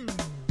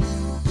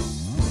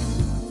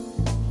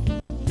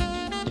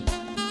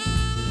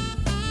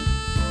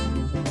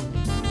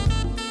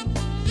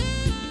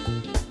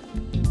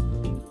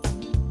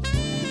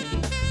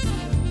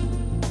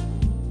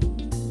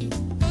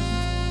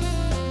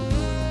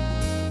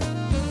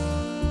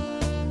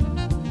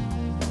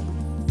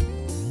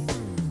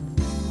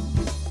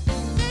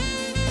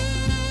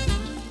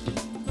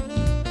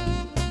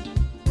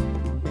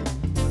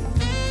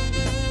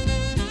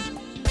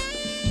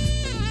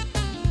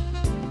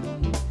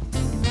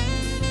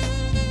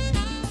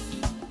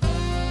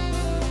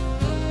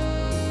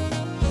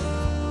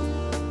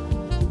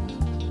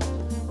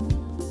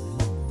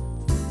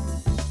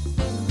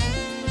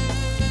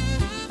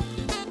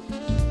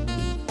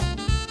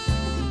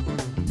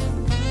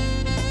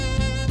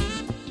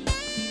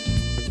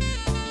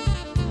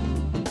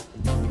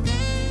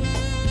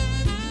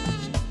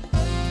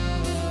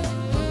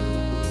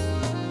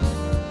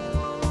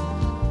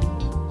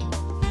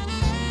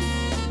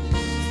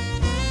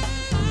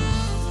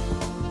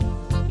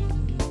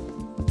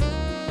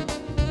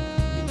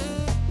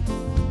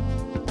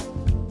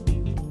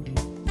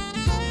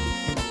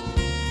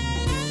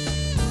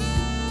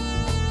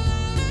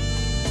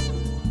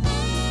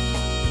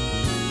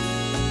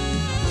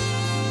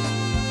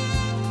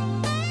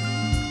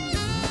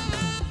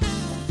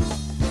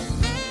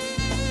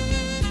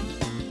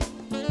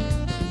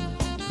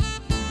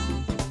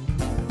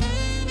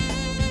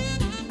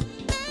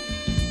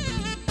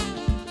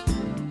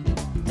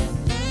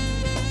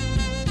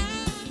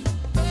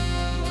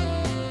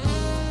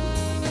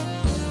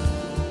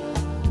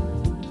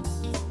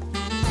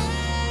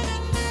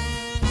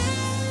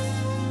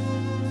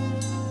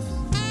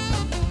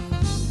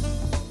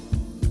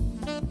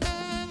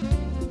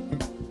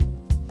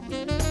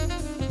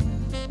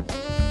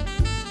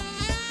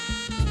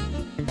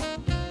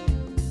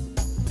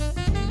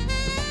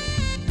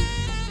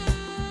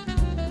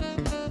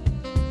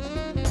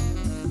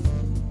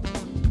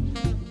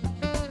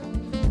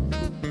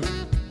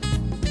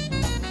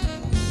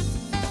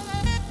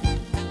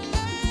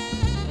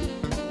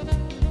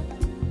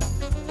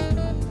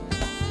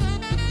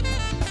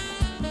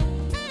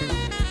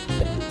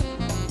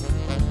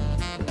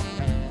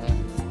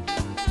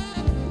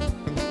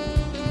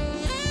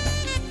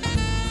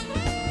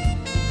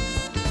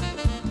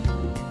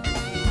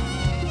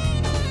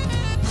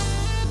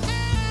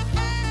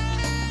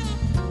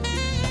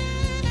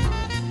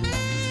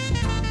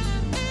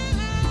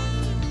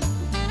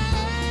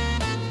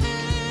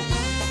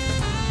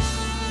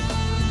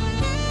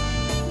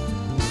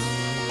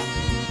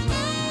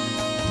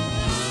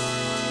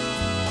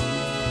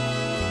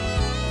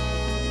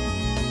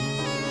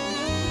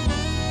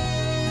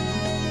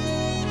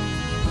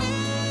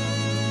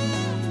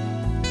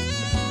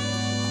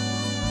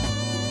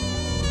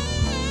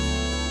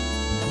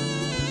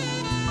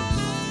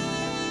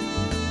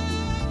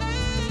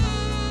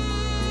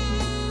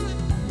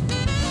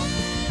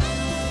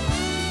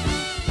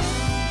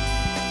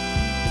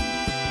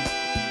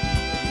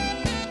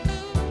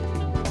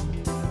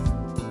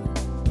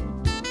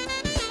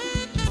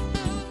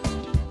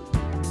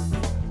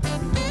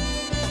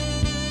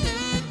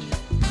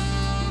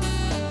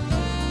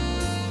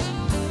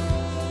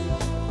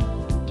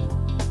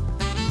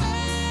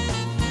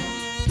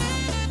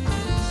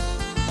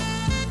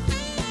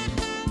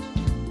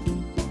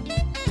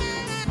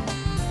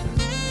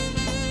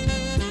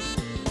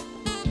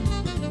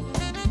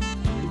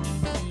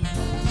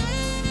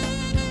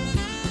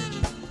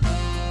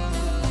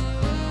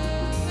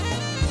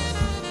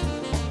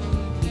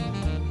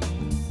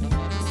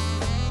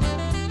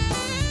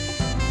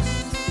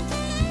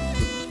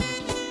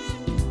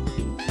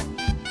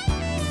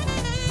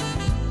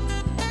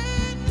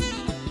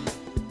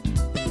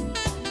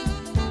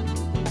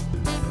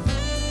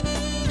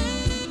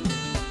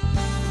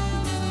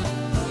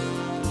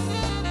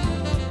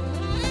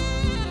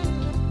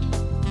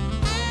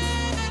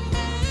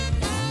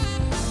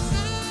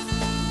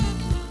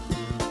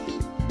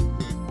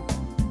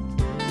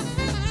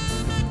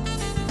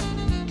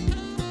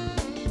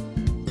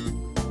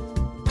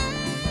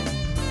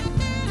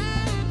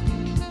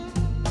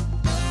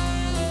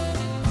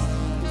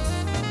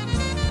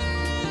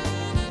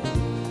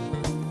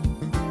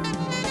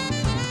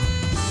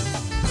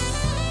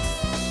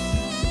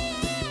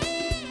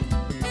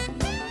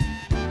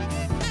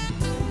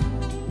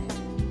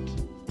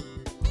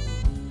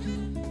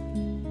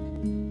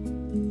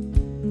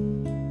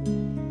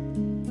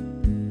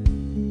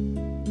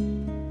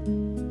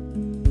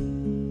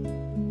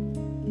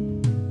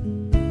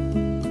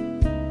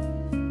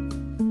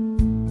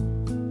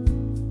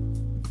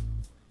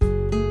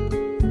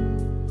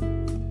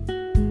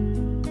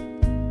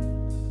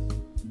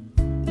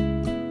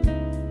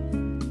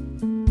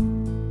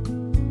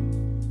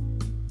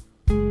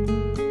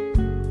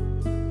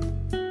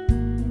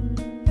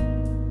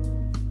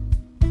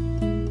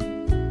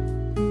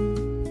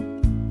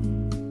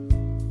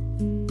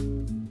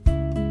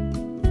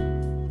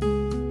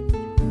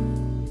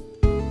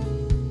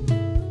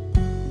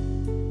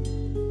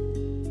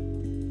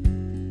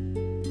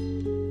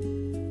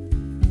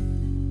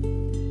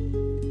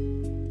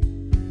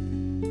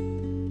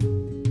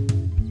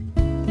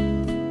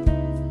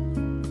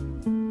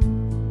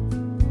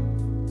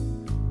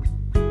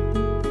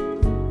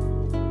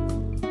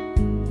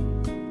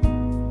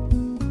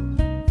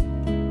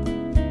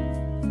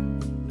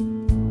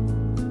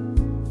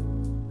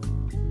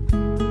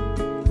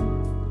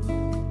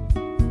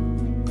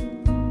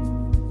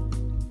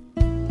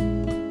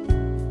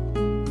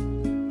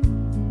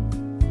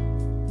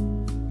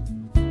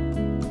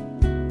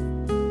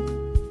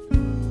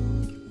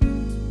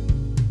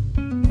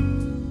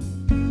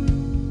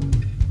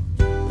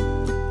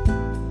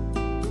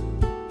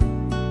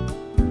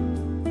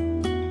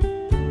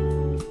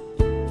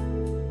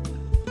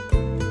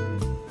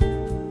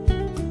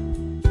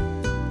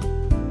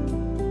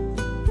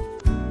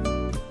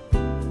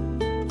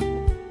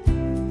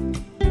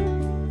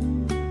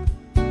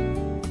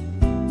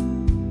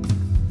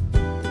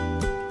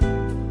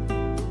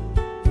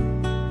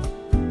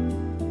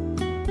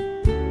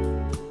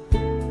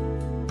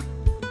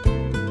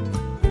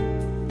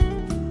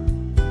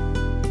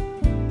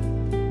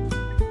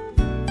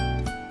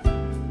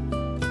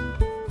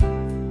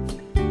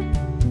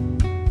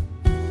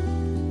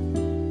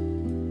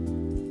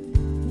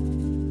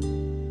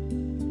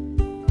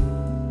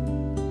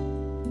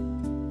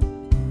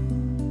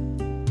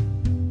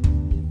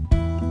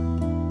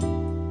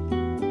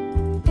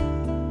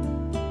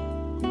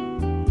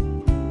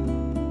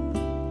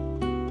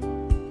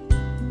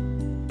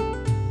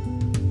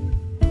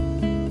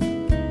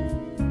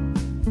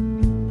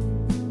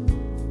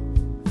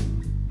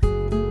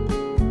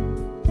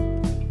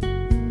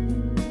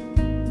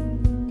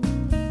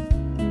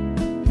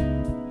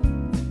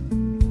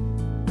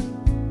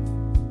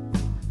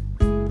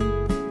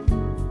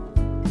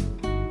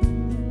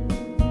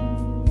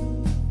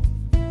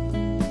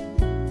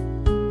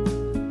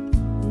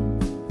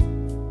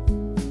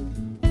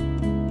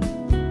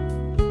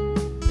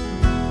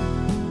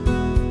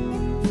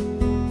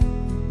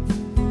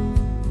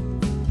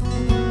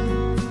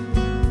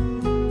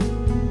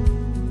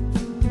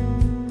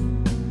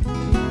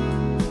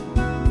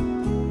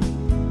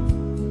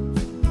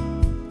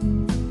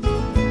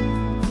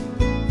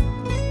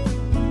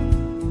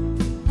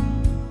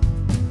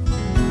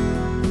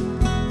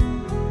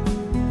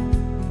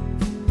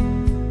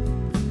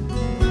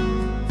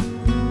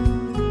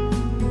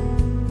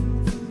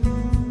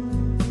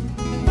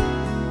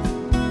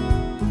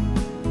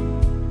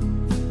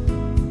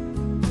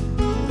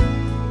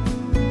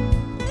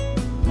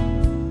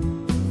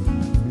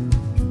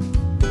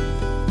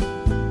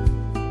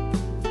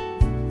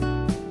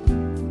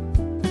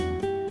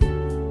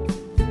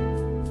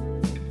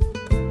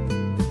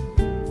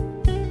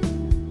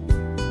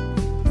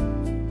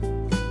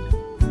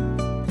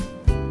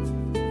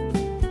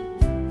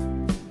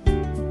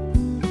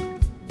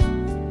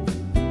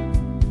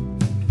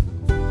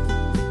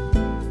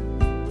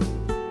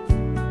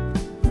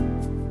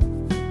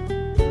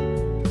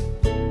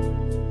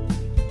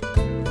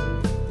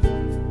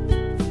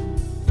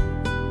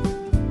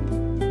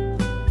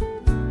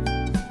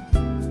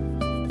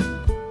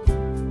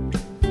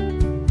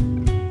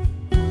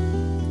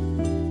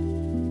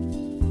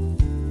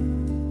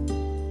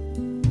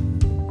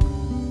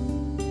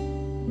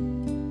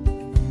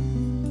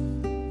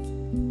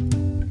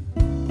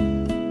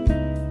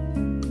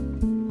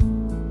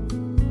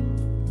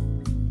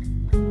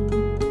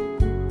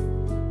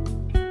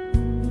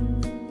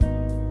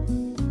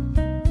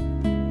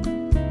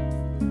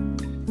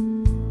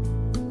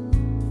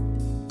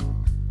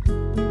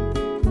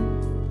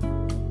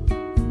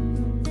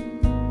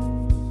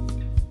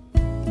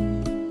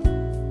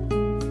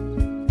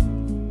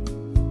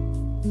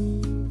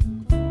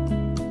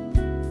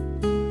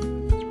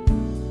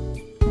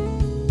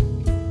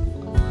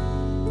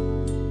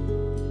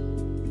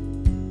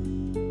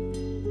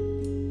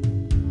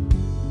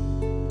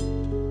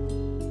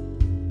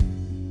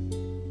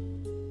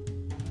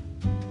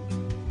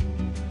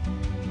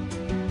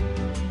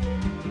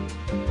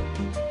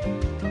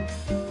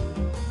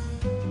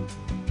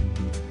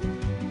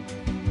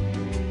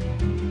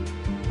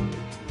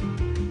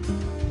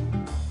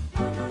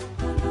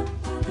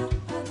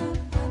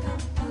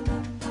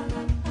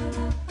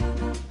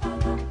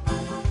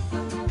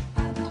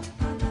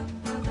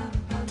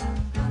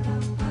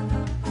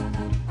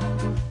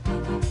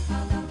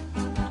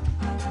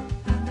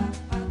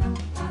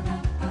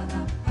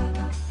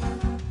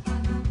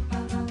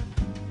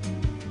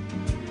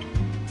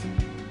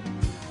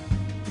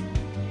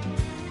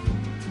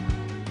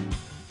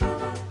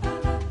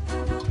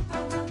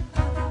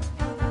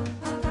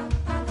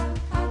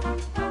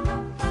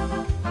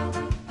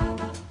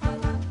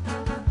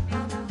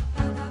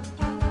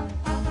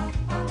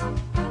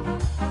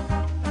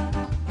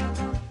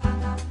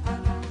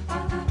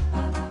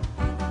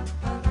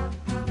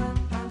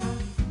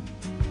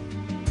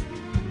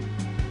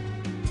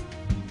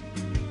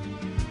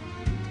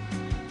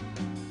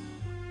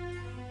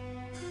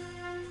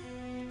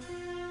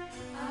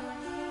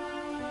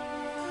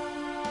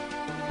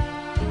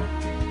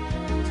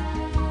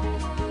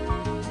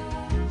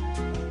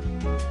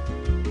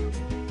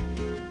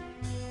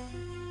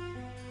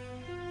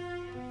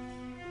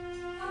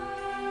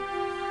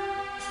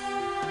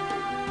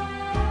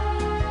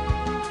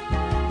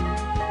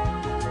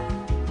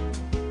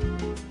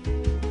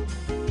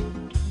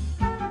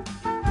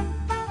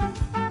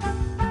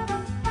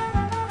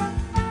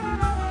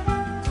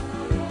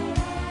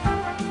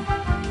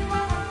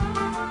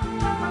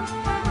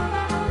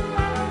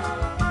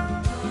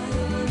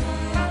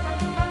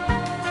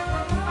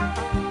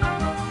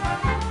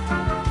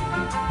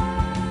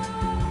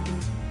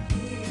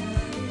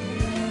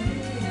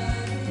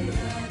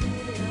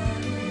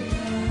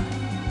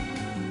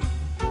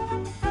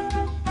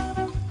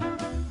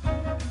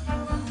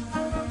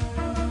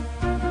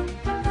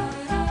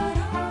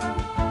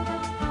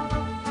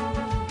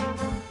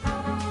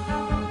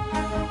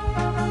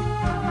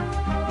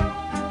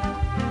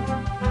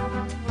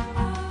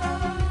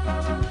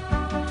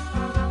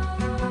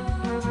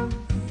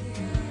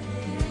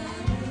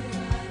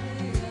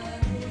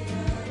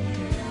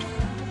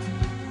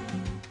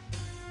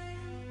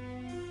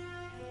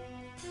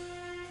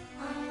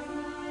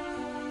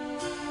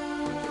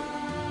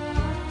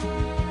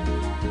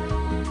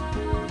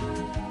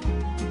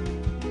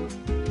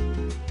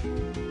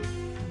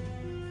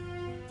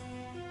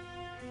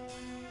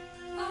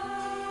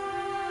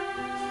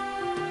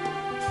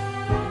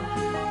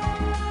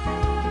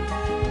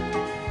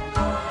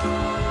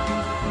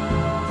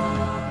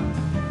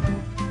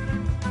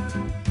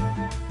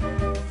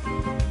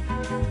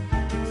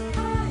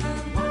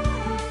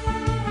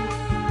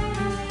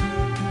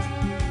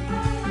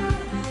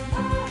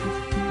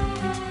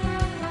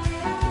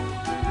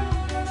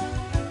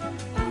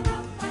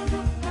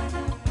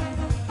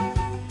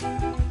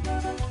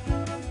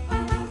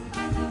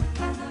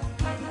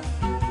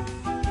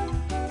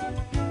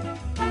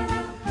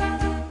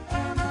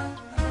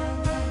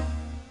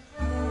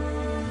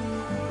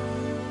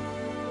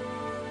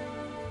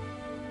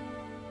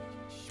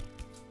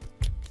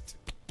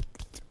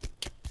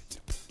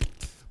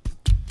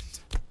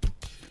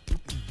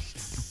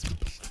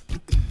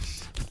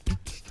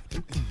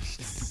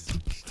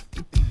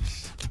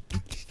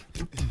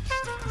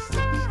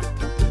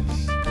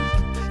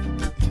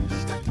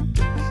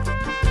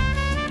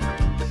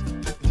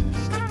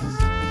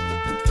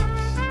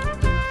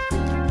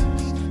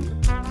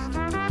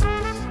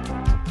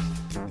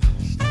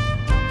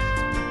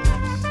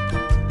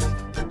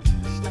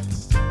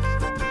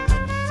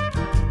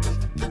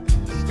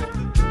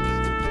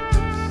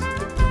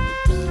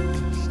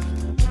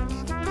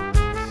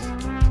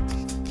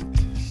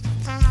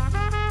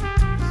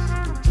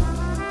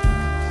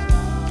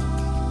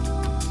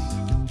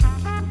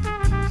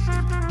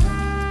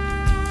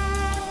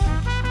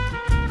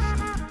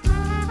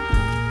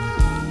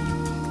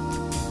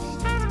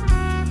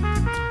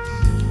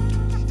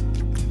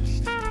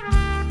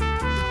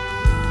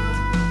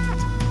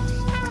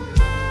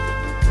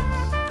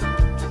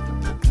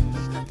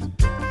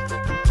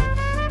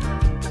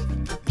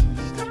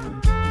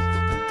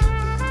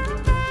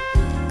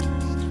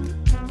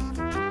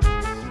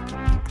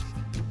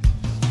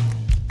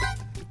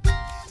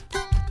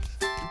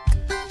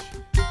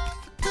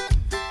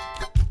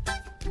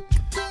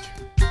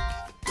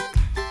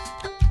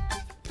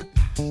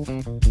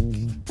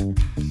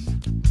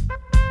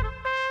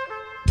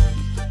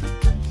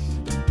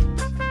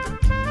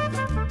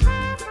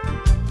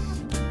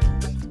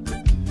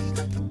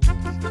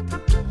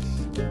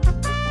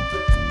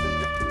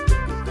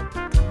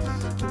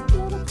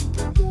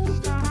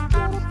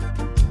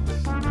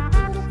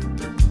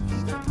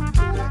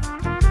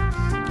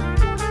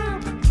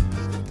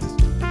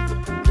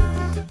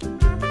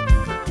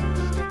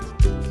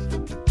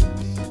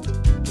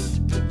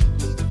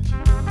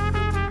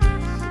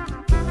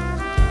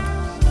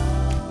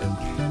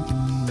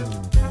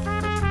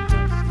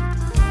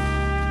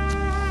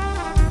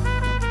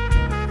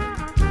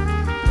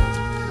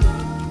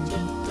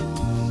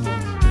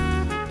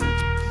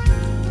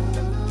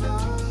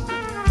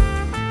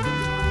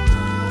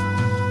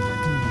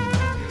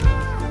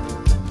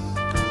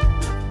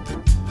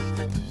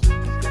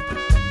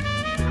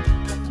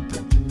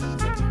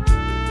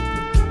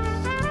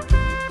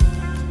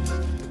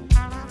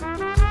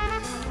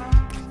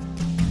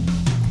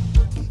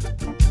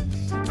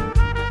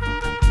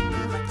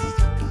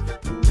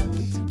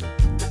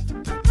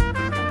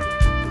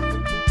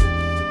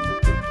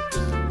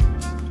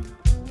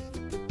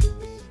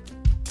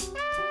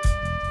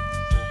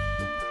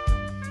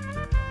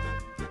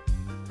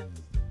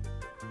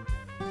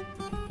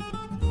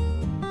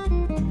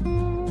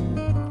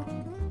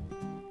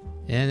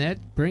 And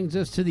that brings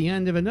us to the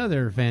end of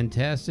another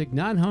fantastic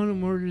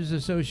Non-Homeowners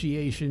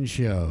Association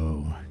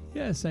show.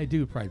 Yes, I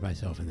do pride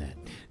myself in that.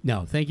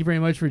 No, thank you very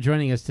much for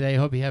joining us today. I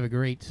hope you have a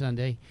great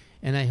Sunday,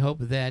 and I hope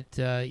that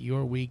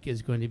your week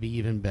is going to be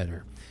even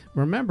better.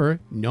 Remember,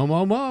 no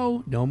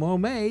more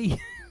May.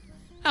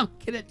 I'll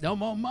get it. No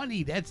more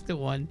money. That's the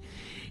one.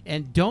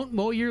 And don't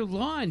mow your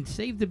lawn.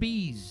 Save the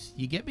bees.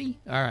 You get me?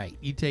 All right.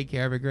 You take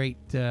care. Have a great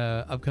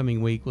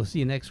upcoming week. We'll see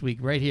you next week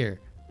right here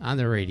on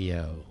the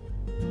radio.